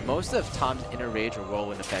most of Tom's Inner Rage or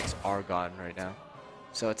Whirlwind effects are gone right now.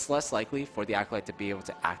 So it's less likely for the Acolyte to be able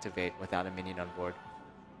to activate without a minion on board.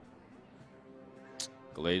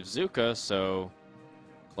 Glaivezuka, so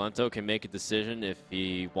Kolento can make a decision if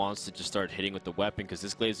he wants to just start hitting with the weapon, because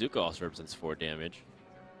this Glaivezuka also represents 4 damage.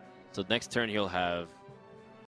 So next turn he'll have